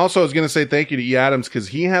 And also, I was going to say thank you to E. Adams, because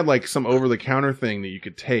he had some over-the-counter thing that you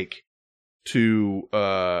could take to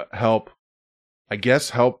help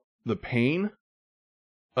the pain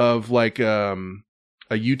of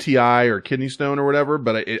a UTI or kidney stone or whatever,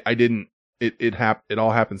 but I didn't. It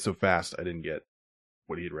all happened so fast, I didn't get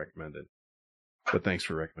what he had recommended. But thanks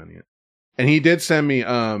for recommending it. And he did send me,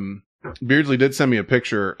 Beardsley did send me a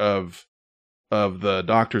picture of the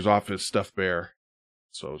doctor's office stuffed bear.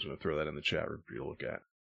 So I was going to throw that in the chat room for you to look at.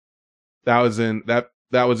 That was in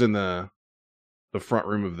the front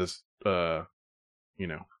room of this, redneck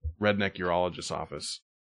urologist's office.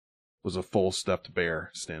 Was a full stuffed bear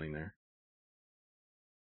standing there.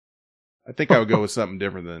 I think I would go with something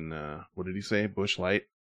different than, what did he say? Busch Light?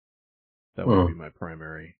 That would be my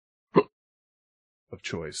primary of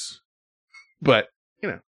choice. But,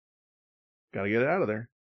 gotta get it out of there.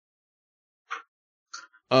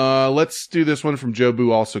 Let's do this one from Joe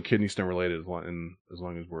Boo, also kidney stone related, as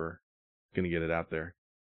long as we're gonna get it out there.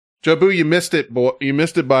 Joe Boo, you missed it, boy. You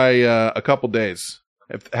missed it by a couple days.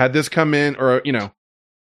 Had this come in, or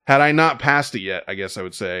had I not passed it yet, I guess I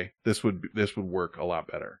would say this would work a lot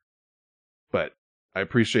better. But I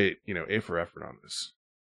appreciate A for effort on this.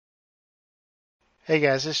 Hey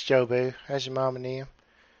guys, it's Joe Boo. How's your mom and them?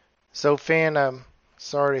 So Finn, I'm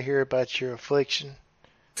sorry to hear about your affliction,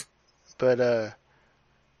 but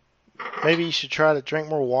maybe you should try to drink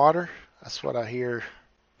more water. That's what I hear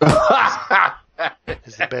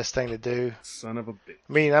is the best thing to do. Son of a bitch.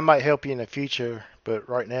 I mean, that might help you in the future, but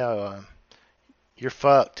right now you're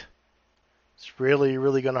fucked. It's really,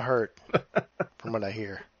 really going to hurt from what I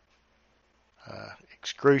hear.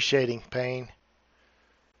 Excruciating pain.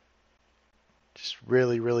 Just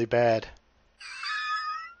really, really bad.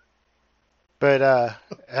 But I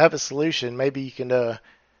have a solution. Maybe you can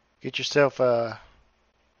get yourself a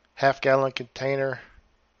half-gallon container,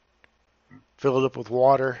 fill it up with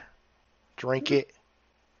water, drink it,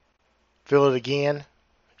 fill it again,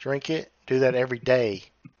 drink it. Do that every day.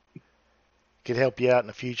 Could help you out in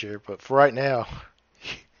the future. But for right now,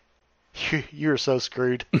 you're so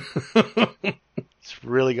screwed. It's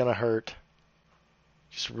really going to hurt.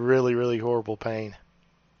 Just really, really horrible pain.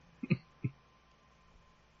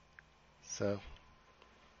 So,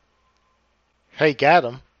 hey, got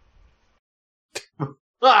him.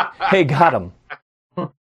 Hey, got him.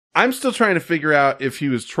 I'm still trying to figure out if he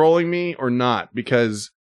was trolling me or not,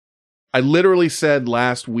 because I literally said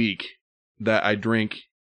last week that I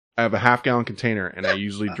have a half-gallon container and I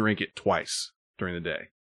usually drink it twice during the day.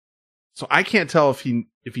 So I can't tell if he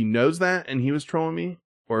knows that and he was trolling me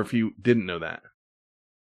or if he didn't know that.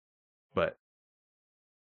 But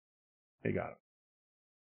he got him.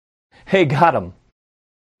 Hey, got him.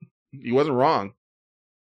 He wasn't wrong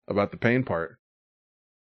about the pain part.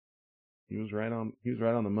 He was right on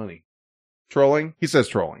the money. Trolling? He says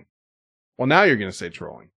trolling. Well, now you're going to say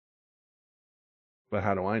trolling. But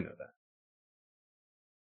how do I know that?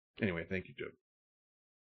 Anyway, thank you, Joe.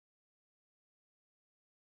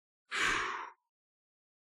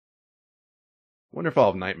 Wonder if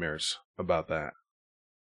I'll have nightmares about that.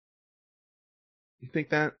 You think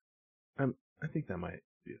that? I think that might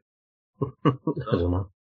be it. I don't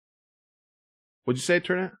know. What'd you say,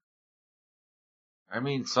 Turnet? I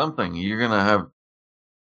mean, something. You're going to have...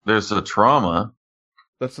 There's a trauma.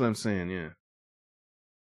 That's what I'm saying, yeah.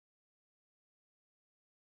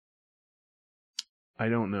 I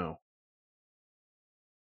don't know.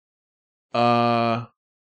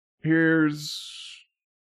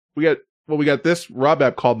 We got this. Rob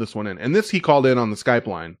App called this one in, and he called in on the Skype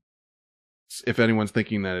line. If anyone's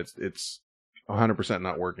thinking that it's 100%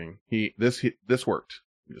 not working, this worked.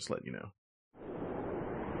 I'm just letting you know.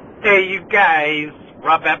 Hey, you guys,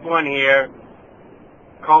 Rob App 1 here,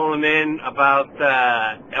 calling in about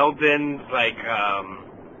Eldon's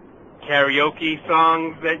karaoke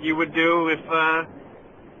songs that you would do if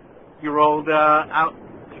you rolled out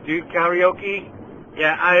to do karaoke.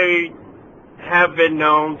 Yeah, I have been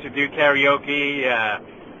known to do karaoke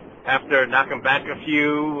after knocking back a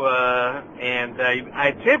few, and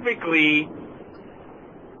I typically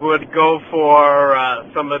would go for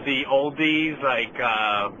some of the oldies, like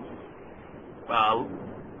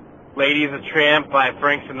Lady of the Tramp by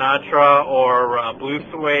Frank Sinatra or Blue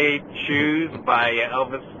Suede Shoes by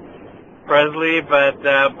Elvis Presley, but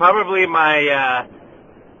probably my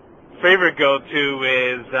favorite go-to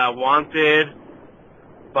is Wanted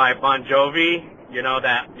by Bon Jovi. You know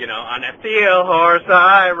that, on a steel horse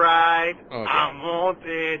I ride. Okay. I'm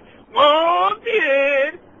wanted,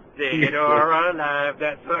 dead or alive.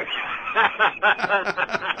 That's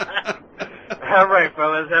all right,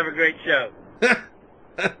 fellas, have a great show.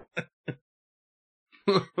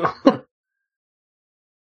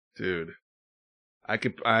 Dude,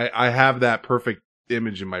 I have that perfect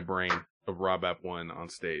image in my brain of Rob App 1 on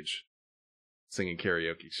stage singing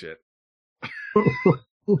karaoke shit.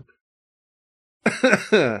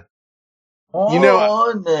 XM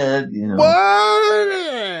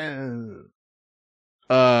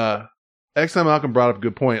Malcolm brought up a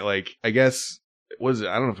good point. Like, I guess, I don't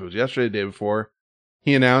know if it was yesterday or the day before,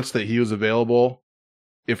 he announced that he was available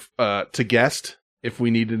to guest if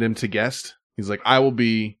we needed him to guest. He's like, I will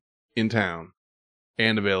be in town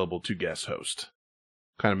and available to guest host,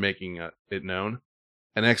 kind of making it known.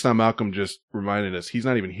 And XM Malcolm just reminded us he's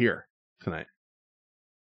not even here tonight.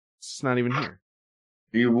 He's not even here.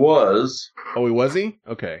 He was. Oh, was he?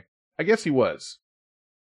 Okay. I guess he was.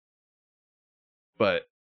 But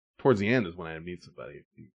towards the end is when I need somebody.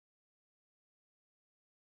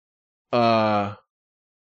 That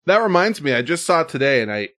reminds me, I just saw it today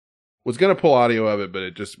and I was going to pull audio of it, but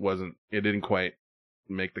it didn't quite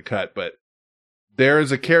make the cut. But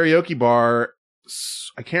there's a karaoke bar,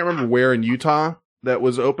 I can't remember where in Utah, that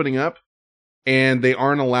was opening up, and they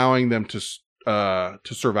aren't allowing them to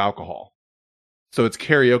serve alcohol. So it's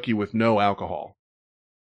karaoke with no alcohol.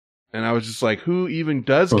 And I was just like, who even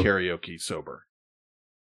does karaoke sober?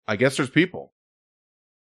 I guess there's people.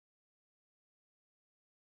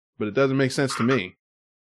 But it doesn't make sense to me.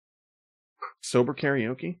 Sober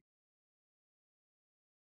karaoke?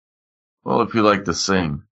 Well, if you like to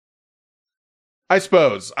sing. I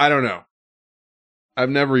suppose. I don't know.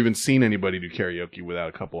 I've never even seen anybody do karaoke without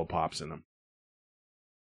a couple of pops in them.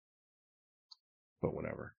 But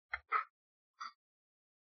whatever.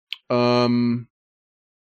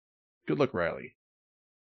 Good luck, Riley.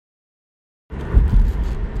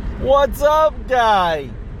 What's up, guy?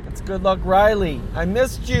 It's Good Luck Riley. I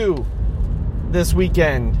missed you this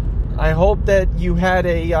weekend. I hope that you had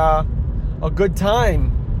a good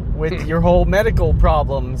time with your whole medical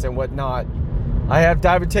problems and whatnot. I have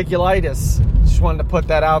diverticulitis. Just wanted to put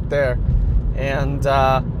that out there. And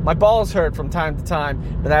my balls hurt from time to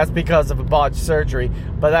time, but that's because of a botched surgery.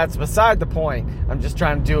 But that's beside the point. I'm just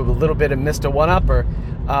trying to do a little bit of Mr. One-Upper.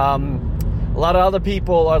 A lot of other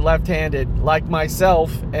people are left-handed, like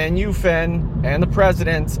myself and you, Finn, and the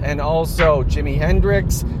president, and also Jimi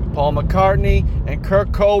Hendrix, Paul McCartney, and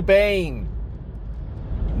Kurt Cobain.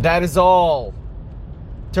 That is all.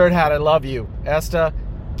 Turd Hat, I love you. Esther,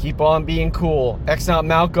 keep on being cool. X-Not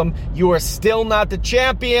Malcolm, you are still not the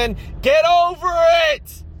champion. Get over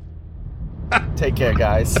it! Take care,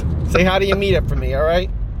 guys. Say hi to your meetup for me, all right?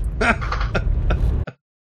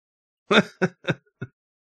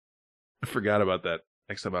 I forgot about that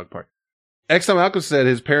X-Not Malcolm part. X-Not Malcolm said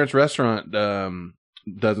his parents' restaurant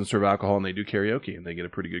doesn't serve alcohol and they do karaoke and they get a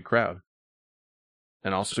pretty good crowd.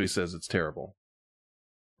 And also he says it's terrible.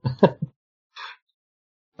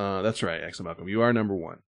 That's right, X-Not Malcolm. You are number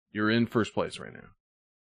one. You're in first place right now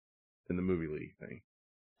in the movie league thing.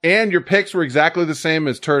 And your picks were exactly the same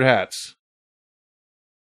as Turd Hat's.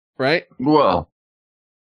 Right? Well,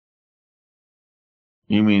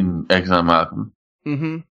 you mean X-Not Malcolm?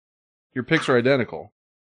 Mm-hmm. Your picks are identical.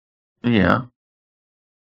 Yeah.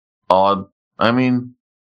 Odd. I mean,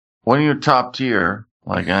 when you're top tier,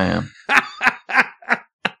 like I am,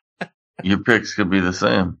 your picks could be the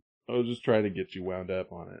same. I was just trying to get you wound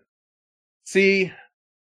up on it. See,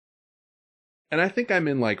 and I think I'm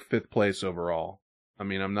in like 5th place overall. I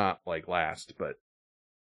mean, I'm not like last, but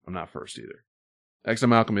I'm not first either. X-Not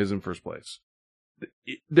Malcolm is in first place.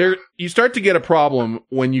 There, you start to get a problem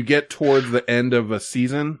when you get towards the end of a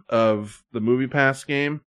season of the Movie Pass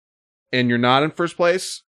game and you're not in first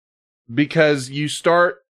place, because you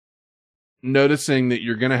start noticing that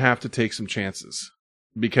you're going to have to take some chances.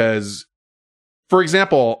 Because, for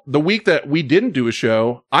example, the week that we didn't do a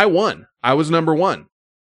show, I won. I was number one.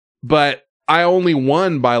 But I only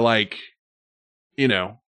won by like,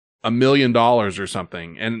 $1 million or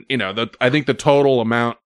something. And, I think the total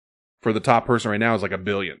amount for the top person right now is like $1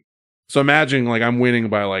 billion. So imagine like I'm winning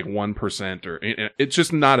by like 1% or it's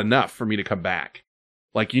just not enough for me to come back.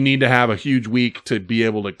 Like you need to have a huge week to be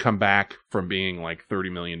able to come back from being like 30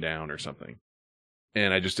 million down or something.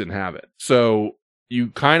 And I just didn't have it. So you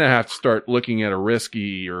kind of have to start looking at a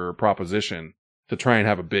risky or a proposition to try and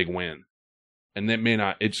have a big win. And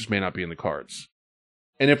it just may not be in the cards.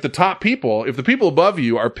 And if the people above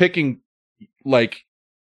you are picking like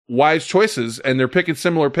wise choices and they're picking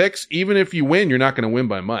similar picks, even if you win, you're not going to win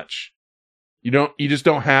by much. You just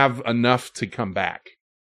don't have enough to come back.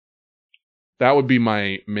 That would be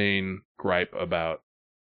my main gripe about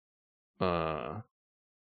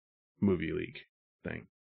movie league thing.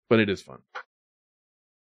 But it is fun.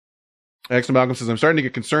 X-Not Malcolm says, I'm starting to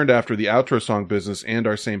get concerned after the outro song business and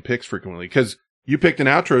our same picks frequently. Because you picked an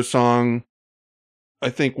outro song, I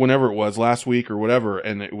think whenever it was, last week or whatever,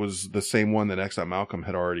 and it was the same one that X-Not Malcolm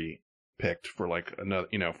had already picked for like another,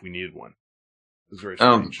 if we needed one. It was very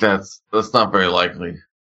strange. That's not very likely.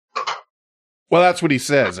 Well, that's what he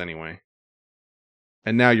says anyway.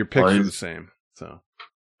 And now your picks are the same, so.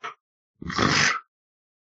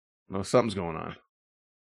 No, something's going on.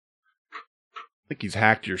 I think he's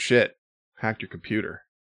hacked your shit. Hacked your computer.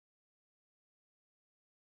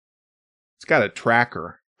 It's got a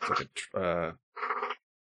tracker. It's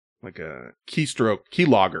like a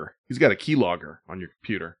keylogger. He's got a keylogger on your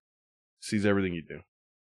computer. Sees everything you do.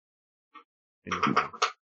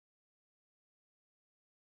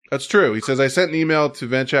 That's true. He says, I sent an email to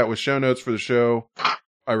VentChat with show notes for the show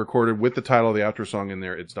I recorded with the title of the outro song in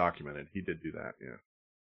there. It's documented. He did do that, yeah.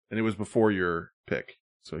 And it was before your pick.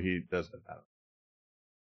 So he does that.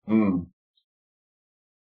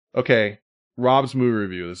 Okay. Rob's movie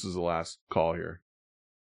review. This is the last call here.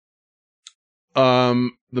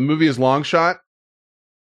 The movie is Long Shot,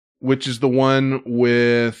 which is the one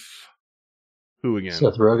with who again?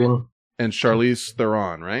 Seth Rogen and Charlize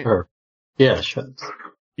Theron, right? Yeah.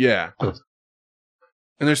 Yeah. And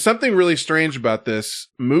there's something really strange about this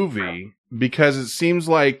movie because it seems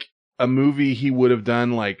like a movie he would have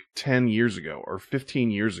done like 10 years ago or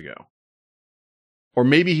 15 years ago. Or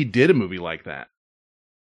maybe he did a movie like that.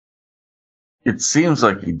 It seems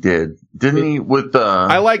like he did. Didn't he with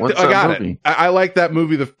I got it. I liked that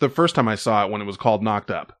movie the first time I saw it when it was called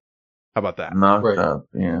Knocked Up. How about that? Knocked Up,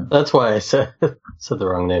 yeah. That's why I said the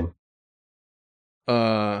wrong name.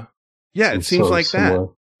 Yeah, it It's seems so like similar.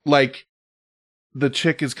 that. Like, the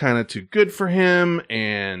chick is kind of too good for him,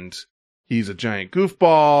 and he's a giant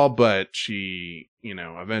goofball, but she,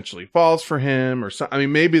 eventually falls for him or something. I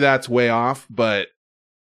mean, maybe that's way off, but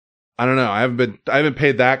I don't know. I haven't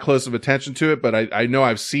paid that close of attention to it, but I know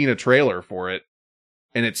I've seen a trailer for it,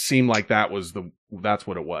 and it seemed like that's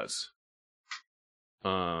what it was.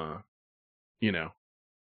 And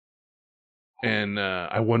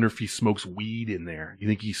I wonder if he smokes weed in there. You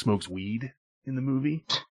think he smokes weed in the movie?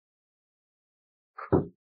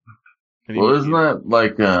 Well, isn't that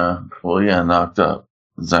like, Knocked Up.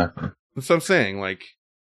 Exactly. That's what I'm saying. Like,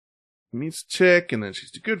 he meets a chick, and then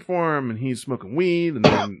she's too good for him, and he's smoking weed, and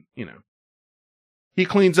then, he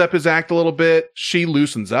cleans up his act a little bit. She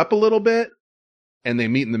loosens up a little bit, and they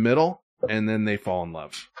meet in the middle, and then they fall in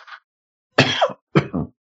love.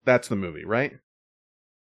 That's the movie, right?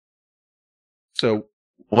 So.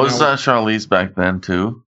 Was that Charlize back then,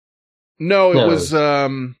 too? No, it was,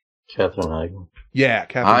 Katherine Heigl. Yeah,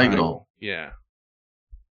 Katherine Heigl. Heigl. Yeah.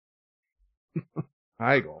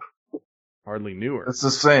 Heigl. Hardly knew her. It's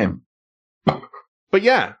the same. But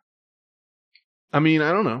yeah. I mean,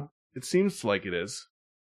 I don't know. It seems like it is.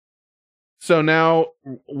 So now,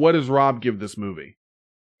 what does Rob give this movie?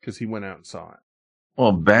 Because he went out and saw it.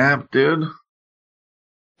 Well, Bab, dude.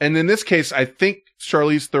 And in this case, I think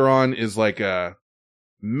Charlize Theron is like a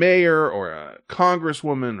mayor or a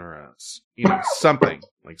congresswoman or a, something.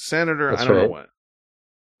 Like senator. That's I don't know right. what.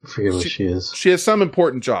 I forget what she is. She has some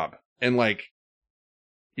important job. And like,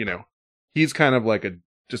 he's kind of like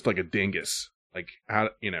just like a dingus. Like, how,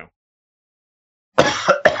 And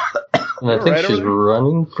I think she's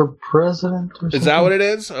running for president or something. Is that what it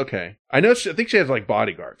is? Okay. I think she has like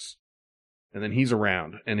bodyguards. And then he's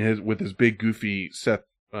around and with his big goofy Seth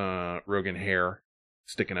Rogen hair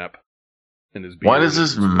sticking up in his beard. Why does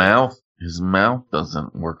his mouth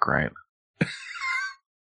doesn't work right?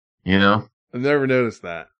 I've never noticed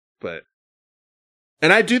that,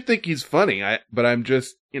 and I do think he's funny. But I'm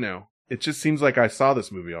just, it just seems like I saw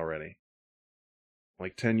this movie already.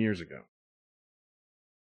 Like 10 years ago.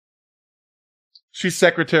 She's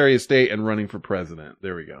Secretary of State and running for president.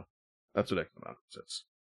 There we go. That's what Economics says.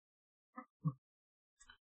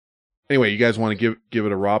 Anyway, you guys want to give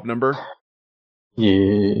it a Rob number?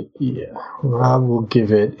 Yeah. Rob will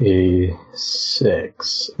give it a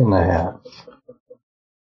 6.5.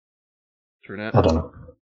 Turnet? I don't know.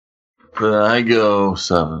 I go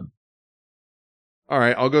 7. All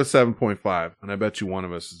right, I'll go 7.5, and I bet you one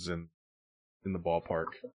of us is in the ballpark.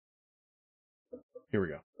 Here we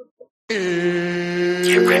go.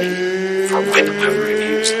 Get ready for Whitman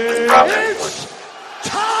Reviews with Rob Edwards.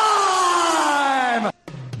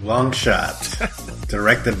 Long Shot,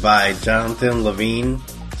 directed by Jonathan Levine,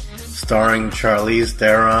 starring Charlize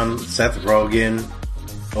Theron, Seth Rogen,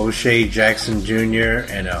 O'Shea Jackson Jr.,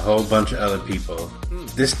 and a whole bunch of other people.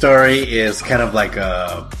 This story is kind of like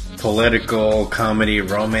a political comedy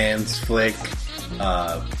romance flick.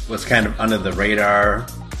 Was kind of under the radar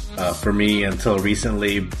for me until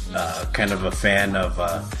recently. Kind of a fan of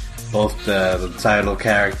both the title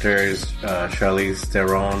characters, Charlize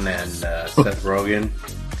Theron and Seth Rogen.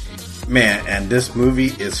 Man, and this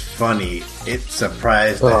movie is funny. It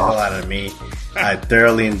surprised the hell out of me. I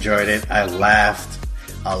thoroughly enjoyed it. I laughed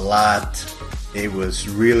a lot. It was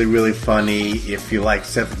really, really funny. If you like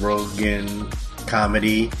Seth Rogen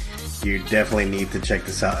comedy, you definitely need to check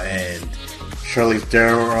this out. And Charlize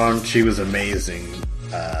Theron, she was amazing.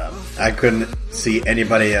 I couldn't see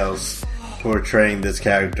anybody else portraying this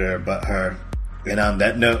character but her. And on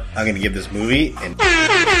that note, I'm going to give this movie an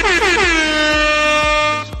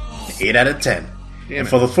 8 out of 10. And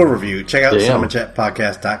for the full review, check out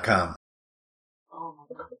CinemaChatPodcast.com. As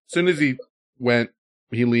soon as he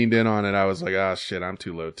leaned in on it, I was like, shit, I'm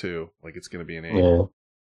too low too. Like, it's going to be an 8.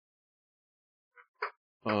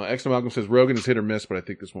 Yeah. Extra Malcolm says, Rogan is hit or miss, but I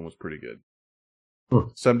think this one was pretty good.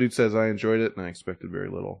 Some dude says, I enjoyed it, and I expected very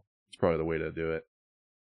little. It's probably the way to do it.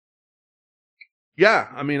 Yeah,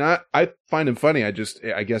 I mean, I find him funny. I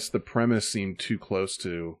guess the premise seemed too close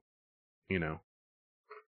to,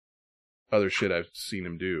 other shit I've seen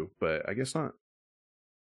him do, but I guess not.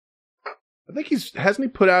 I think hasn't he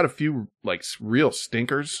put out a few, like, real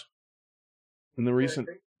stinkers in the recent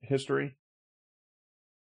history?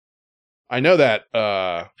 I know that,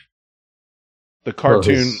 the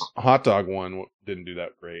cartoon hot dog one didn't do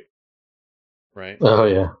that great. Right? Oh,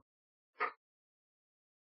 yeah.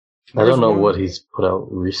 I don't know what he's put out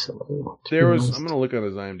recently. I'm going to look on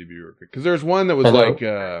his IMDb real quick. Because there's one that was like...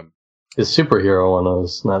 his superhero one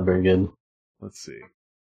was not very good. Let's see.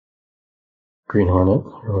 Green Hornet.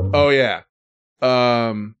 Oh, yeah.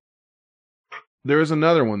 There is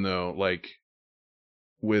another one though, like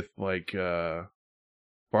with like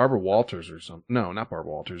Barbara Walters or something. No, not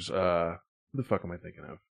Barbara Walters. Who the fuck am I thinking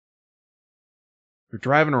of? They're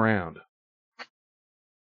driving around.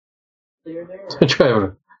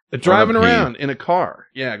 Driving around in a car.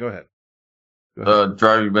 Yeah, go ahead.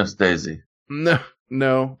 Driving Miss Daisy.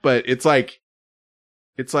 No, but it's like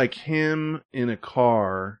him in a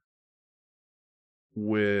car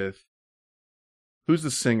with, who's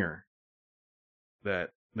the singer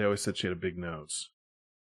that they always said she had a big nose?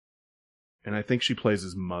 And I think she plays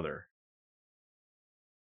his mother.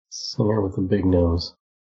 Singer with a big nose.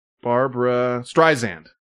 Barbara Streisand.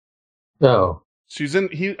 Oh. She's in,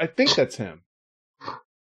 I think that's him. Let's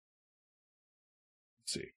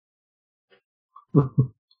see.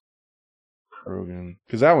 Rogan.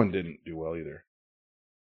 Because that one didn't do well either.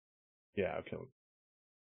 Yeah, okay.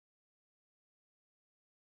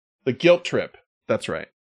 The Guilt Trip. That's right.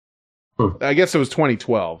 I guess it was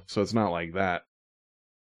 2012, so it's not like that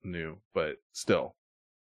new, but still.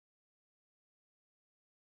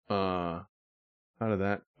 How did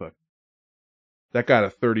that fuck? That got a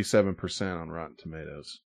 37% on Rotten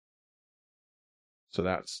Tomatoes. So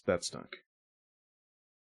that stunk.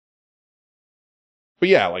 But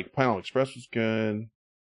yeah, like Pineapple Express was good.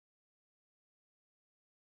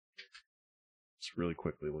 Just really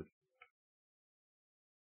quickly look.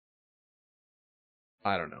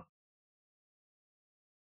 I don't know.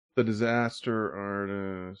 The Disaster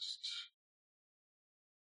Artist.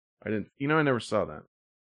 I never saw that.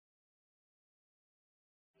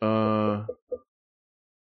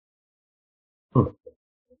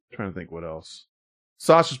 Trying to think what else.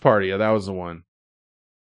 Sausage Party, yeah, that was the one.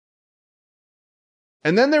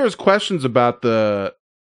 And then there was questions about the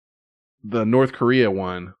North Korea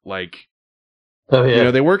one, like, oh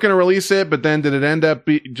yeah, they weren't going to release it, but then did it end up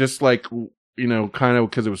just like, kind of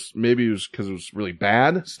because it was really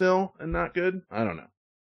bad still and not good? I don't know.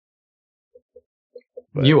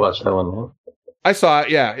 But you watched that one, though. I saw it.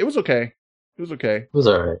 Yeah, it was okay. It was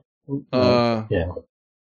alright. Yeah.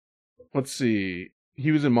 Let's see.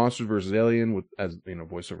 He was in Monsters vs. Alien with, as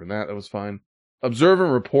voiceover in that. That was fine. Observe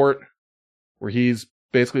and Report, where he's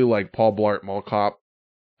basically like Paul Blart Mall Cop,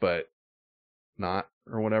 but not,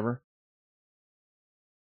 or whatever.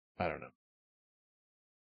 I don't know.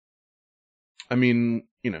 I mean,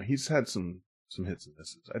 he's had some hits and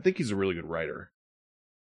misses. I think he's a really good writer.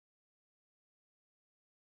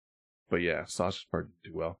 But yeah, Sausage Party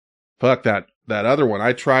did do well. Fuck that other one.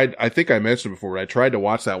 I think I mentioned before, but I tried to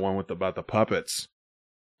watch that one about the puppets,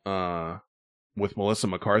 with Melissa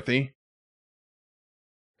McCarthy.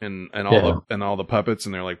 And all the puppets,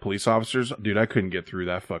 and they're like police officers. Dude, I couldn't get through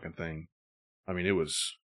that fucking thing. I mean, it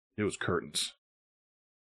was curtains.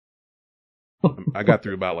 I got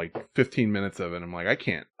through about like 15 minutes of it. I'm like, I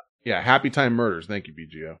can't. Yeah, Happy Time Murders. Thank you,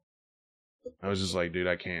 BGO. I was just like, dude,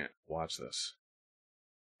 I can't watch this.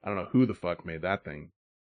 I don't know who the fuck made that thing.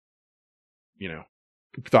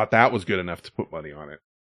 Thought that was good enough to put money on it.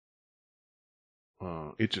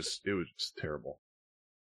 It was just terrible.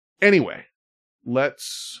 Anyway, BGO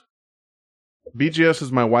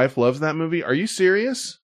says my wife loves that movie. Are you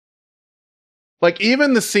serious? Like,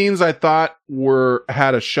 even the scenes I thought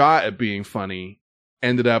had a shot at being funny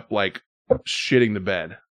ended up like shitting the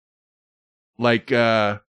bed. Like,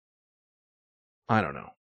 I don't know.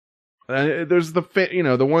 There's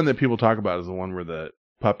the one that people talk about is the one where the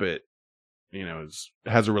puppet,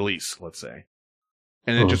 has a release, let's say.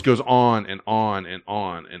 And it just goes on and on and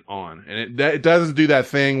on and on. And it doesn't do that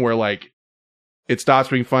thing where like it stops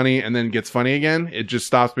being funny and then gets funny again. It just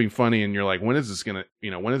stops being funny and you're like, when is this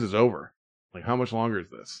when is this over? Like, how much longer is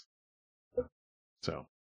this? So,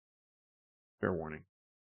 fair warning.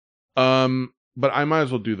 But I might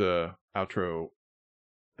as well do the outro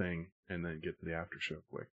thing and then get to the after show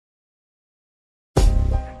quick.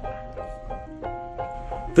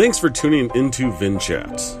 Thanks for tuning into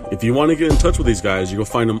VinChat. If you want to get in touch with these guys, you can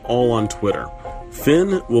find them all on Twitter.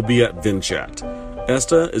 Finn will be at VinChat.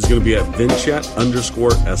 Esta is going to be at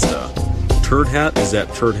VinChat_Esta. Turd Hat is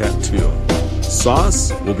at Turd Hat 2.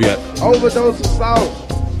 Sauce will be at Overdose of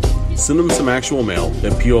Sauce. Send them some actual mail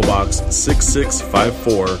at P.O. Box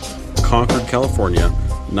 6654, Concord, California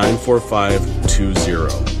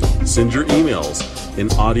 94520. Send your emails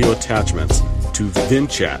and audio attachments to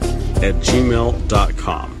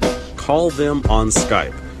vinchat@gmail.com. Call them on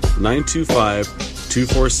Skype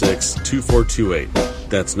 925-246-2428.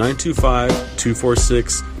 That's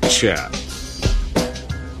 925-246-CHAT.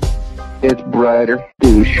 It's brighter,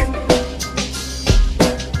 douche.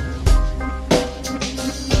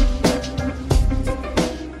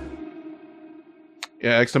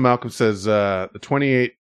 Yeah, Extra Malcolm says the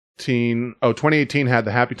 28 2018 had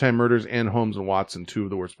The Happy Time Murders and Holmes and Watson, two of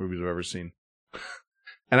the worst movies I've ever seen.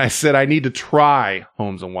 And I said, I need to try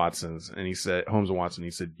Holmes and Watson. He said,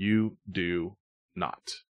 you do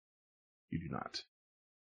not. You do not.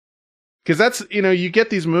 Because that's, you get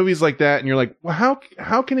these movies like that and you're like, well,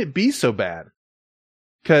 how can it be so bad?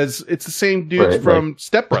 Because it's the same dudes from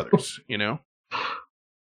Step Brothers,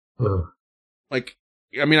 Like,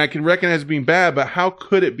 I mean, I can recognize it being bad, but how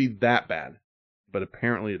could it be that bad? But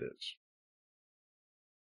apparently it is.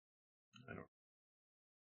 I don't.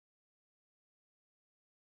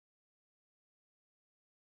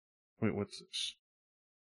 Wait, what's this?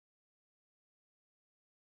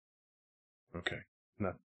 Okay.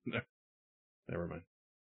 No. Never mind.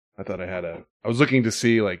 I thought I was looking to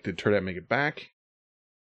see, like, did Turdette make it back?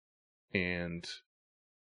 And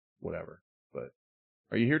whatever. But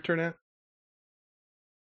are you here, Turdette?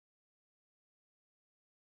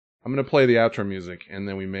 I'm going to play the outro music, and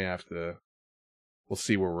then we may have to... We'll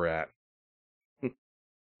see where we're at.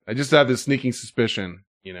 I just have this sneaking suspicion,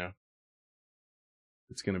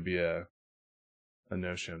 it's going to be a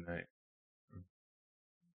no-show night.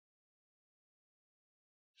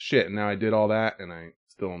 Shit, and now I did all that, and I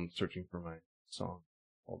still am searching for my song.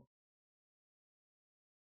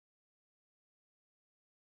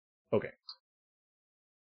 Okay.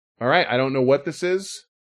 All right, I don't know what this is.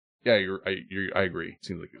 Yeah, I agree.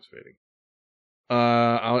 Seems like it was fading.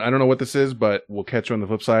 I don't know what this is, but we'll catch you on the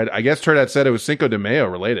flip side. I guess Turdette said it was Cinco de Mayo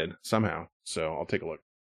related somehow, so I'll take a look.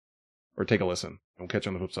 Or take a listen. We'll catch you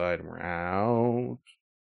on the flip side, and we're out.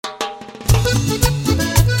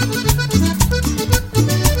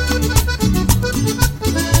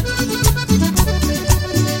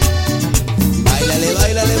 Báilale,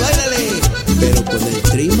 báilale, báilale, pero con el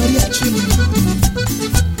Tri Mariachi.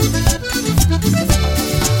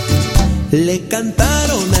 Le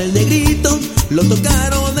cantaron al negrito, lo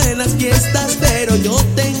tocaron en las fiestas, pero yo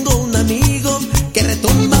tengo un amigo que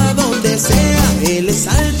retumba donde sea. Él es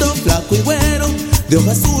alto, flaco y güero, de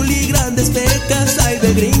ojo azul y grandes pecas. Ay,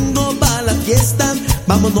 de gringo va la fiesta,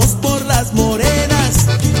 vámonos por las morenas.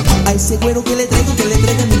 A ese güero que le traigan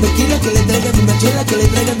un tequila, que le traigan una chela, que le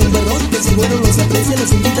traigan un barrón, que ese güero los aprecia,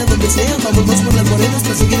 los invita donde sea. Vámonos por las morenas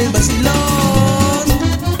para seguir el vacilón.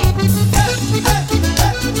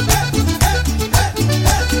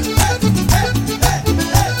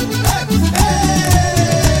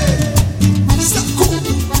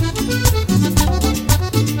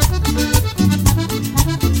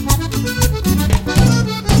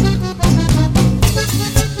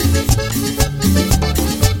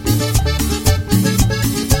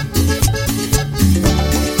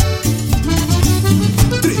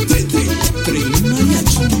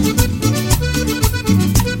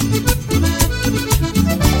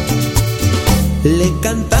 Le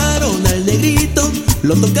cantaron al negrito,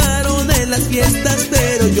 lo tocaron en las fiestas,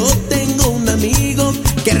 pero yo tengo un amigo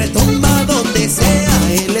que retumba donde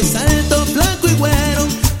sea. Él es alto, flaco y güero,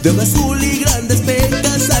 de ojo azul y grandes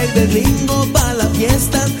pecas. Ay, del gringo va la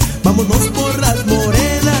fiesta, vámonos por las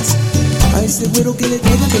morenas. A ese güero que le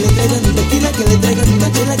traigan un tequila, que le traigan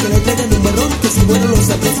una chela, que le traigan un barrón, que ese güero los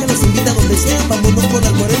aprecia, los invita donde sea. Vámonos por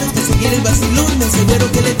las morenas para seguir el vacilón. A ese güero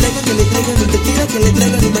que le traigan un tequila, que le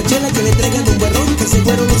traigan una chela, que le traigan un barrón, que ese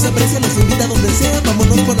güero los aprecia, los invita donde sea.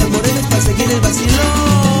 Vámonos por las morenas para seguir el vacilón.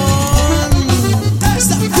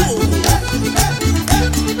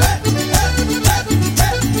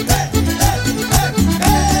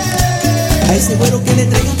 A ese güero que le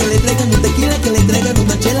traigan un tequila, que le traigan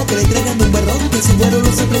una chela, que le traigan un barrón, que ese güero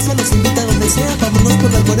los aprecia, los invita donde sea. Vámonos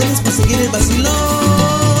por las morenas para seguir el vacilón.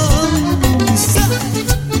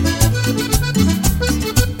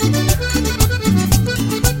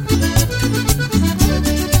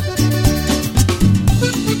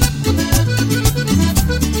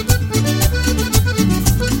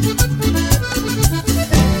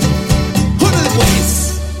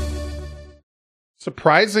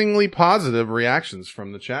 Surprisingly positive reactions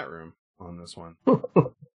from the chat room on this one.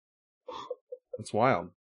 That's wild.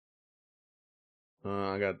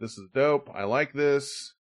 I got this is dope. I like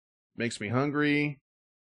this. Makes me hungry.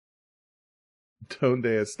 Donde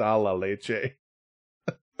está la leche?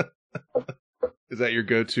 Is that your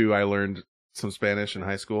go-to? I learned some Spanish in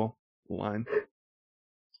high school line.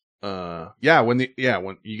 When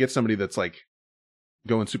you get somebody that's like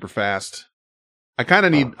going super fast. I kind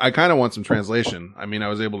of want some translation. I mean, I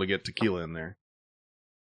was able to get tequila in there.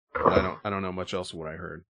 But I don't know much else of what I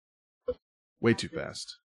heard. Way too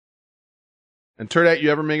fast. And Turdette,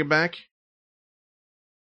 you ever make it back?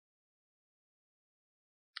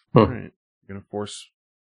 All right. I'm going to force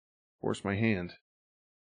my hand.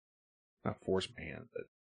 Not force my hand, but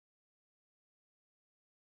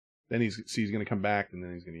Then he's going to come back, and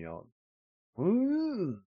then he's going to yell at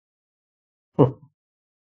him.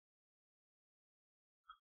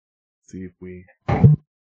 See if we...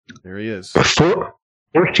 There he is.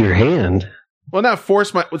 Force your hand. Well, not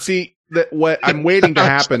force my... See, what I'm waiting to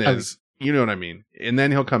happen is... You know what I mean? And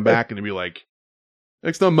then he'll come back and he'll be like,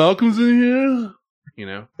 next time Malcolm's in here, you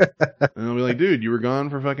know? And I'll be like, dude, you were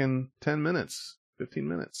gone for fucking 10 minutes, 15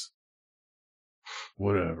 minutes.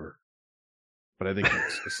 Whatever. But I think he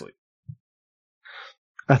was asleep.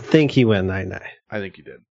 I think he went night-night. I think he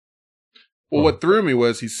did. Well, what threw me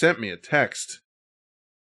was he sent me a text,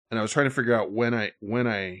 and I was trying to figure out when I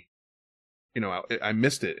you know, I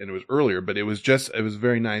missed it, and it was earlier, but it was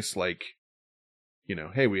very nice, like, you know,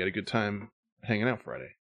 hey, we had a good time hanging out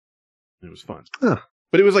Friday. It was fun. Huh.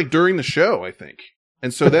 But it was like during the show, I think.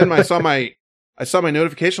 And so then I saw my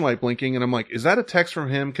notification light blinking, and I'm like, is that a text from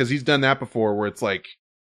him? Because he's done that before where it's like,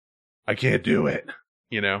 I can't do it,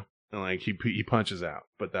 you know? And like he punches out,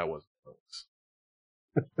 but that wasn't what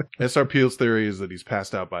it was. SRP's theory is that he's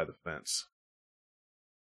passed out by the fence.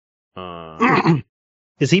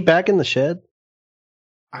 Is he back in the shed?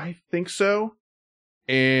 I think so.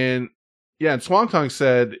 And yeah, and Swang Tong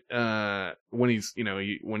said when he's, you know,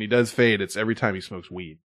 when he does fade, it's every time he smokes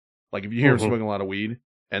weed. Like if you hear him smoking a lot of weed,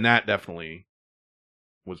 and that definitely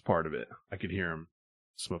was part of it. I could hear him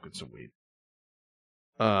smoking some weed.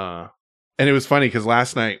 And it was funny because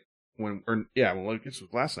last night when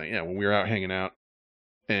we were out hanging out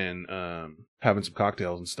and having some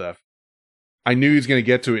cocktails and stuff, I knew he was gonna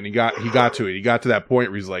get to it, and he got to it. He got to that point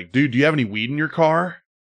where he's like, "Dude, do you have any weed in your car?"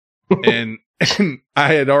 And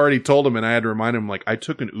I had already told him, and I had to remind him, like, I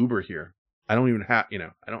took an Uber here. I don't even have, you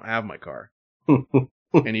know, I don't have my car.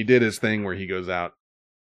 And he did his thing where he goes out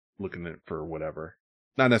looking for whatever.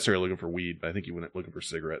 Not necessarily looking for weed, but I think he went looking for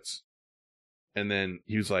cigarettes. And then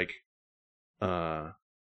he was like,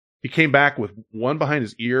 he came back with one behind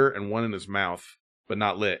his ear and one in his mouth, but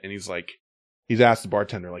not lit. And he's like, he's asked the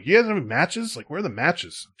bartender, like, you guys have any matches? Like, where are the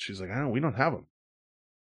matches? She's like, we don't have them.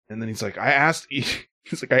 And then he's like, I asked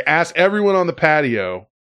everyone on the patio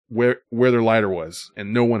where their lighter was,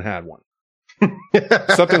 and no one had one.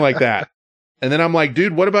 Something like that. And then I'm like,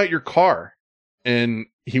 dude, what about your car? And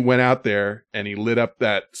he went out there and he lit up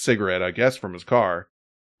that cigarette, I guess, from his car,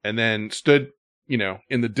 and then stood, you know,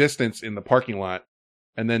 in the distance in the parking lot,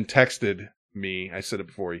 and then texted me. I said it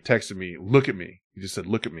before. He texted me, look at me. He just said,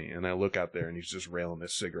 look at me. And I look out there and he's just railing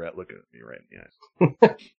this cigarette, looking at me right in the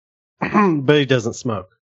eyes. But he doesn't smoke.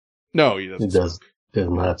 No, he doesn't. He does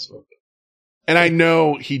not smoke. And I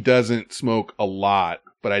know he doesn't smoke a lot,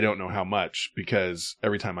 but I don't know how much because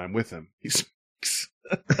every time I'm with him, he smokes.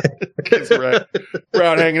 we're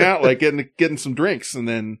out hanging out, like getting some drinks, and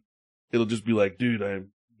then it'll just be like, dude,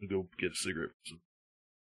 I'm gonna go get a cigarette.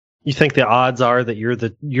 You think the odds are that you're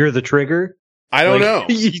the trigger? I don't know.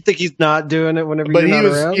 You think he's not doing it whenever but you're not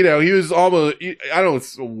around? You know, he was almost,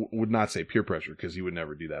 would not say peer pressure because he would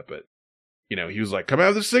never do that, but you know, he was like, come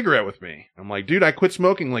have a cigarette with me. I'm like, dude, I quit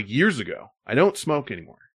smoking like years ago. I don't smoke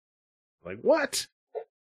anymore. Like, what?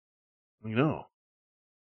 You know.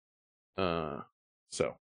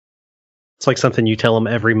 So. It's like something you tell him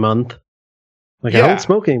every month. Like, yeah. I don't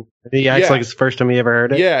smoke anymore. He acts like it's the first time he ever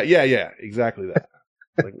heard it. Yeah. Exactly that.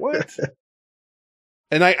 Like, what?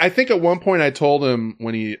 And I think at one point I told him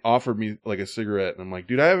when he offered me like a cigarette, and I'm like,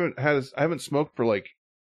 dude, I haven't smoked for like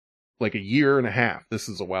a year and a half. This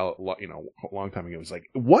is a long time ago. He's like,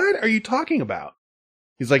 what are you talking about?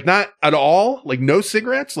 He's like, not at all? Like no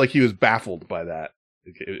cigarettes? Like he was baffled by that.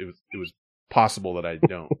 It was possible that I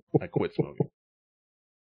quit smoking.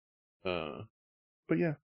 But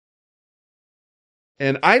yeah.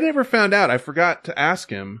 And I never found out. I forgot to ask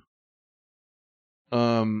him.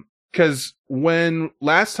 Cause when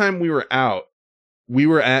last time we were out, we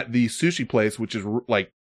were at the sushi place, which is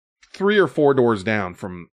like 3 or 4 doors down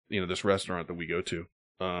from, you know, this restaurant that we go to.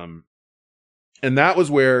 And that was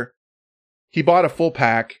where he bought a full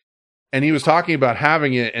pack, and he was talking about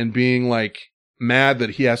having it and being like mad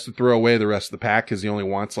that he has to throw away the rest of the pack because he only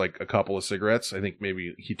wants like a couple of cigarettes. I think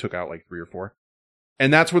maybe he took out like 3 or 4.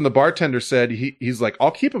 And that's when the bartender said, he's like,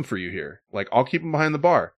 I'll keep them for you here. Like, I'll keep them behind the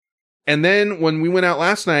bar. And then when we went out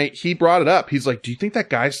last night, he brought it up. He's like, do you think that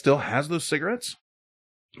guy still has those cigarettes?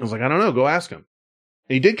 I was like, I don't know. Go ask him.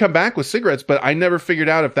 And he did come back with cigarettes, but I never figured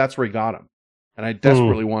out if that's where he got them. And I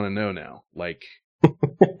desperately want to know now. Like,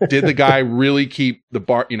 did the guy really keep the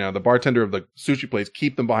bartender of the sushi place,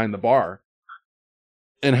 keep them behind the bar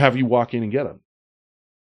and have you walk in and get them?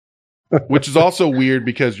 Which is also weird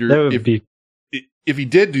because if he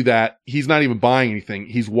did do that, he's not even buying anything.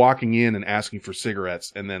 He's walking in and asking for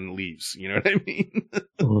cigarettes and then leaves. You know what I mean?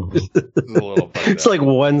 It's like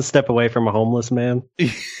one step away from a homeless man.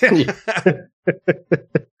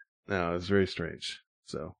 No, it's very strange.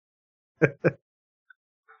 So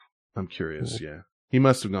I'm curious. Yeah, he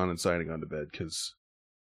must have gone inside and gone to bed because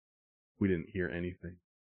we didn't hear anything.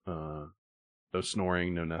 No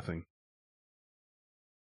snoring, no nothing.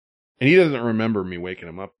 And he doesn't remember me waking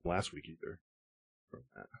him up last week either.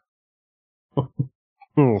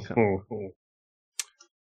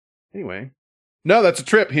 Anyway, no, that's a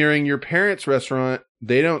trip. Hearing your parents' restaurant,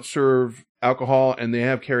 they don't serve alcohol and they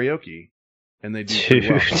have karaoke, and they do pretty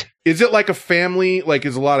well. Is it like a family? Like,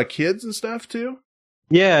 is a lot of kids and stuff too?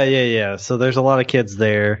 Yeah. So there's a lot of kids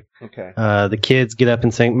there. Okay. The kids get up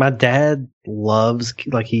and sing. My dad loves,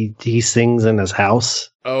 like, he sings in his house.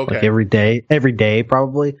 Oh, okay. Like every day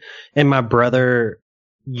probably. And my brother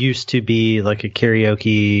used to be like a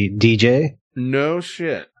karaoke DJ. No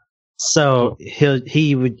shit. So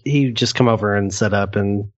he would just come over and set up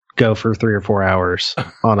and go for 3 or 4 hours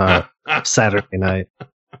on a Saturday night.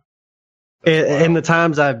 And the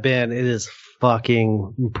times I've been, it is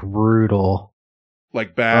fucking brutal.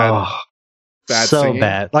 Like bad, bad so singing?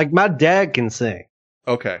 bad. Like, my dad can sing.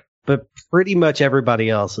 Okay. But pretty much everybody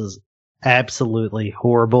else is absolutely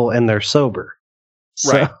horrible, and they're sober.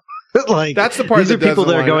 Right. So, like, that's the part these that are people doesn't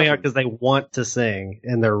that are line going up. out because they want to sing,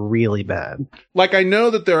 and they're really bad. Like, I know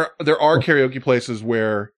that there are karaoke places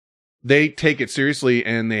where they take it seriously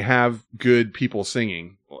and they have good people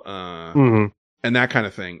singing, and that kind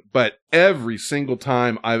of thing. But every single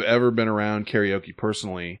time I've ever been around karaoke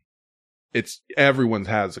personally, it's everyone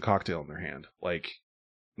has a cocktail in their hand. Like,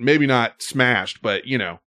 maybe not smashed, but you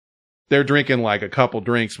know, they're drinking like a couple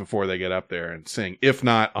drinks before they get up there and sing, if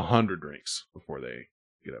not 100 drinks before they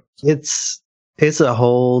get up. It's a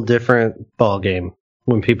whole different ball game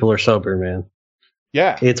when people are sober, man.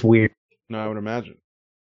 Yeah. It's weird. No, I would imagine.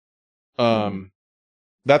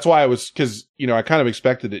 That's why because, you know, I kind of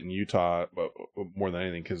expected it in Utah more than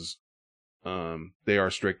anything, because they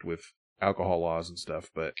are strict with alcohol laws and stuff.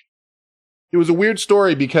 But it was a weird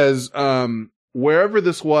story because wherever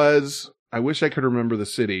this was, I wish I could remember the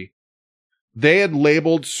city. They had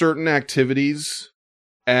labeled certain activities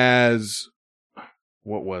as,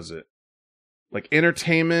 what was it? Like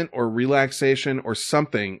entertainment or relaxation or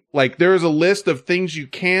something. Like, there's a list of things you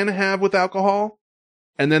can have with alcohol,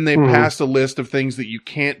 and then they passed a list of things that you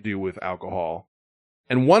can't do with alcohol.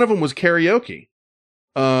 And one of them was karaoke.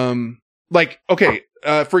 Like, okay,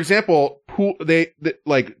 for example, pool,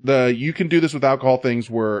 you can do this with alcohol things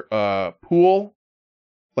were, pool,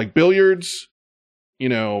 like billiards, you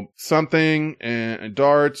know, something, and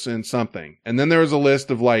darts and something. And then there was a list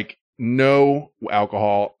of like no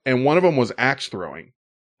alcohol, and one of them was axe throwing.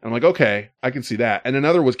 I'm like, okay, I can see that. And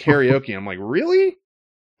another was karaoke. I'm like, really?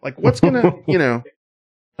 Like, what's gonna, you know,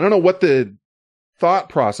 I don't know what the thought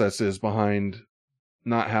process is behind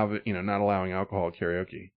not allowing alcohol at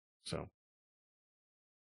karaoke. So,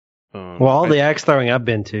 well, all the axe throwing I've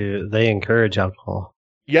been to, they encourage alcohol.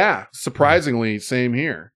 Yeah, surprisingly, same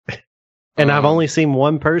here. And I've only seen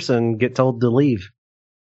one person get told to leave.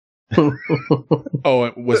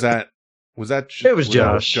 Oh, was that? It was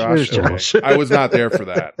Josh. It was Josh. Okay. I was not there for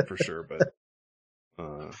that for sure, but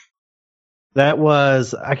that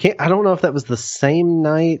was I don't know if that was the same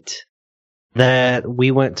night that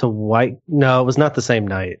we went to No, it was not the same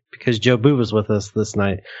night, because Joe Boo was with us this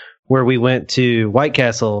night, where we went to White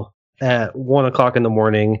Castle at 1:00 in the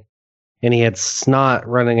morning, and he had snot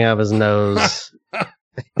running out of his nose,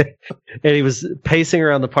 and he was pacing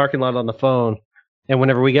around the parking lot on the phone. And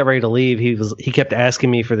whenever we got ready to leave, he kept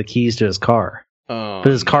asking me for the keys to his car, but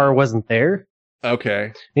his car wasn't there. Okay.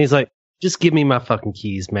 And he's like, "Just give me my fucking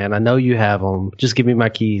keys, man. I know you have them. Just give me my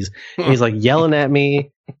keys." And he's like yelling at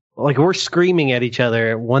me, like we're screaming at each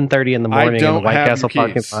other at 1:30 in the morning in the White Castle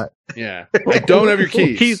parking lot. Yeah, I don't have your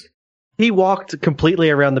keys. He walked completely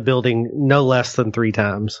around the building no less than 3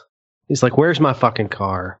 times. He's like, "Where's my fucking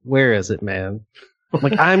car? Where is it, man?" I'm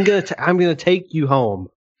like, I'm gonna take you home,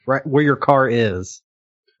 right where your car is.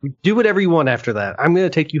 Do whatever you want after that. I'm gonna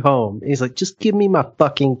take you home. And he's like, "Just give me my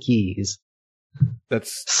fucking keys."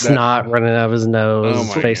 That's snot running out of his nose. Oh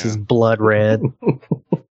his face is blood red.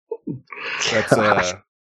 That's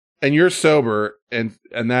and you're sober, and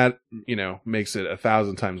that, you know, makes it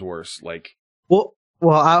 1,000 times worse. Like, well,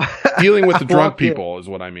 dealing with the drunk people is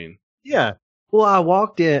what I mean. Yeah. Well, I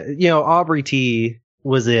walked in. You know, Aubrey T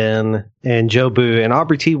was in, and Joe Boo, and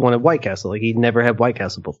Aubrey T wanted White Castle. Like, he'd never had White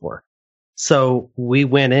Castle before. So we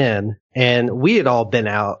went in, and we had all been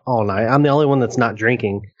out all night. I'm the only one that's not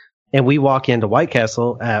drinking. And we walk into White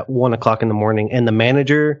Castle at 1:00 in the morning, and the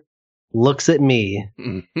manager looks at me.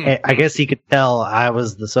 I guess he could tell I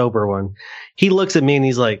was the sober one. He looks at me and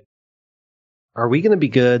he's like, "Are we going to be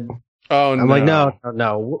good?" Oh, I'm like,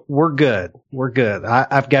 no, we're good. We're good.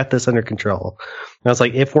 I've got this under control. And I was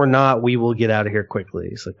like, if we're not, we will get out of here quickly.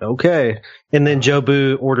 He's like, okay. And then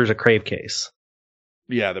Jobu orders a crave case.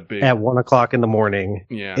 Yeah, the big. At 1:00 in the morning.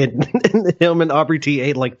 Yeah. And him and Aubrey T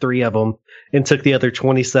ate like 3 of them and took the other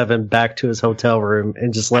 27 back to his hotel room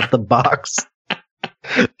and just left the box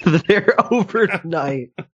there overnight.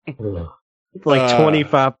 Like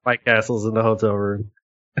 25 White Castles in the hotel room.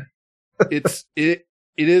 It's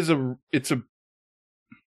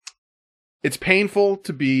painful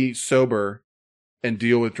to be sober and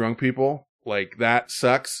deal with drunk people. Like, that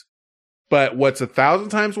sucks. But what's 1,000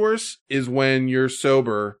 times worse is when you're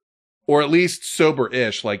sober, or at least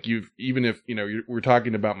sober-ish. Like, even if, we're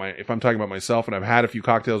talking about if I'm talking about myself and I've had a few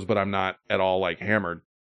cocktails, but I'm not at all like hammered.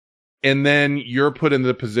 And then you're put in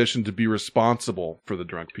the position to be responsible for the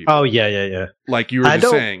drunk people. Oh, yeah. Like you were just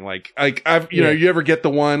saying, like I've, you ever get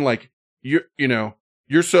the one, like,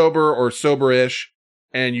 you're sober or sober-ish,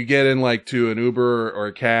 and you get in like to an Uber or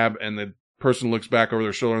a cab, and the person looks back over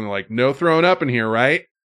their shoulder and they're like, "No throwing up in here, right?"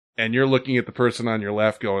 And you're looking at the person on your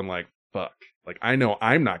left going like, "Fuck, like I know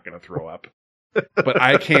I'm not going to throw up, but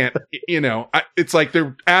I can't," it's like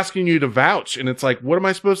they're asking you to vouch, and it's like, what am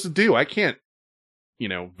I supposed to do? I can't,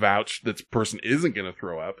 vouch that this person isn't going to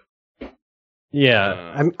throw up.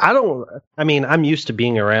 Yeah. I'm used to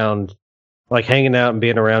being around, like hanging out and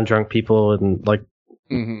being around drunk people and like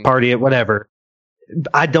party at whatever.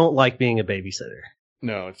 I don't like being a babysitter.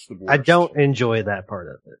 No, it's the worst. I don't enjoy that part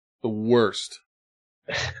of it. The worst.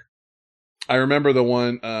 I remember the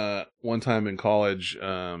one time in college,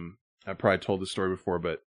 I probably told this story before,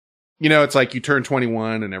 but it's like you turn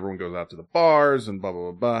 21 and everyone goes out to the bars and blah,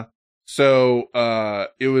 blah, blah, blah. So,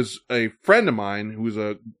 it was a friend of mine who was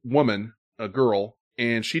a woman, a girl,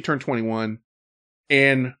 and she turned 21,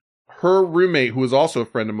 and her roommate, who was also a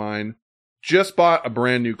friend of mine, just bought a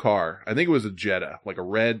brand new car. I think it was a Jetta, like a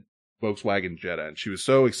red Volkswagen Jetta. And she was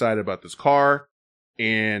so excited about this car,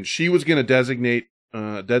 and she was going to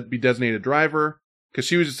be designated driver because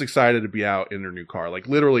she was just excited to be out in her new car. Like,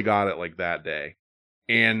 literally got it like that day.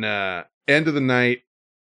 And, end of the night,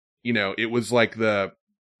 it was like the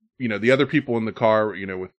other people in the car,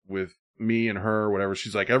 with me and her, or whatever.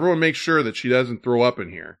 She's like, everyone make sure that she doesn't throw up in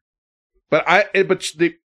here. But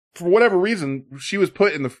for whatever reason, she was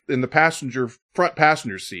put in the front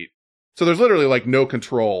passenger seat. So there's literally like no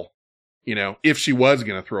control, if she was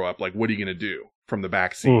going to throw up, like, what are you going to do from the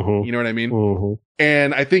back seat? Mm-hmm. You know what I mean? Mm-hmm.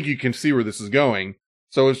 And I think you can see where this is going.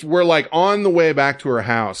 So we're like on the way back to her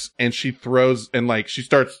house, and she throws, and like, she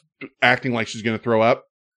starts acting like she's going to throw up.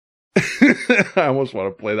 I almost want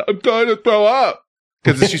to play that. I'm going to throw up.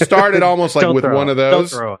 Because she started almost like with one of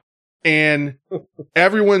those. And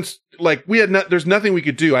everyone's like, there's nothing we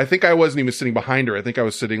could do. I think I wasn't even sitting behind her. I think I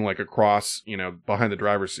was sitting like across, behind the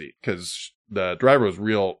driver's seat, because the driver was a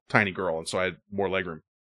real tiny girl. And so I had more legroom.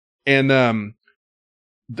 And,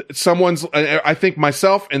 I think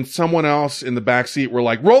myself and someone else in the back seat were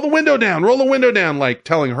like, roll the window down, like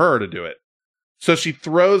telling her to do it. So she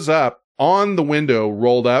throws up on the window,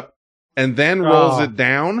 rolled up, and then rolls it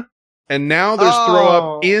down. And now there's throw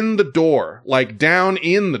up in the door, like down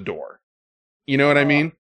in the door. You know what I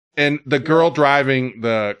mean? And the girl driving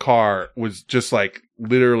the car was just like,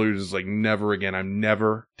 literally just like, never again. I'm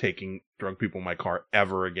never taking drunk people in my car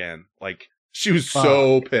ever again. Like, she was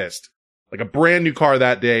so pissed. Like, a brand new car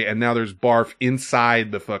that day, and now there's barf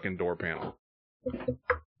inside the fucking door panel.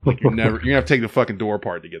 Like, you're gonna have to take the fucking door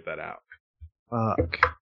apart to get that out.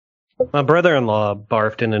 Fuck. My brother-in-law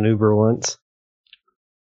barfed in an Uber once.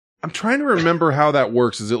 I'm trying to remember how that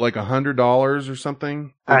works. Is it like $100 or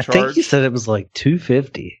something? I think he said it was like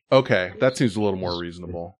 $250. Okay, that seems a little more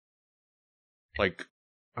reasonable. Like,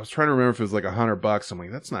 I was trying to remember if it was like $100. I'm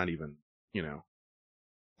like, that's not even,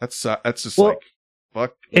 that's just like,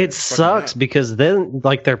 fuck. It sucks because then,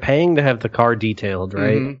 like, they're paying to have the car detailed,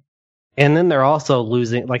 right? Mm-hmm. And then they're also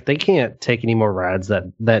losing, like, they can't take any more rides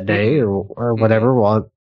that day or whatever.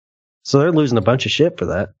 So they're losing a bunch of shit for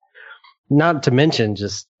that. Not to mention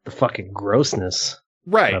just the fucking grossness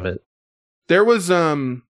of it. There was, I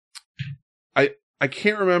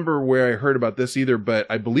can't remember where I heard about this either, but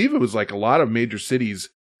I believe it was like a lot of major cities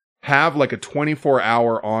have like a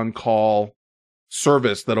 24-hour on-call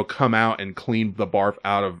service that'll come out and clean the barf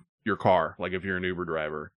out of your car. Like, if you're an Uber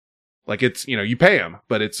driver, like, it's, you pay them,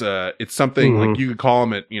 but it's something like you could call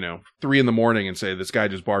them at, 3 a.m. and say, this guy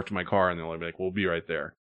just barfed in my car. And they'll be like, we'll be right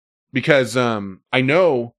there. Because, I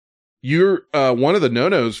know You're one of the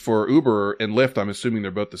no-nos for Uber and Lyft. I'm assuming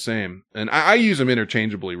they're both the same, and I use them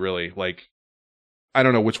interchangeably. Really, like I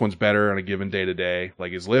don't know which one's better on a given day to day.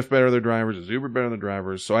 Like, is Lyft better than their drivers? Is Uber better than the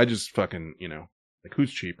drivers? So I just fucking like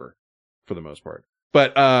who's cheaper for the most part.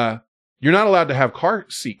 But you're not allowed to have car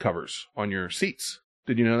seat covers on your seats.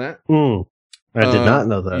 Did you know that? I did not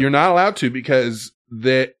know that. You're not allowed to because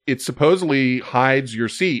it supposedly hides your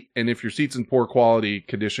seat, and if your seat's in poor quality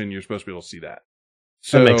condition, you're supposed to be able to see that.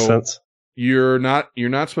 So that makes sense. You're not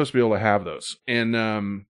supposed to be able to have those.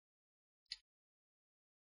 And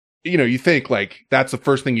you think like that's the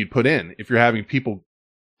first thing you'd put in if you're having people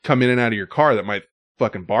come in and out of your car that might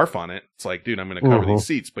fucking barf on it. It's like, dude, I'm going to cover these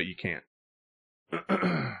seats, but you can't.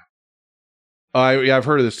 I've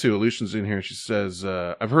heard of this too. Aleutian's in here. She says,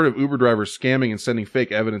 I've heard of Uber drivers scamming and sending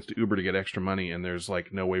fake evidence to Uber to get extra money, and there's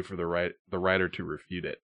like no way for the rider to refute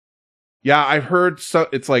it. Yeah, I've heard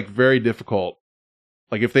it's like very difficult.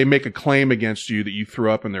 Like if they make a claim against you that you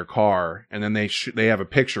threw up in their car, and then they have a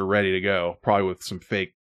picture ready to go, probably with some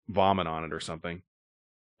fake vomit on it or something.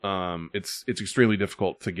 It's extremely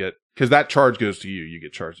difficult to get, because that charge goes to you. You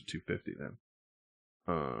get charged at $250 then.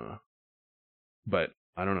 But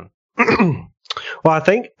I don't know. Well, I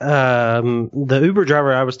think the Uber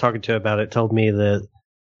driver I was talking to about it told me that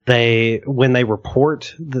when they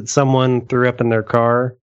report that someone threw up in their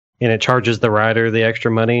car and it charges the rider the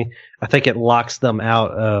extra money, I think it locks them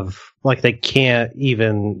out of, like, they can't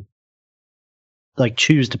even like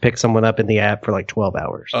choose to pick someone up in the app for like 12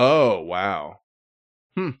 hours. Oh, wow.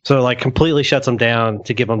 So like completely shuts them down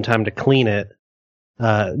to give them time to clean it,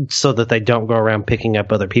 so that they don't go around picking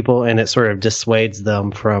up other people, and it sort of dissuades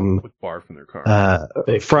them from barf in their car.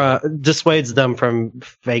 Dissuades them from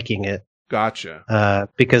faking it. Gotcha.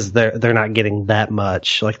 Because they're not getting that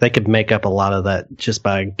much. Like they could make up a lot of that just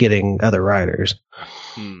by getting other riders.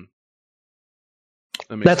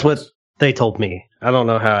 That's what they told me. I don't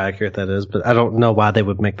know how accurate that is, but I don't know why they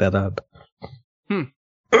would make that up.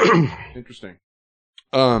 Interesting.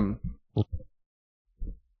 What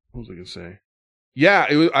was I gonna say? Yeah,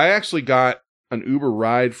 I actually got an Uber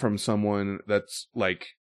ride from someone that's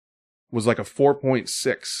was like a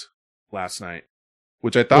 4.6 last night,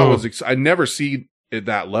 which I thought was I never see it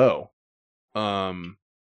that low. And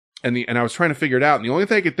I was trying to figure it out, and the only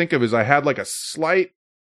thing I could think of is I had like a slight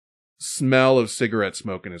smell of cigarette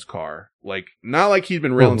smoke in his car. Like, not like he'd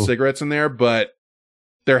been railing cigarettes in there, but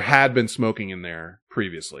there had been smoking in there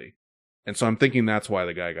previously. And so I'm thinking that's why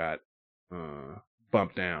the guy got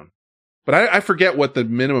bumped down. But I forget what the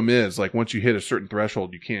minimum is. Like, once you hit a certain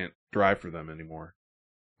threshold, you can't drive for them anymore.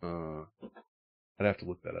 I'd have to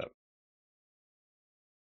look that up.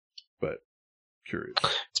 But curious.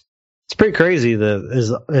 It's pretty crazy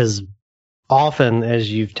that as often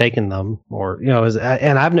as you've taken them, or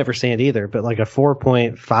and I've never seen it either, but like a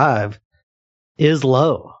 4.5 is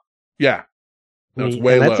low. Yeah, no, it's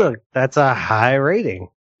way low. That's a high rating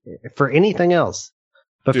for anything else,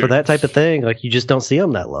 but for that type of thing, like, you just don't see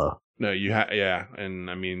them that low. No, yeah, and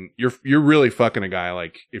I mean, you're really fucking a guy,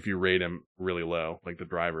 like, if you rate him really low, like the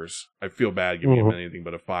drivers. I feel bad giving him anything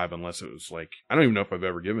but a 5, unless it was like, I don't even know if I've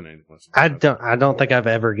ever given anything less than 5. I don't think I've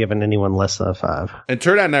ever given anyone less than a 5. And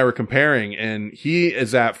Turdat and I were comparing, and he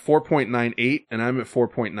is at 4.98, and I'm at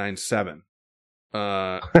 4.97.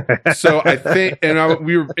 So I think, and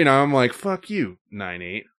I'm like, fuck you,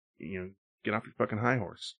 9.8, get off your fucking high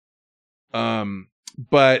horse.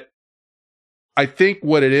 But I think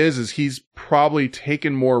what it is he's probably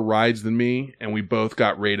taken more rides than me, and we both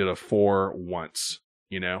got rated a 4 once,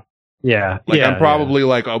 Yeah. Like, I'm probably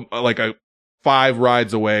like a 5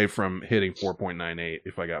 rides away from hitting 4.98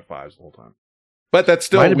 if I got 5s the whole time. But that's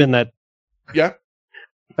still might have been that. Yeah.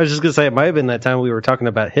 I was just gonna say, it might have been that time we were talking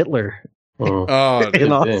about Hitler. In Austin.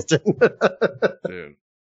 Dude.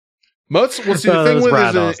 The thing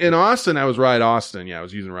with in Austin, I was Ride Austin. Yeah, I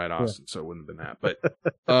was using Ride Austin, so it wouldn't have been that.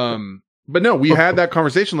 But no, we had that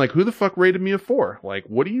conversation. Like, who the fuck rated me a 4? Like,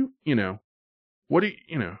 where do you get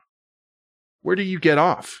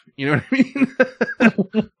off? You know what I mean?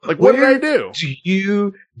 Like, what did I do? Do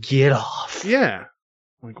you get off? Yeah.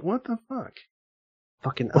 Like, what the fuck?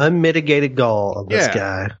 Fucking unmitigated gall of this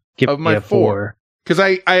guy. Give me a 4. Because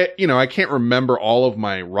I can't remember all of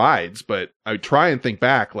my rides, but I try and think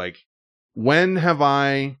back, like, when have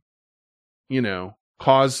I,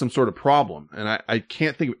 caused some sort of problem? And I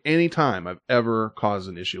can't think of any time I've ever caused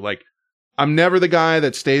an issue. Like, I'm never the guy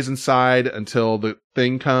that stays inside until the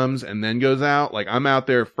thing comes and then goes out. Like, I'm out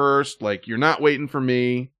there first. Like, you're not waiting for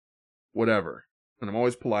me, whatever. And I'm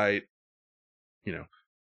always polite.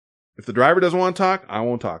 If the driver doesn't want to talk, I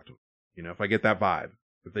won't talk to him. If I get that vibe.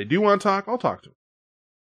 If they do want to talk, I'll talk to them.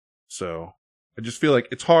 So, I just feel like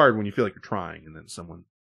it's hard when you feel like you're trying and then someone,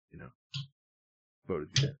 voted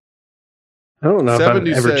you. I don't know if I've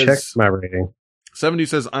ever says- checked my rating. 70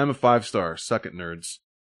 says, I'm a 5-star. Suck it, nerds.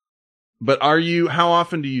 But how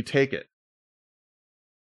often do you take it?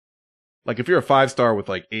 Like, if you're a 5-star with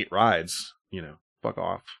like 8 rides, fuck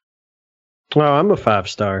off. Well, I'm a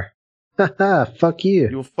 5-star. Haha, fuck you.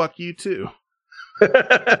 You'll fuck you too.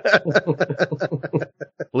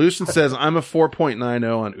 Lucian says, I'm a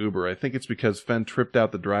 4.90 on Uber. I think it's because Fenn tripped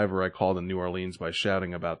out the driver I called in New Orleans by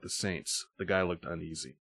shouting about the Saints. The guy looked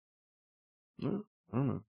uneasy. I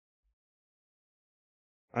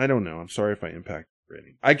don't know. I'm sorry if I impact the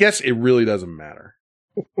rating. I guess it really doesn't matter.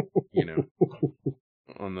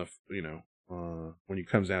 On the, when it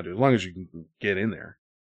comes down to it, as long as you can get in there,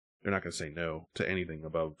 they're not going to say no to anything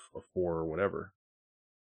above a 4 or whatever.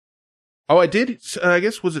 Oh, I did. I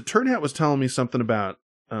guess was it Turnout was telling me something about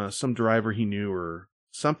some driver he knew or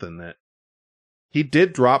something that he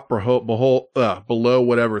did drop below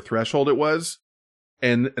whatever threshold it was,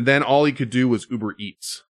 and then all he could do was Uber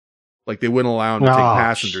Eats. Like they wouldn't allow him to take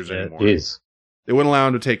passengers anymore. Jeez. They wouldn't allow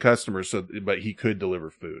him to take customers, but he could deliver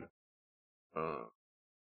food. And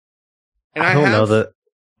I don't know that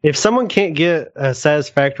if someone can't get a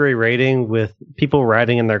satisfactory rating with people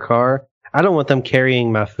riding in their car, I don't want them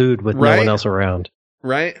carrying my food with no one else around.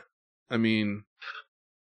 Right? I mean,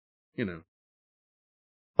 Fuck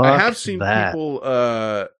I have seen that.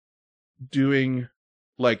 people doing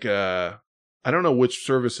like I don't know which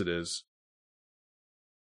service it is.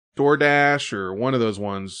 DoorDash or one of those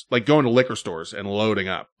ones, like going to liquor stores and loading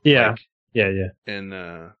up. Yeah. Like, yeah. And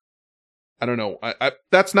I don't know. I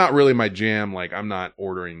that's not really my jam. Like I'm not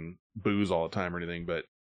ordering booze all the time or anything, but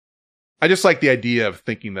I just like the idea of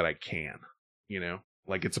thinking that I can,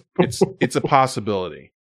 like it's a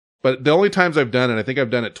possibility. But the only times I've done it, I think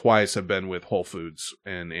I've done it twice, have been with Whole Foods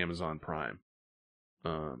and Amazon Prime,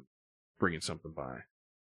 bringing something by.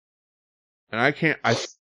 And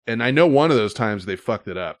and I know one of those times they fucked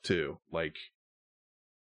it up too. Like,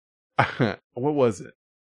 what was it?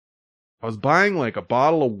 I was buying like a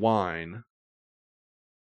bottle of wine,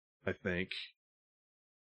 I think.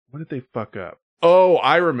 What did they fuck up? Oh,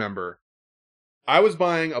 I remember. I was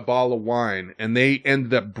buying a bottle of wine and they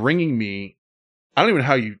ended up bringing me, I don't even know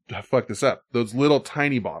how you fuck this up, those little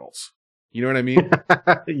tiny bottles. You know what I mean?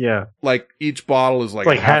 Yeah. Like each bottle is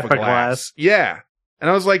like half a glass. Yeah. And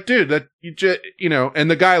I was like, dude, that you just, and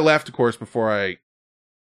the guy left, of course, before I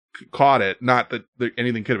caught it. Not that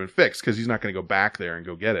anything could have been fixed because he's not going to go back there and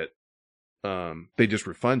go get it. They just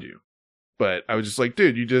refund you. But I was just like,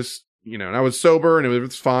 dude, you just, and I was sober and it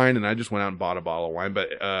was fine. And I just went out and bought a bottle of wine.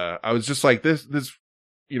 But, I was just like, this,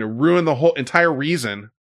 ruined the whole entire reason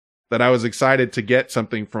that I was excited to get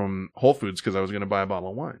something from Whole Foods because I was going to buy a bottle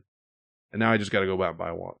of wine. And now I just got to go out and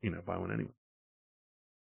buy one anyway.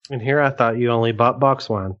 And here I thought you only bought box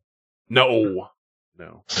wine. No.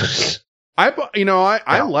 I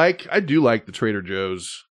do like the Trader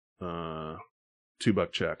Joe's, $2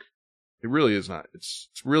 check. It really is not, it's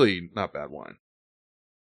really not bad wine.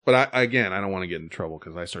 But I don't want to get in trouble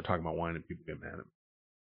because I start talking about wine and people get mad at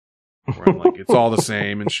me. Where I'm like, it's all the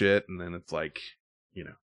same and shit. And then it's like,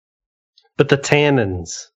 But the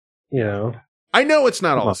tannins, I know it's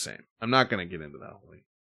not all the same. I'm not going to get into that whole thing.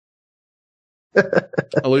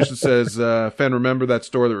 Alicia says, Fenn, remember that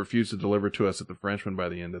store that refused to deliver to us at the Frenchman by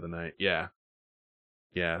the end of the night? Yeah.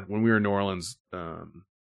 Yeah. When we were in New Orleans,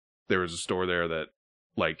 there was a store there that,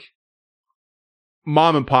 like,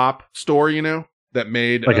 mom and pop store, that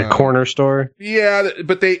made. Like a corner store? Yeah.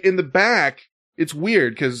 But in the back, it's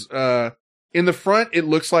weird because, in the front, it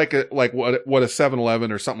looks like what a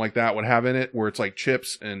 7-Eleven or something like that would have in it, where it's like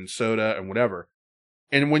chips and soda and whatever.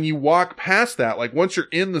 And when you walk past that, like once you're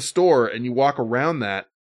in the store and you walk around that,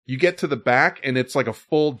 you get to the back and it's like a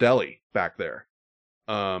full deli back there.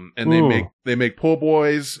 And they make po'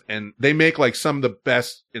 boys and they make like some of the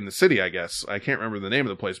best in the city, I guess. I can't remember the name of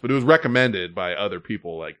the place, but it was recommended by other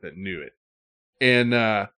people like that knew it.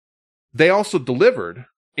 And, they also delivered,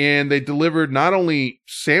 and they delivered not only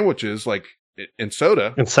sandwiches like and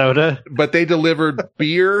soda, but they delivered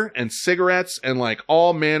beer and cigarettes and like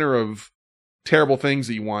all manner of terrible things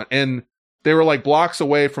that you want. And they were like blocks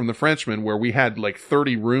away from the Frenchman where we had like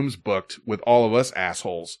 30 rooms booked with all of us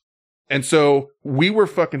assholes. And so we were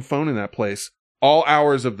fucking phoning that place all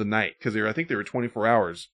hours of the night because I think they were 24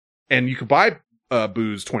 hours and you could buy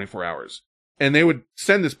booze 24 hours. And they would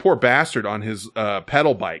send this poor bastard on his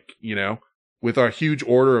pedal bike, with our huge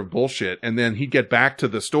order of bullshit. And then he'd get back to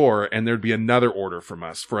the store and there'd be another order from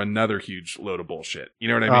us for another huge load of bullshit. You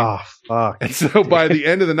know what I mean? Oh, fuck. And so by the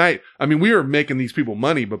end of the night, I mean, we were making these people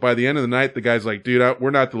money, but by the end of the night, the guy's like, dude,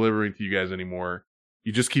 we're not delivering to you guys anymore.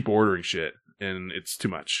 You just keep ordering shit and it's too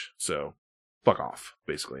much. So fuck off,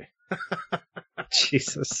 basically.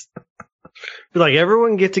 Jesus. Like,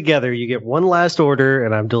 everyone get together. You get one last order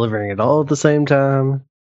and I'm delivering it all at the same time.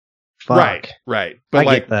 Fuck. Right. But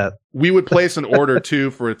I get that. We would place an order too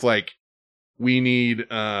for it's like, we need,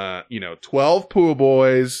 12 pool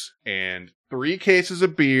boys and 3 cases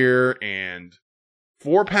of beer and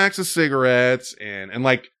 4 packs of cigarettes and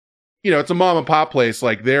like, it's a mom and pop place.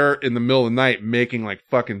 Like, they're in the middle of the night making like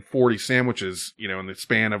fucking 40 sandwiches, in the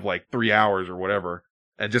span of like 3 hours or whatever,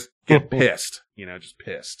 and just get pissed, just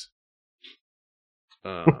pissed.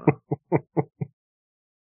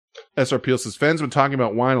 SRPL says, Fenn's been talking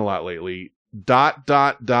about wine a lot lately. ... This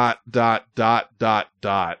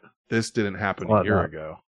didn't happen a year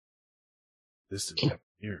ago. This didn't happen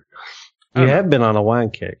a year ago. You have been on a wine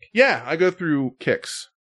kick. Yeah, I go through kicks.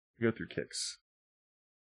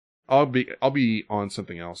 I'll be on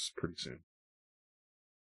something else pretty soon.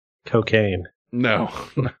 Cocaine. No,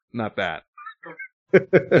 not that.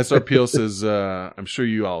 SRPL says, I'm sure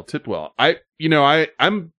you all tip well. I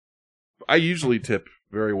usually tip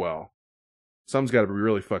very well. Someone's got to be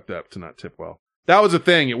really fucked up to not tip well. That was a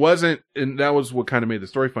thing. It wasn't, and that was what kind of made the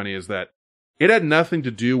story funny, is that it had nothing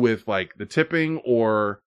to do with like the tipping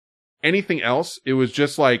or anything else. It was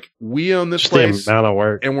just like, we own this place the amount of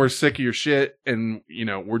work. And we're sick of your shit, and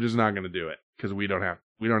we're just not going to do it because we don't have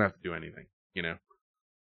to do anything,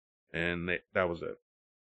 and that was it.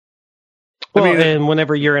 Well, and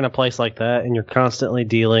whenever you're in a place like that and you're constantly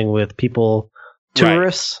dealing with people,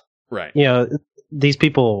 tourists, right? These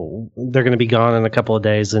people, they're going to be gone in a couple of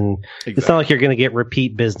days, and It's not like you're going to get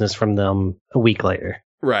repeat business from them a week later.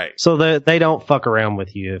 Right. So they don't fuck around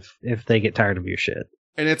with you if they get tired of your shit.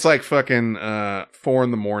 And it's like fucking 4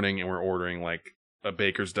 a.m. and we're ordering like a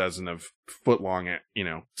baker's dozen of foot-long,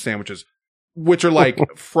 sandwiches, which are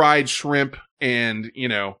like fried shrimp and,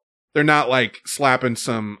 they're not like slapping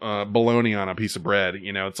some bologna on a piece of bread.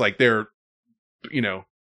 It's like they're,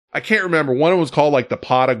 I can't remember. One of them was called like the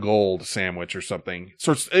pot of gold sandwich or something.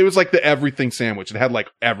 So it was like the everything sandwich. It had like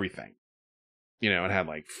everything. It had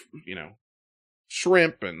like,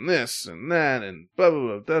 shrimp and this and that and blah,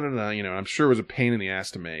 blah, blah, da, da, da. I'm sure it was a pain in the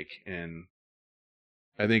ass to make. And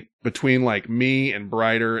I think between like me and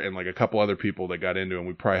Brighter and like a couple other people that got into them,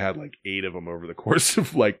 we probably had like 8 of them over the course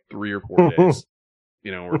of like 3 or 4 days.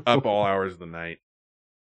 We're up all hours of the night.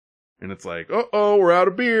 And it's like, we're out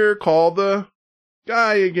of beer. Call the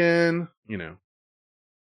guy again.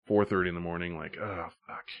 4:30 in the morning, like, oh,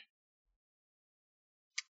 fuck.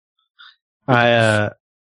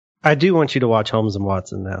 I do want you to watch Holmes and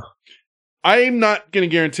Watson now. I'm not going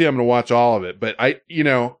to guarantee I'm going to watch all of it, but I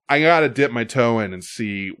got to dip my toe in and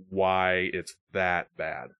see why it's that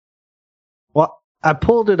bad. Well, I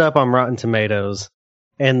pulled it up on Rotten Tomatoes,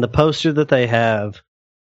 and the poster that they have,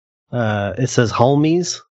 it says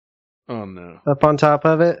Homies. Oh, no. Up on top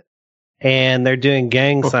of it. And they're doing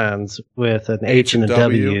gang signs with an H and a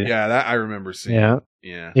W. Yeah, that I remember seeing.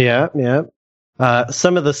 Yeah.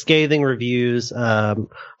 Some of the scathing reviews,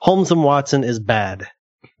 Holmes and Watson is bad.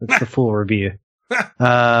 That's the full review.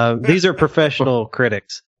 These are professional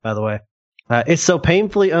critics, by the way. It's so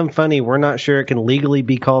painfully unfunny, we're not sure it can legally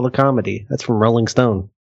be called a comedy. That's from Rolling Stone.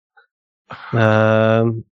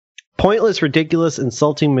 Pointless, ridiculous,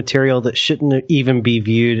 insulting material that shouldn't even be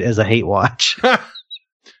viewed as a hate watch.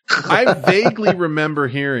 I vaguely remember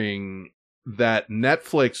hearing that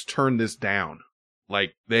Netflix turned this down.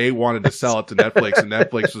 Like, they wanted to sell it to Netflix, and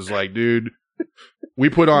Netflix was like, dude, we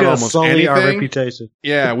put on almost anything. Our reputation.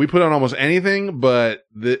 Yeah, we put on almost anything, but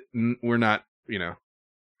we're not,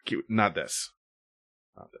 not this.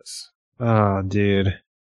 Not this. Oh, dude.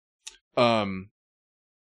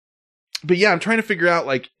 But yeah, I'm trying to figure out,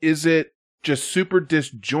 like, is it just super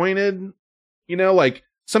disjointed? Like,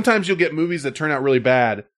 sometimes you'll get movies that turn out really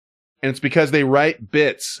bad, and it's because they write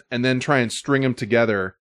bits and then try and string them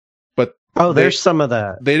together. But there's some of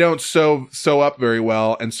that. They don't sew up very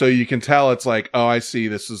well, and so you can tell it's like, oh, I see,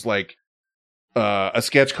 this is like a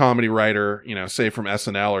sketch comedy writer, say from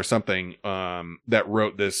SNL or something, that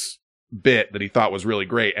wrote this bit that he thought was really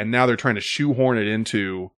great, and now they're trying to shoehorn it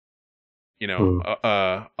into,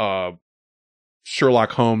 a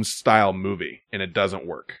Sherlock Holmes style movie, and it doesn't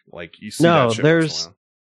work. Like, you see that shit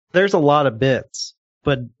there's a lot of bits,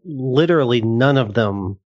 but literally none of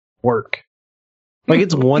them work. Like,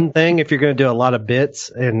 it's one thing if you're going to do a lot of bits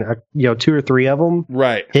and 2 or 3 of them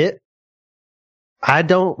right hit, I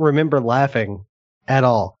don't remember laughing at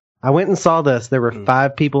all. I went and saw this. There were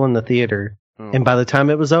 5 people in the theater, and by the time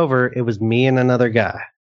it was over, it was me and another guy.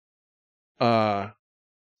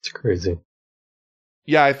 It's crazy.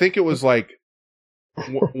 Yeah, I think it was like,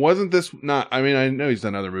 wasn't this not? I mean, I know he's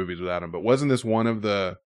done other movies without him, but wasn't this one of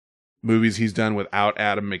the movies he's done without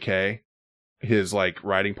Adam McKay, his like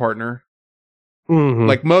writing partner? Mm-hmm.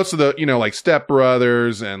 Like most of the, like Step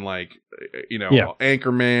Brothers and like,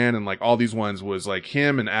 Anchorman and like all these ones was like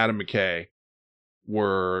him and Adam McKay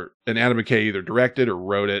and Adam McKay either directed or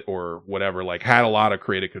wrote it or whatever, like had a lot of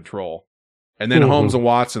creative control. And then Holmes and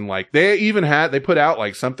Watson, like they put out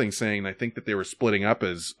like something saying, I think that they were splitting up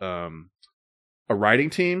as, a writing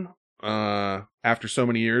team, after so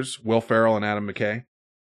many years, Will Ferrell and Adam McKay.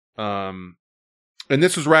 And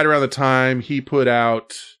this was right around the time he put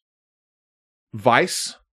out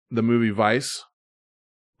Vice, the movie Vice.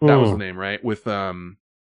 That was the name, right? With,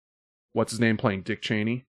 what's his name playing Dick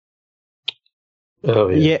Cheney? Oh,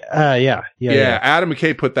 yeah. Yeah. Adam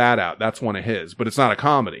McKay put that out. That's one of his, but it's not a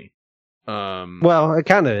comedy. Well, it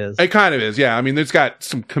kind of is. It kind of is, yeah. I mean, there's got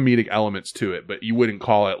some comedic elements to it, but you wouldn't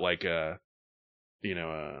call it like a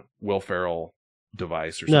Will Ferrell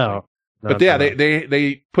device or something. No. But yeah,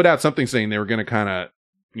 they put out something saying they were going to kind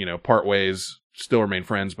of, part ways, still remain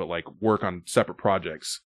friends, but like work on separate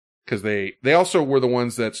projects. Cause they also were the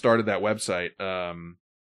ones that started that website.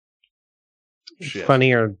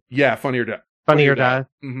 Funny or Die.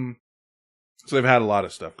 Mm-hmm. So they've had a lot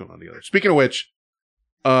of stuff going on together. Speaking of which,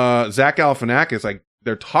 Zach Galifianakis, like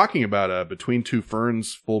they're talking about a Between Two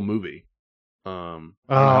Ferns full movie. I don't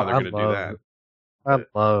know how they're going to do that. I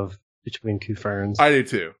love Between Two Ferns. I do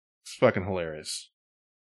too. It's fucking hilarious.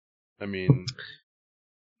 I mean,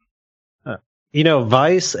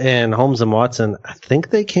 Vice and Holmes and Watson, I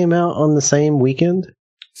think they came out on the same weekend.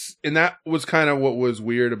 And that was kind of what was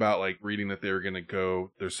weird about like reading that they were going to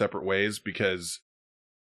go their separate ways, because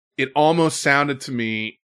it almost sounded to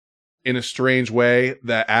me in a strange way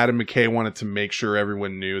that Adam McKay wanted to make sure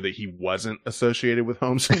everyone knew that he wasn't associated with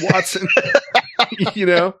Holmes and Watson.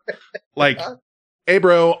 Like, hey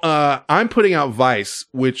bro, I'm putting out Vice,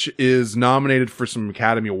 which is nominated for some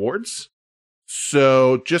Academy Awards.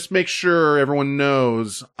 So just make sure everyone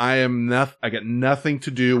knows I got nothing to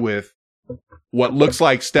do with what looks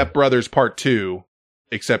like Step Brothers Part 2,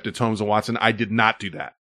 except it's Holmes and Watson. I did not do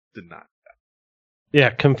that.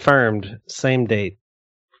 Yeah, confirmed. Same date.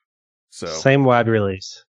 So same wide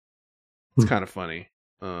release. It's kind of funny.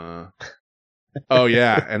 Oh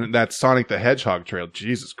yeah, and that Sonic the Hedgehog trail.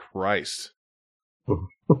 Jesus Christ.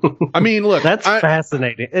 I mean, look, that's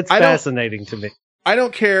fascinating. It's fascinating to me. I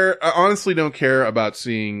honestly don't care about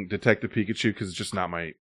seeing Detective Pikachu because it's just not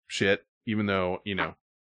my shit, even though,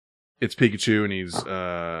 it's Pikachu and he's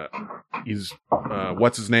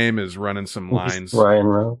what's his name is running some lines.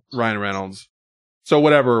 Ryan Reynolds. So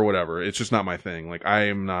whatever. It's just not my thing. Like, I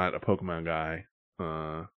am not a Pokemon guy.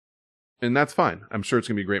 And that's fine. I'm sure it's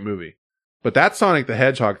going to be a great movie. But that Sonic the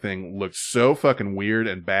Hedgehog thing looked so fucking weird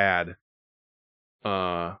and bad.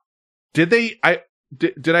 Did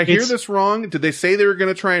I hear this wrong? Did they say they were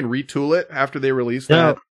going to try and retool it after they released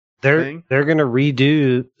that thing? They're going to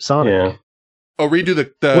redo Sonic. Yeah. Oh, redo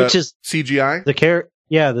the which is CGI? The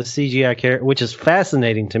CGI character, which is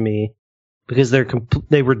fascinating to me because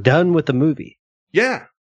they were done with the movie. Yeah.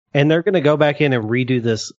 And they're going to go back in and redo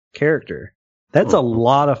this character. That's a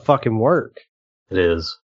lot of fucking work. It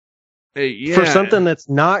is. For something that's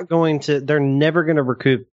not going to, they're never going to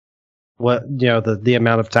recoup what, the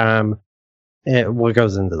amount of time and what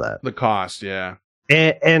goes into that. The cost, yeah.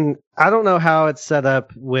 And I don't know how it's set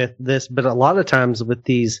up with this, but a lot of times with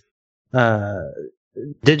these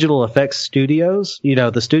digital effects studios,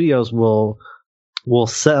 the studios will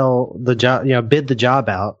sell the job, bid the job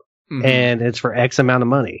out, and it's for X amount of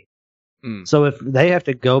money. So if they have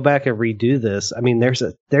to go back and redo this, I mean, there's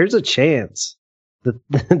a chance that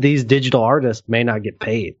these digital artists may not get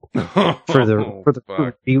paid for the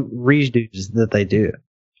redos that they do.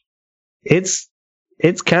 It's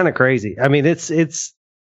kind of crazy. I mean, it's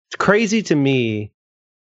crazy to me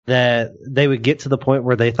that they would get to the point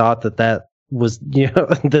where they thought that was,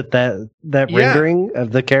 that rendering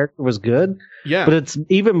of the character was good. Yeah. But it's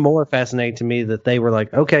even more fascinating to me that they were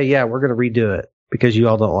like, okay, yeah, we're going to redo it because you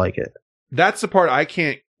all don't like it. That's the part I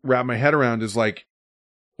can't wrap my head around is like,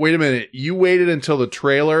 wait a minute, you waited until the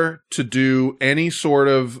trailer to do any sort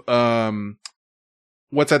of,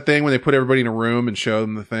 what's that thing when they put everybody in a room and show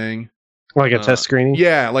them the thing? Like a test screening?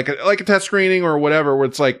 Yeah, like a test screening or whatever, where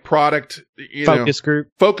it's like product, focus group.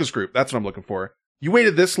 Focus group. That's what I'm looking for. You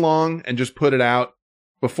waited this long and just put it out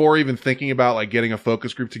before even thinking about like getting a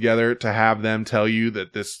focus group together to have them tell you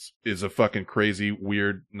that this is a fucking crazy,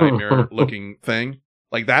 weird, nightmare looking thing.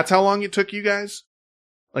 Like that's how long it took you guys?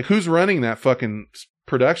 Like who's running that fucking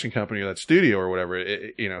production company or that studio or whatever?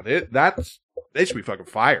 They should be fucking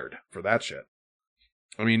fired for that shit.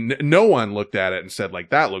 I mean, no one looked at it and said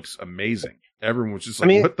like, that looks amazing. Everyone was just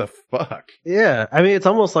like, what the fuck? Yeah. I mean, it's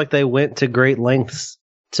almost like they went to great lengths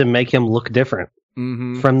to make him look different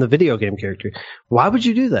from the video game character. Why would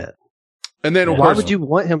you do that? And then why would you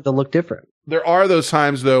want him to look different? There are those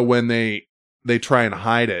times though when they try and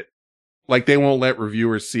hide it. Like they won't let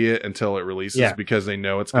reviewers see it until it releases because they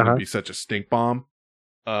know it's going to be such a stink bomb.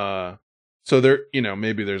 So there,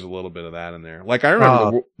 maybe there's a little bit of that in there. Like I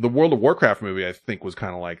remember the World of Warcraft movie, I think was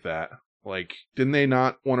kind of like that. Like, didn't they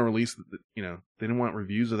not want to release, they didn't want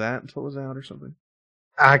reviews of that until it was out or something?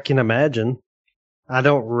 I can imagine. I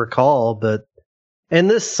don't recall, and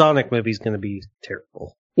this Sonic movie is going to be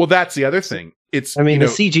terrible. Well, that's the other thing. The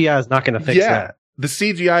CGI is not going to fix that. The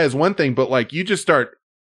CGI is one thing, but like you just start,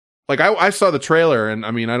 like I saw the trailer and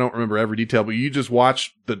I mean, I don't remember every detail, but you just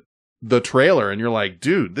watch the trailer and you're like,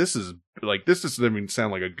 dude, this doesn't even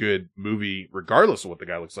sound like a good movie regardless of what the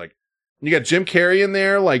guy looks like. And you got Jim Carrey in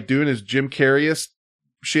there, like doing his Jim Carrey-est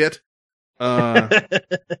shit. And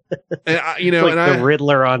the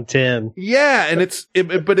Riddler on 10. Yeah. And it's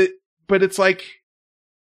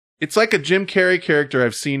like a Jim Carrey character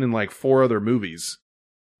I've seen in like 4 other movies.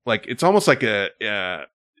 Like it's almost like a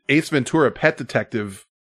Ace Ventura Pet Detective,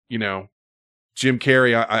 Jim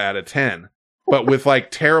Carrey out of 10, but with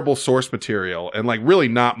like terrible source material and like really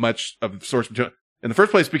not much of source material in the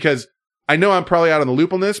first place, because I know I'm probably out on the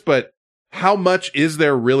loop on this, but how much is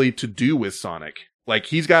there really to do with Sonic? Like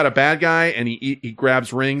he's got a bad guy and he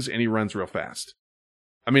grabs rings and he runs real fast.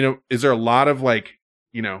 I mean, is there a lot of like,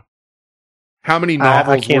 how many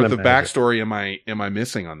novels worth of backstory am I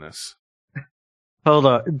missing on this? Hold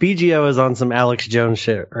on. BGO is on some Alex Jones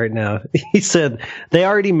shit right now. He said they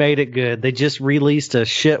already made it good. They just released a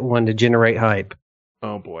shit one to generate hype.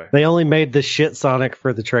 Oh boy. They only made the shit Sonic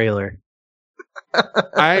for the trailer.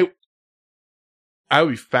 I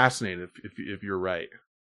would be fascinated if you're right.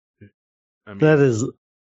 I mean, that is.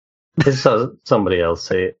 I saw somebody else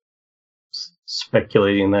say it,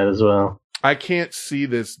 speculating that as well. I can't see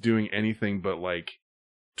this doing anything but like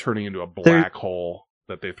turning into a black hole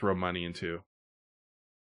that they throw money into.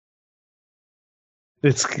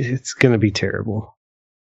 It's going to be terrible.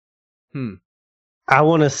 I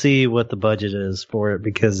want to see what the budget is for it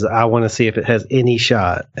because I want to see if it has any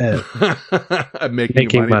shot at making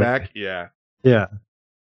money back. Yeah. Yeah.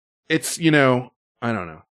 It's, I don't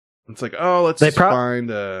know. It's like, let's find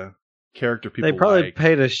a character people They probably like.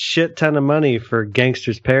 paid a shit ton of money for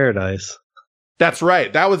Gangster's Paradise. That's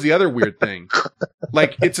right. That was the other weird thing.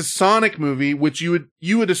 Like, it's a Sonic movie, which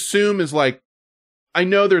you would assume is like, I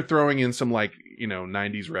know they're throwing in some like,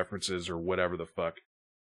 90s references or whatever the fuck.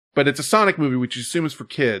 But it's a Sonic movie, which you assume is for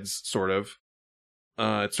kids, sort of.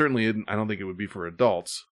 It certainly isn't. I don't think it would be for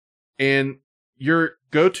adults. And your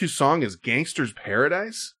go-to song is Gangster's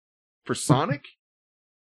Paradise for Sonic?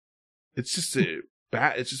 It's just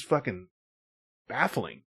it's just fucking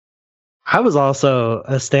baffling. I was also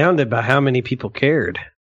astounded by how many people cared.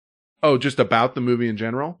 Oh, just about the movie in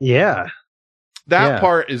general? Yeah. That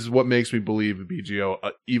part is what makes me believe BGO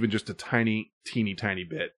even just a teeny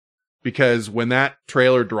bit. Because when that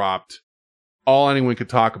trailer dropped, all anyone could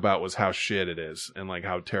talk about was how shit it is and like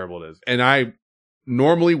how terrible it is. And I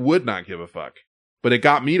normally would not give a fuck, but it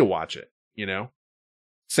got me to watch it,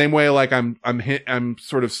 Same way, like I'm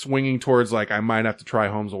sort of swinging towards like I might have to try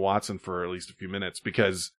Holmes and Watson for at least a few minutes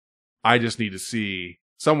because I just need to see.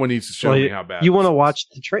 Someone needs to show me how bad. You want to watch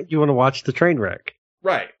the train? You want to watch the train wreck?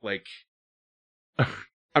 Right. Like,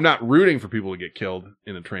 I'm not rooting for people to get killed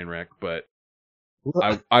in a train wreck, but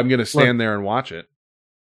I'm going to stand there and watch it.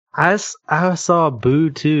 I saw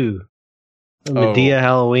Boo 2 on the day of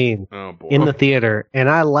Halloween in the theater, and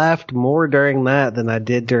I laughed more during that than I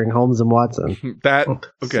did during Holmes and Watson. Okay.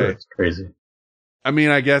 That's crazy. I mean,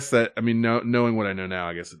 I guess knowing what I know now,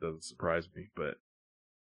 I guess it doesn't surprise me, but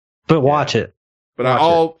watch it. But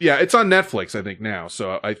it's on Netflix, I think now.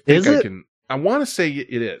 So I think I want to say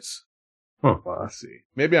it is. Huh. Let's see.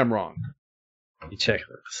 Maybe I'm wrong. Let me check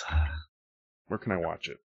this. Where can I watch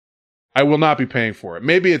it? I will not be paying for it.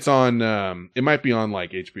 Maybe it's on, it might be on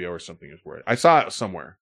like HBO or something. I saw it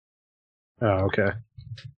somewhere. Oh, okay.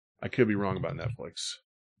 I could be wrong about Netflix.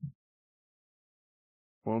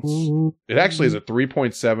 Well, it actually is a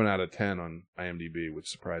 3.7 out of 10 on IMDb, which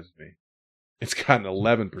surprises me. It's got an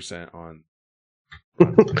 11% on.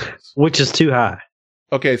 Which is too high.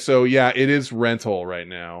 Okay, so yeah, it is rental right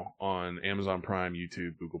now on Amazon Prime,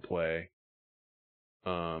 YouTube, Google Play.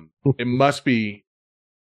 It must be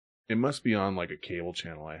on like a cable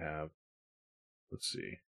channel I have. Let's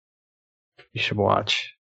see. You should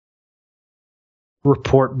watch.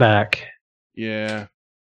 Report back. Yeah.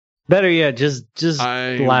 Better yet, just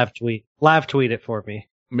live tweet it for me.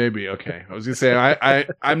 Maybe, okay. I was gonna say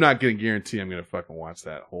I'm not gonna guarantee I'm gonna fucking watch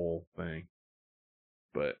that whole thing.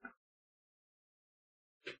 But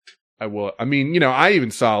I will. I mean, I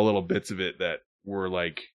even saw little bits of it that were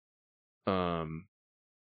like them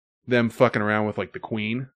fucking around with like the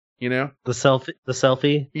Queen, The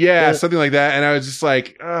selfie? Yeah, something like that. And I was just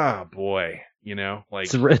like, oh boy.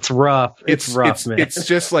 Like it's rough. It's rough, man. It's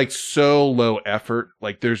just like so low effort.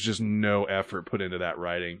 Like there's just no effort put into that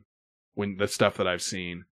writing when the stuff that I've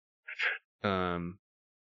seen. Anyway,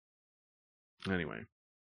 let's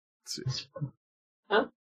see. Huh?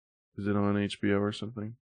 Is it on HBO or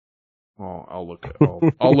something? Oh, I'll look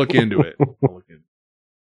into it.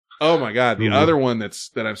 Oh my god, the other one that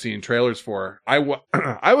I'm seeing trailers for. I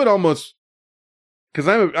would almost. Because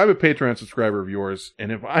I'm a Patreon subscriber of yours,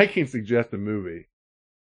 and if I can suggest a movie,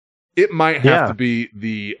 it might have to be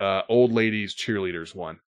the old ladies cheerleaders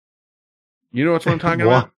one. You know what I'm talking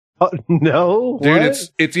about? No, dude, what?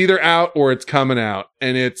 it's either out or it's coming out,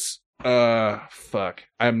 and it's fuck.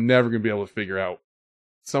 I'm never gonna be able to figure out.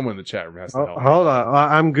 Someone in the chat room has to help. Hold on,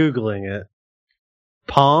 I'm googling it.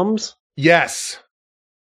 Palms? Yes,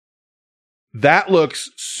 that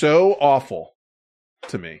looks so awful.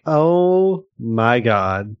 To me. Oh my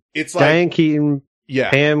god. It's Diane like Keaton,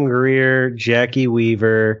 Pam Grier, Jackie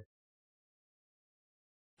Weaver.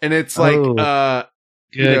 And it's like God.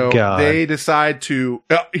 they decide to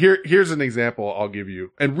here's an example I'll give you.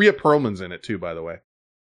 And Rhea Perlman's in it too, by the way.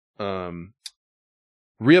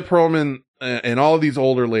 Rhea Perlman and all of these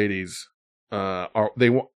older ladies are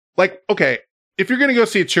okay, if you're going to go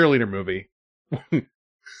see a cheerleader movie,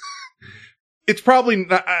 it's probably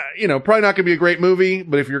not, probably not going to be a great movie,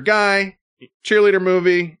 but if you're a guy, cheerleader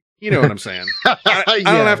movie, you know what I'm saying. I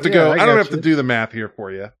don't have to go. I don't have to do the math here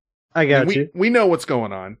for you. I got you. We know what's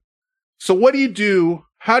going on. So what do you do?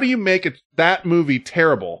 How do you make that movie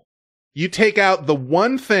terrible? You take out the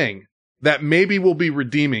one thing that maybe will be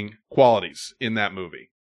redeeming qualities in that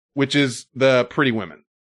movie, which is the pretty women.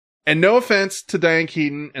 And no offense to Diane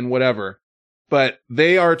Keaton and whatever, but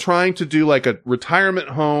they are trying to do like a retirement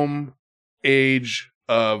home age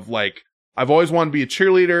of like, I've always wanted to be a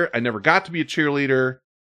cheerleader. I never got to be a cheerleader.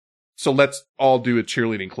 So let's all do a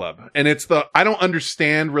cheerleading club. And I don't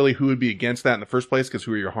understand really who would be against that in the first place because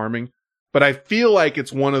who are you harming? But I feel like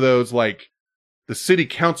it's one of those like the city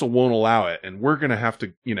council won't allow it. And we're going to have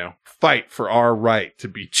to, fight for our right to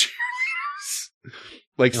be cheerleaders,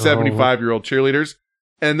 like 75-year-old cheerleaders.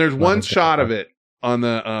 And there's one shot of it on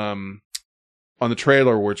the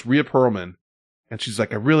trailer where it's Rhea Perlman. And she's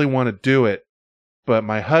like, I really want to do it, but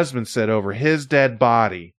my husband said over his dead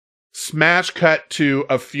body. Smash cut to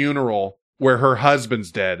a funeral where her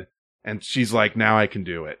husband's dead, and she's like, now I can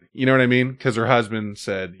do it. You know what I mean? Because her husband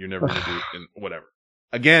said, you're never going to do it, and whatever.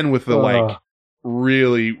 Again, with the like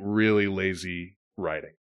really, really lazy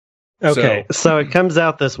writing. Okay, so it comes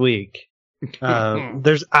out this week. What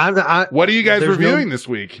are you guys reviewing this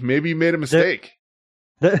week? Maybe you made a mistake.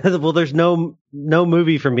 Well, there's no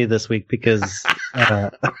movie for me this week because,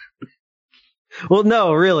 well,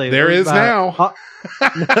 no, really. There is now.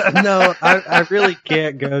 No, I really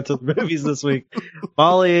can't go to the movies this week.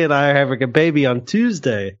 Molly and I are having a baby on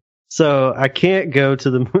Tuesday, so I can't go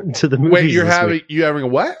to the movies. Wait, you having a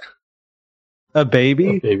what? A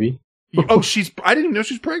baby? A baby. Oh, I didn't even know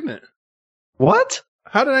she's pregnant. What?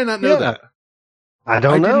 How did I not know that? I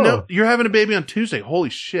don't know. You're having a baby on Tuesday.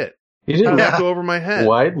 Holy shit. You didn't go over my head.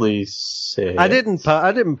 Widely say I didn't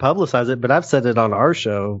publicize it, but I've said it on our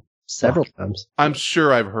show several times. I'm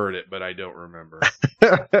sure I've heard it, but I don't remember.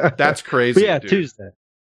 That's crazy. But yeah, dude. Tuesday.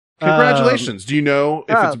 Congratulations. Do you know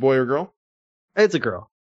if it's a boy or girl? It's a girl.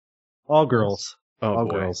 All girls. All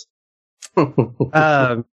boy.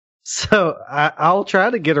 Girls. So I'll try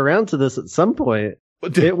to get around to this at some point.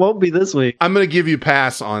 It won't be this week. I'm going to give you a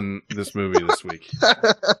pass on this movie this week.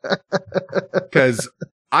 Because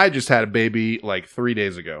I just had a baby like 3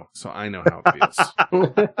 days ago, so I know how it feels.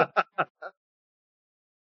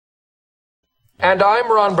 And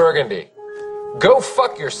I'm Ron Burgundy. Go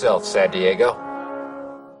fuck yourself, San Diego.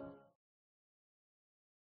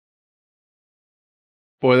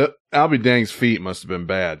 Boy, I'll be dang's feet must have been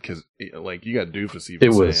bad because, like, you got doofus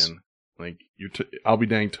even saying, like, I'll be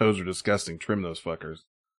dang toes are disgusting. Trim those fuckers.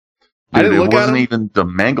 Dude, I didn't look it wasn't at even the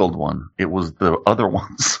mangled one. It was the other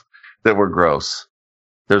ones that were gross.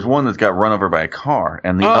 There's one that's got run over by a car,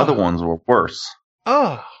 and the other ones were worse.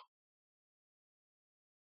 Oh.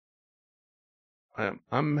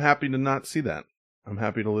 I'm happy to not see that. I'm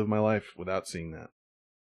happy to live my life without seeing that.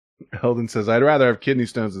 Eldon says, I'd rather have kidney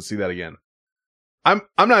stones than see that again. I'm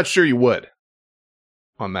not sure you would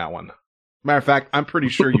on that one. Matter of fact, I'm pretty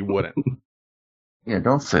sure you wouldn't. Yeah,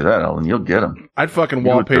 don't say that, Eldon. You'll get them. I'd fucking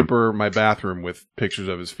wallpaper my bathroom with pictures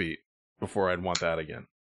of his feet before I'd want that again.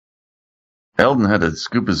 Eldon had to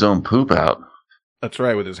scoop his own poop out. That's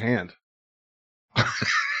right, with his hand.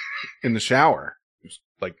 In the shower.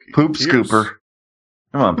 Like poop scooper.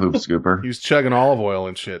 Come on, poop scooper. He was chugging olive oil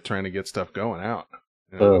and shit, trying to get stuff going out.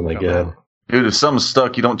 Oh my god. Dude, if something's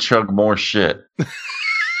stuck, you don't chug more shit.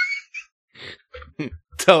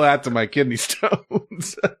 Tell that to my kidney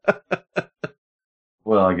stones.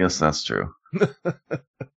 Well, I guess that's true.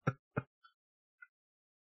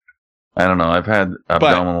 I don't know. I've had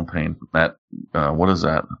abdominal pain from that. What is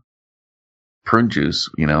that? Prune juice,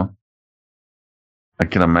 you know? I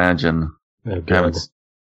can imagine having.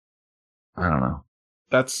 I don't know.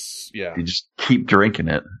 That's, yeah. You just keep drinking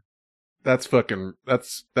it. That's fucking,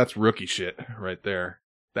 that's rookie shit right there.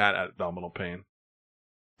 That abdominal pain.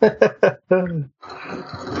 Look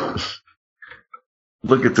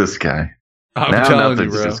at this guy. I'm now telling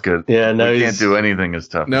nothing's you, bro. as good. Yeah, no, we can't do anything as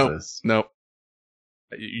tough as this. Nope.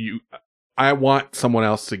 I want someone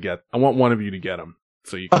else to get. I want one of you to get them,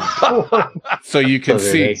 so you can, so you can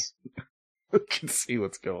see, nice. can see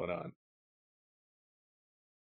what's going on.